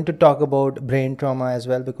 I'm going to talk about brain trauma as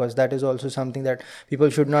well because that is also something that people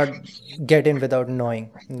should not get in without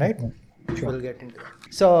knowing, right? We'll get into it.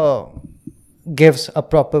 So, gives a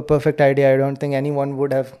perfect idea. I don't think anyone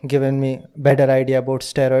would have given me better idea about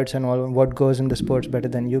steroids and all what goes in the sports better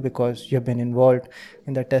than you because you've been involved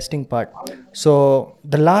in the testing part. So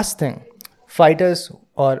the last thing, fighters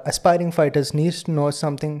or aspiring fighters needs to know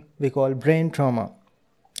something we call brain trauma.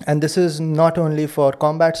 And this is not only for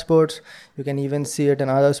combat sports, you can even see it in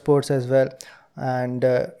other sports as well. And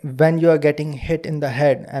when you are getting hit in the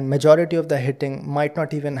head, and majority of the hitting might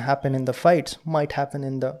not even happen in the fights, might happen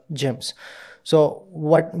in the gyms. So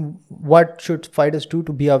what should fighters do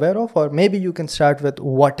to be aware of? Or maybe you can start with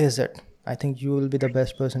what is it? I think you will be the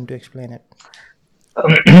best person to explain it.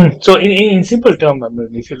 So in simple term, I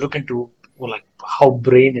mean, if you look into like how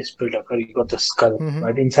brain is built up, right? You got the skull, Mm-hmm.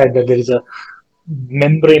 right? Inside that there is a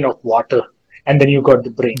membrane of water, and then you got the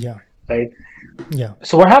brain, Yeah. right? Yeah.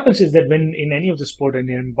 So what happens is that when in any of the sport, and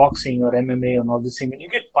in boxing or MMA and all this thing, when you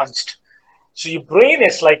get punched, so your brain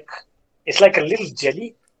is like it's like a little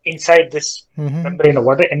jelly inside this Mm-hmm. membrane of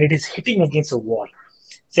water, and it is hitting against a wall.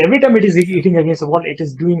 So every time it is Yeah. hitting against the wall, it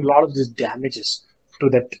is doing a lot of these damages to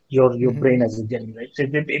that your Mm-hmm. brain as a jelly, right? So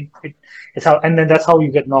it's how, and then that's how you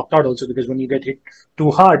get knocked out also, because when you get hit too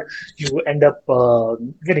hard, you end up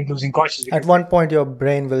getting losing consciousness At because one point, your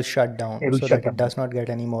brain will shut down it will so shut that it down. does not get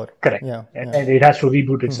any more. Correct. Yeah. Yeah. And it has to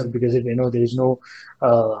reboot Mm-hmm. itself because there is no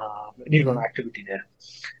neuron Mm-hmm. activity there,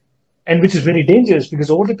 and which is very Mm-hmm. dangerous because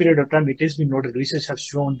over the period of time, it has been noted. Research has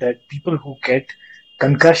shown that people who get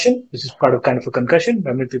concussion, which is part of kind of a concussion,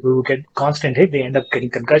 I mean, people who get constant hit, they end up getting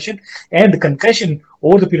concussion, and the concussion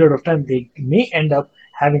over the period of time, they may end up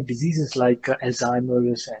having diseases like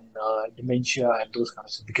Alzheimer's and dementia and those kind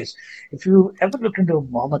of stuff. Because if you ever look into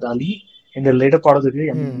Muhammad Ali in the later part of the day,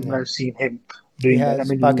 I mean, you might Yeah. have seen him He doing that. I has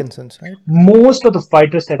mean, you Parkinson's, right? most of the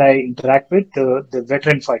fighters that I interact with, the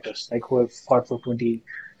veteran fighters, like who have fought for 20,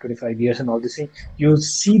 25 years and all this thing, you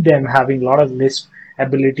see them having a lot of lisp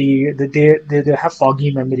ability, that they have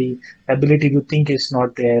foggy memory, ability to think is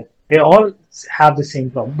not there. They all have the same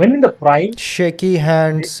problem. When in the prime, Shaky they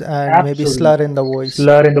hands and maybe absolutely slur in the voice.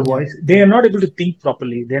 slur in the Yeah. voice. They are not able to think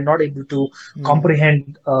properly. They're not able to Mm.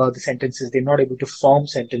 comprehend the sentences. They're not able to form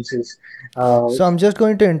sentences. Uh, So I'm just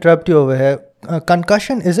going to interrupt you over here.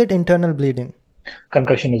 Concussion, is it internal bleeding?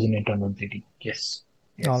 Concussion is an internal bleeding. Yes.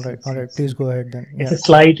 All Yes, right. All right. Please go ahead then. it's Yeah. a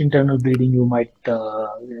slight internal bleeding you might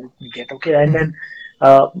get. Okay, and Mm-hmm. then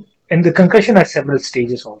uh, and the concussion has several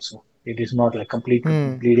stages also. It is not like complete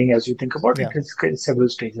Mm. bleeding as you think about it. Yeah. It's several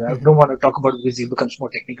stages. I Mm-hmm. don't want to talk about it because it becomes more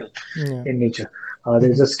technical Yeah. in nature.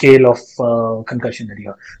 There's Mm-hmm. a scale of concussion that you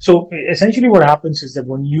have. So essentially, what happens is that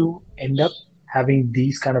when you end up having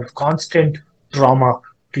these kind of constant trauma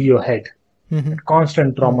to your head, Mm-hmm. that constant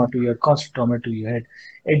Mm-hmm. trauma to your constant trauma to your head,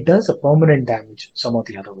 it does a permanent damage some or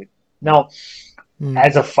the other way. Now, Mm.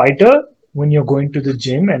 as a fighter, when you're going to the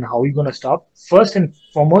gym and how you're going to stop, first and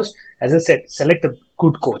foremost, as I said, select a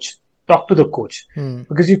good coach. Talk to the coach, Mm.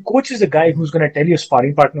 because your coach is the guy Mm-hmm. who's going to tell your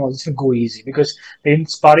sparring partner, "Oh, this will go easy." Because in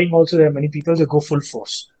sparring, also, there are many people that go full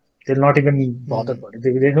force. They'll not even bother Mm. about it.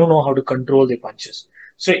 They don't know how to control their punches.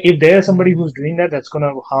 So if there's somebody Mm. who's doing that, that's going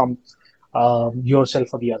to harm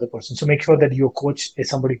yourself or the other person. So make sure that your coach is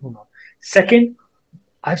somebody who knows. Second,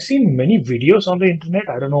 I've seen many videos on the internet.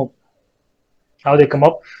 I don't know how they come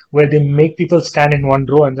up, where they make people stand in one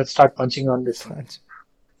row and then start punching on this thing. Fudge.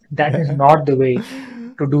 That is not the way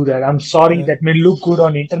to do that. I'm sorry, Uh, that may look good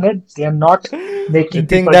on internet. They are not you making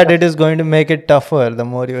think people that it is going to make it tougher the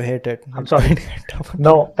more you hit it. I'm It's sorry. going to get tougher.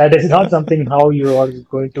 No, that is not something how you are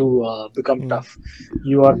going to become Mm. tough.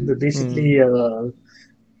 You are Mm. basically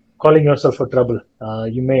calling yourself for trouble.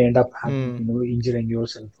 You may end up having, Mm. injuring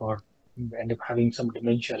yourself, or end up having some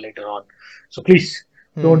dementia later on. So please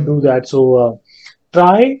don't Mm. do that. So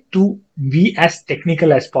try to be as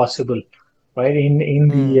technical as possible, right?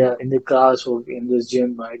 Mm. In the class or in this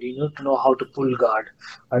gym, right? You need to know how to pull guard.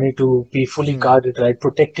 I need to be fully Mm. guarded, right?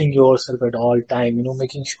 Protecting yourself at all time.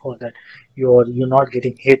 Making sure that you're not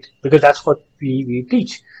getting hit, because that's what we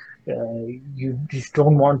teach. You just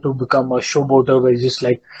don't want to become a showboater where it's just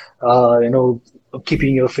like,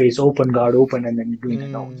 keeping your face open, guard open, and then doing it.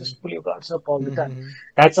 No, Mm. just pull your guards up all the time. Mm-hmm.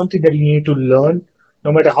 That's something that you need to learn.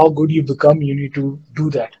 No matter how good you become, you need to do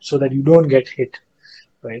that so that you don't get hit,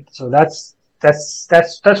 right? So that's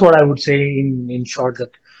what I would say in short.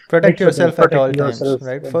 That make Protect sure that yourself at protect all times, yourself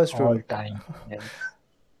right? at First all rule. time. Yeah.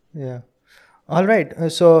 Yeah. All right.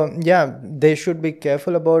 So, yeah, they should be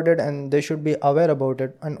careful about it and they should be aware about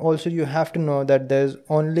it. And also, you have to know that there's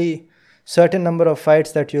only certain number of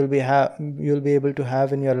fights that you'll be able to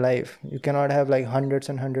have in your life. You cannot have like hundreds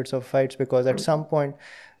and hundreds of fights because at some point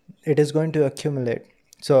it is going to accumulate.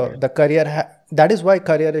 So Yeah. the that is why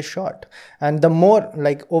career is short. And the more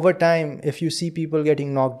like over time, if you see people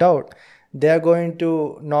getting knocked out, they are going to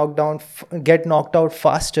get knocked out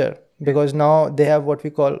faster because now they have what we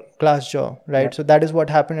call glass jaw, right? Yeah. So that is what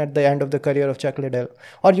happened at the end of the career of Chuck Liddell.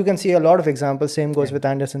 Or you can see a lot of examples. Same goes Yeah. with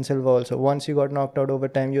Anderson Silva also. Once you got knocked out over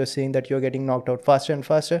time, you're seeing that you're getting knocked out faster and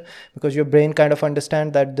faster because your brain kind of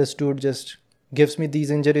understand that this dude just gives me these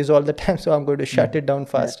injuries all the time, so I'm going to shut it down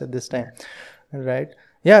Yeah. faster this time, right?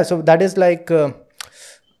 Yeah, so that is like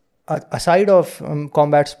a side of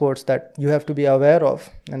combat sports that you have to be aware of,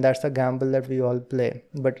 and that's the gamble that we all play.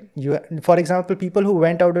 But for example, people who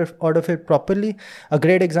went out of it properly, a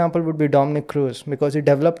great example would be Dominic Cruz, because he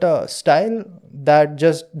developed a style that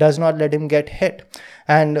just does not let him get hit.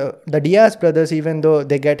 And the Diaz brothers, even though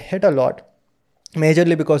they get hit a lot,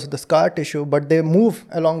 majorly because of the scar tissue, but they move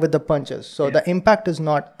along with the punches, so the impact is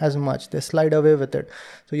not as much. They slide away with it,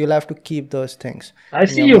 so you'll have to keep those things I in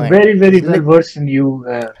see your you're mind. very, very It's well versed in you.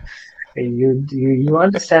 You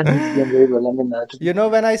understand this game very well. I mean, you know,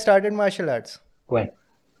 when I started martial arts, when?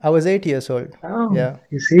 I was 8 years old. Oh, Yeah,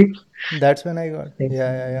 you see? that's when I got. Thank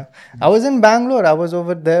Yeah. I was in Bangalore. I was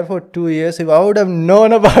over there for 2 years. If I would have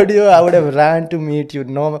known about you, I would have ran to meet you.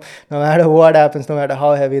 No matter what happens, no matter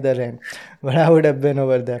how heavy the rain, but I would have been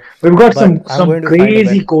over there. We've got But I'm some going to find a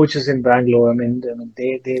crazy bed. coaches in Bangalore. I mean,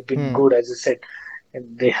 they've been Hmm. good, as I said,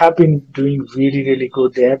 and they have been doing really, really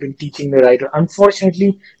good. They have been teaching the right way.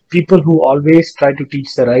 Unfortunately, people who always try to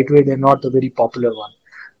teach the right way, they're not the very popular one.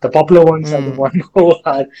 The popular ones are the Hmm. one who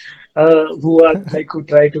are like who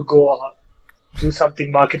try to go do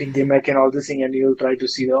something marketing gimmick and all this thing, and you'll try to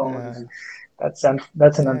see, oh, Yeah. that's an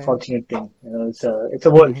Yeah. unfortunate thing. It's a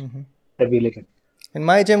world Hmm. that we live in. In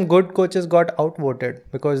my gym, good coaches got outvoted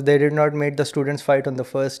because they did not make the students fight on the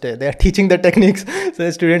first day. They are teaching the techniques. So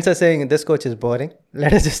the students are saying, this coach is boring.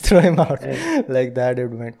 Let us just throw him out. Like that it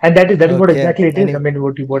went. And that is what Okay. exactly it is. I mean,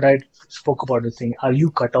 what I spoke about the thing. Are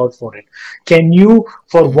you cut out for it? Can you,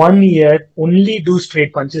 for 1 year, only do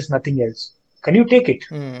straight punches, nothing else? Can you take it?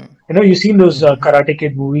 Mm. You've seen those Karate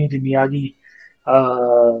Kid movie, the Miyagi.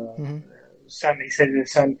 Hmm. Son, he said,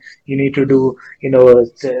 son, you need to do,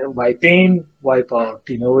 wipe in, wipe out,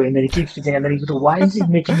 and then he keeps teaching, and then he goes, why is he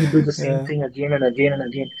making you do the same Yeah. thing again and again and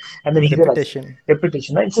again? And then he realized, Repetition.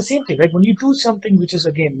 repetition. Right? It's the same thing, right? When you do something which is,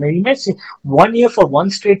 again, you might say 1 year for one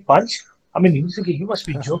straight punch. I mean, he was thinking, you must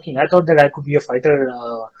be joking. I thought that I could be a fighter,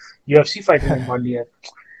 UFC fighter in 1 year.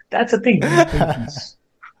 That's the thing when you think these.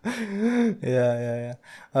 Yeah.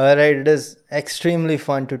 All right, it is extremely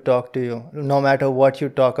fun to talk to you, no matter what you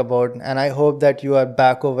talk about. And I hope that you are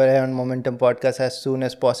back over here on Momentum Podcast as soon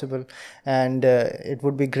as possible. And it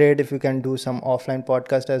would be great if you can do some offline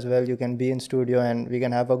podcast as well. You can be in studio and we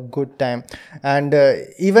can have a good time. And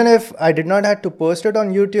even if I did not have to post it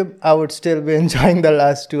on YouTube, I would still be enjoying the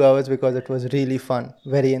last 2 hours because it was really fun,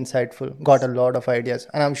 very insightful, got a lot of ideas.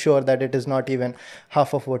 And I'm sure that it is not even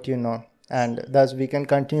half of what you know, and thus we can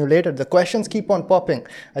continue later. The questions keep on popping.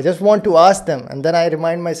 I just want to ask them, and then I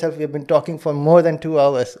remind myself we've been talking for more than 2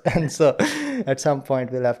 hours, and so at some point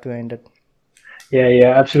we'll have to end it.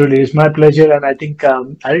 Yeah, absolutely. It's my pleasure, and I think I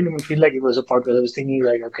didn't even feel like it was a podcast. I was thinking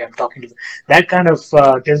like, okay, I'm talking to them. That kind of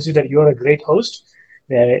tells you that you're a great host,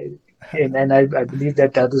 and I believe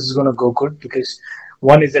that this is going to go good because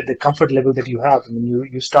one is that the comfort level that you have when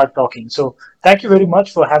you start talking. So thank you very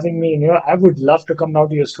much for having me. I would love to come down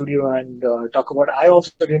to your studio and talk about. I also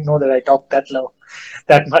didn't know that I talked that low,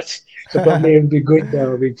 that much. So probably it'll be good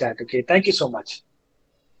we chat. Okay, thank you so much.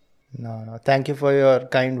 No. Thank you for your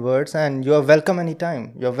kind words, and you are welcome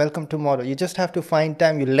anytime. You're welcome tomorrow. You just have to find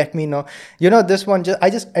time. You let me know. This one, I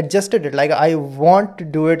just adjusted it. Like, I want to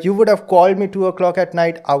do it. You would have called me 2 o'clock at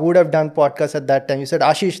night. I would have done podcast at that time. You said,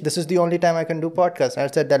 Ashish, this is the only time I can do podcast. I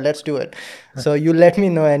said that let's do it. So you let me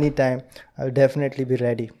know anytime. I'll definitely be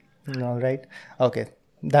ready. All right. Okay.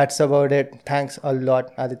 That's about it. Thanks a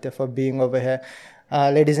lot, Aditya, for being over here.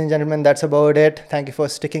 Ladies and gentlemen, that's about it. Thank you for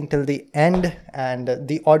sticking till the end. And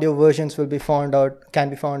the audio versions can be found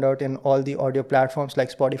out in all the audio platforms like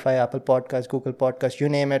Spotify, Apple Podcasts, Google Podcasts, you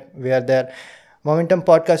name it. We are there. Momentum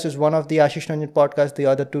Podcast is one of the Ashish Ranjan podcasts. The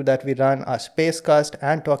other two that we run are Spacecast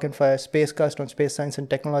and Talk and Fire. Spacecast on space science and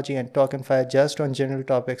technology, and Talk and Fire just on general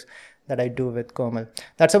topics that I do with Komal.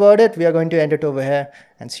 That's about it. We are going to end it over here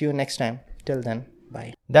and see you next time. Till then.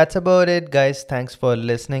 Bye. That's about it, guys. Thanks for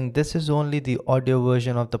listening. This is only the audio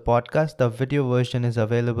version of the podcast. The video version is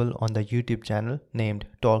available on the YouTube channel named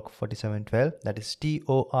Torq4712. That is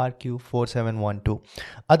TORQ4712.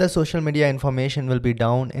 Other social media information will be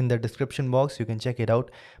down in the description box. You can check it out.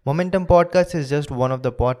 Momentum Podcast is just one of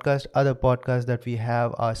the podcasts. Other podcasts that we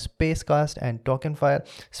have are Spacecast and Talk and Fire.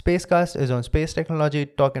 Spacecast is on space technology.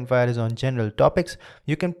 Talk and Fire is on general topics.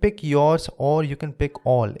 You can pick yours or you can pick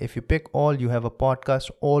all. If you pick all, you have a podcast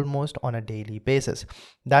almost on a daily basis.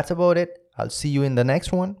 That's about it. I'll see you in the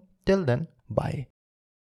next one. Till then, bye.